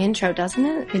a long intro, doesn't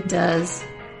it? It does.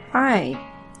 Why?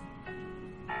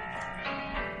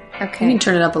 You Okay. can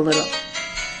turn it up a little.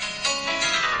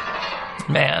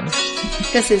 Man,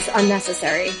 This is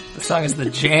unnecessary. the song is the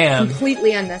jam.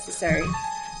 Completely unnecessary.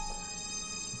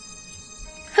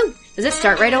 Whew. Does it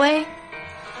start right away?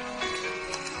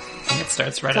 It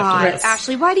starts right God, after this.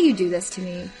 Ashley, why do you do this to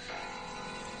me?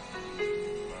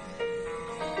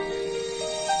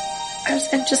 I'm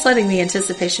just letting the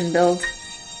anticipation build.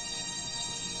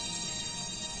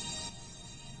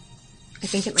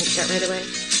 think it might start right away.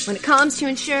 When it comes to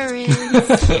insurance,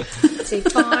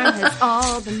 State Farm has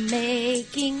all the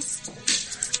makings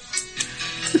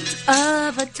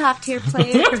of a top-tier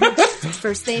player.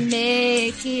 First they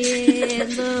make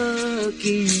it look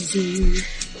easy.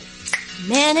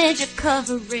 Manage your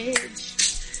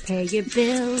coverage, pay your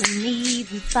bill, and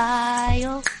even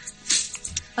file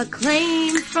a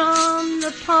claim from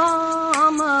the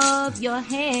palm of your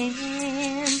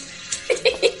hand.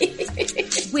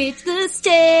 With the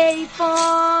State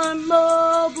Farm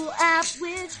mobile app,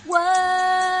 which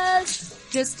was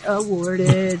just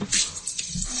awarded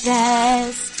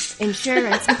Best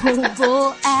Insurance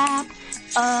Mobile App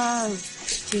of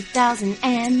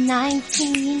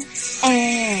 2019.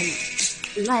 And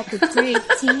like a great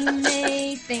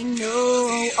teammate, they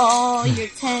know all your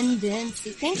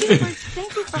tendencies. Thank you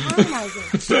for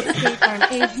harmonizing. State Farm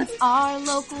agents are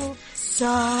local,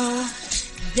 so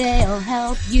they'll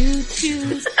help you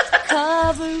choose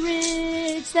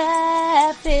coverage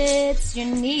that fits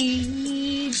your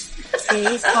needs.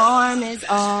 State Farm is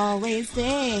always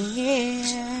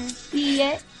there.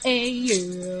 Yeah.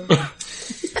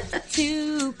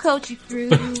 To coach you through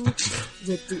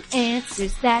with the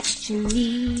answers that you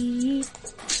need.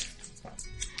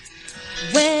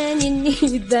 When you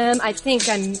need them, I think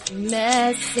I'm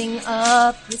messing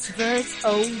up this verse,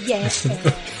 oh yeah.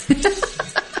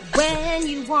 When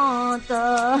you want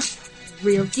the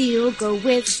real deal, go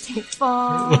with State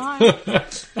Farm.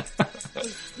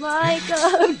 Like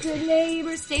a good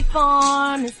neighbor, State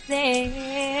Farm is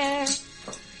there.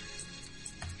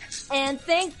 And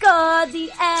thank God the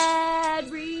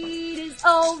ad read is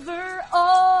over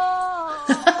already.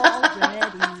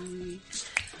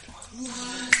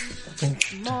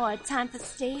 More time for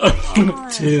State Farm.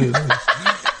 2. Give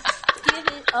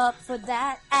it up for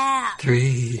that app.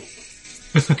 3.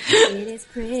 It is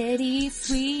pretty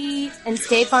sweet, and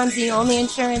State Farm's the only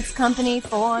insurance company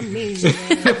for me. You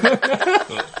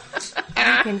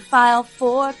can file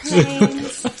 4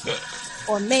 claims,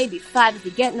 or maybe 5 if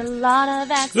you get in a lot of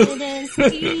accidents,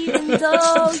 even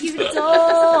though you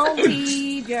don't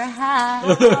leave your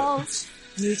house.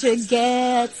 You should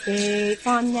get State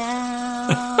Farm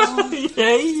now.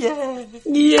 Yeah.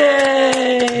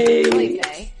 Yay!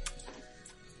 Okay.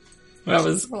 That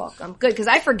was... You're welcome. Good, because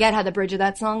I forget how the bridge of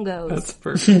that song goes. That's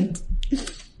perfect.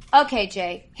 Okay,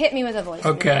 Jay, hit me with a voice.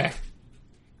 Okay.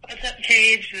 What's up,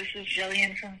 Paige? This is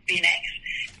Jillian from Phoenix.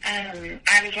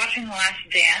 I was watching The Last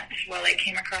Dance while I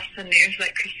came across the news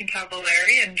that Kristen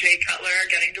Cavallari and Jay Cutler are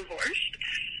getting divorced.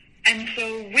 And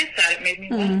so with that, it made me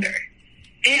wonder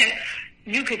if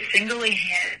you could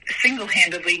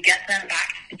single-handedly get them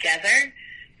back together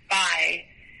by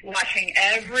watching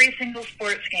every single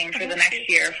sports game for the next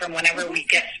year from whenever we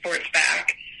get sports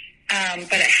back.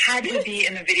 But it had to be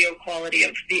in the video quality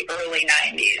of the early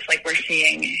 90s, like we're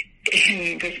seeing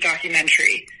in this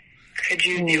documentary. Could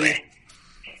you do it?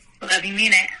 Love you,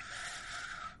 mean it.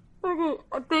 Okay,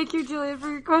 thank you, Julia, for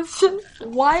your question.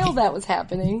 While that was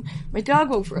happening, my dog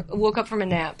woke up from a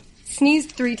nap,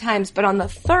 sneezed 3 times, but on the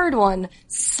 3rd one,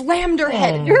 slammed her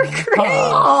head into her crate.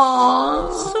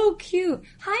 Aww, so cute.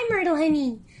 Hi, Myrtle,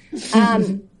 honey.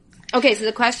 Okay, so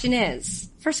the question is,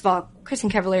 first of all,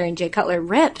 Kristen Cavallari and Jay Cutler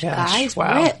ripped, guys.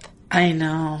 Wow. Rip. I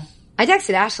know. I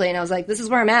texted Ashley and I was like, this is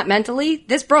where I'm at mentally.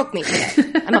 This broke me today.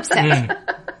 I'm upset.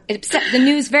 The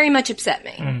news very much upset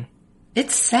me.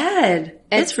 It's sad.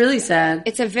 It's really sad.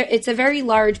 It's a very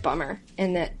large bummer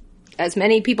in that, as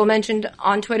many people mentioned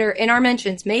on Twitter in our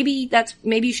mentions, maybe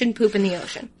you shouldn't poop in the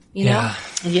ocean. You know?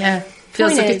 Yeah.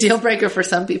 Feels like a deal breaker for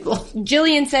some people.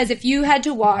 Jillian says if you had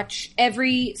to watch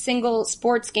every single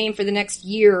sports game for the next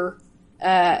year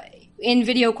in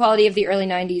video quality of the early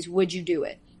 90s, would you do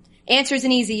it? Answer's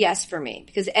an easy yes for me.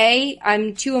 Because A,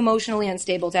 I'm too emotionally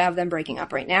unstable to have them breaking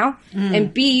up right now.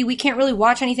 And B, we can't really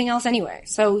watch anything else anyway.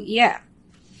 So, yeah.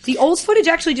 The old footage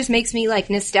actually just makes me, like,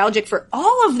 nostalgic for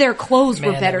all of their clothes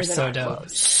were better than our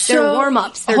clothes. Their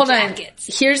warm-ups, their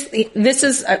jackets.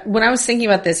 When I was thinking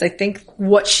about this, I think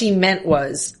what she meant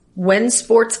was, when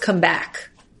sports come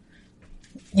back,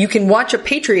 you can watch a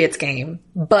Patriots game,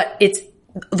 but it's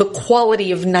the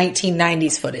quality of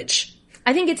 1990s footage.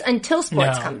 I think it's until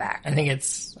sports come back. I think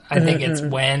it's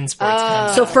when sports come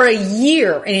back. So for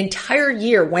an entire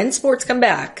year, when sports come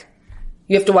back,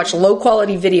 you have to watch low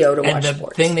quality video to watch sports. And the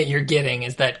thing that you're getting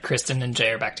is that Kristen and Jay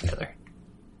are back together.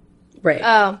 Right.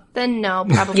 Oh, then no,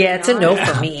 probably yeah, it's a no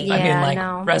for me. Yeah, I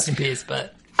mean, rest in peace,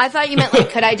 but... I thought you meant,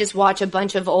 like, could I just watch a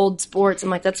bunch of old sports?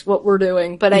 I'm like, that's what we're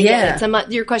doing. But I get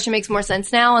it. Your question makes more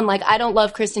sense now. And, like, I don't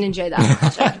love Kristen and Jay that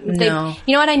much. No.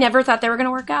 You know what? I never thought they were going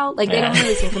to work out. Like, they don't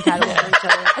really seem compatible with each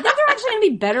other. I think they're actually going to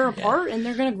be better apart, and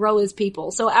they're going to grow as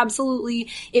people. So, absolutely,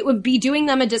 it would be doing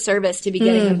them a disservice to be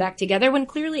getting them back together when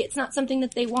clearly it's not something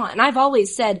that they want. And I've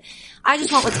always said, I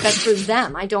just want what's best for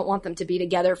them. I don't want them to be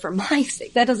together for my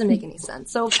sake. That doesn't make any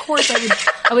sense. So, of course,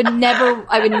 I would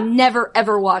never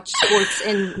ever watch sports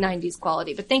in 90s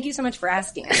quality. But thank you so much for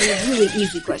asking. It's a really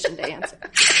easy question to answer.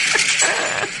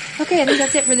 Okay, I think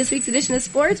that's it for this week's edition of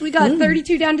sports. We got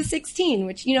 32 down to 16,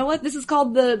 which, you know what? This is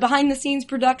called the behind the scenes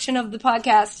production of the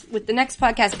podcast, with the next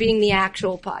podcast being the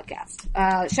actual podcast.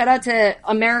 Shout out to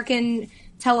American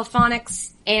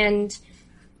Telephonics and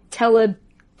Telemarketing,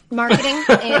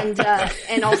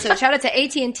 and also shout out to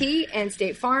AT&T and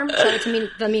State Farm. Shout out to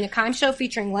the Mina Kimes Show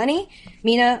featuring Lenny.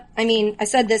 Mina, I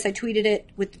said this, I tweeted it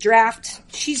with the draft.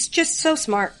 She's just so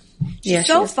smart. She's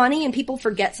so funny, and people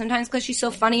forget sometimes because she's so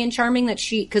funny and charming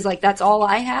because like that's all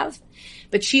I have.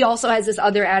 But she also has this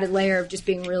other added layer of just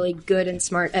being really good and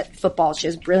smart at football. She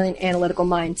has brilliant analytical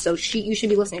mind. So you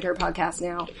should be listening to her podcast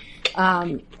now.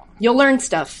 You'll learn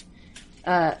stuff.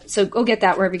 So go get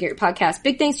that wherever you get your podcast.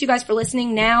 Big thanks to you guys for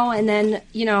listening now. And then,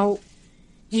 you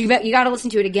got to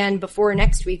listen to it again before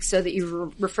next week so that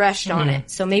you're refreshed on it.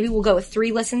 So maybe we'll go with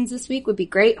 3 listens this week would be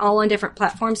great. All on different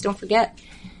platforms. Don't forget.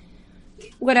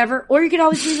 Whatever. Or you could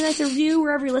always leave a nice review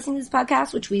wherever you're listening to this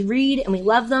podcast, which we read and we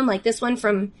love them. Like this one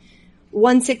from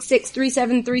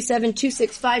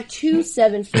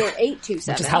 16637372652748227.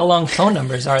 Which is how long phone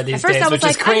numbers are these days, which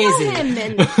is crazy. I know him.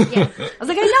 And, I was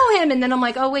like, I know him. And then I'm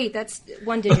like, oh wait, that's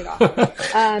 1 digit off.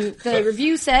 The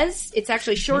review says it's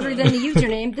actually shorter than the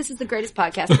username. This is the greatest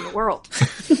podcast in the world.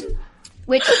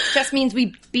 Which just means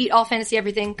we beat All Fantasy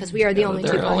Everything because we are the only 2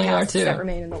 podcasts that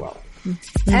remain in the world.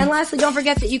 And lastly, don't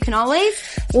forget that you can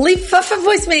always leave a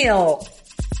voicemail.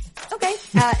 Okay,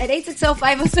 at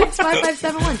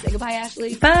 860-506-5571. Say goodbye,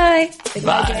 Ashley. Bye. Say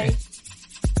goodbye, Jay.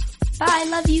 Bye.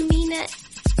 Love you, mean it.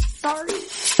 Sorry.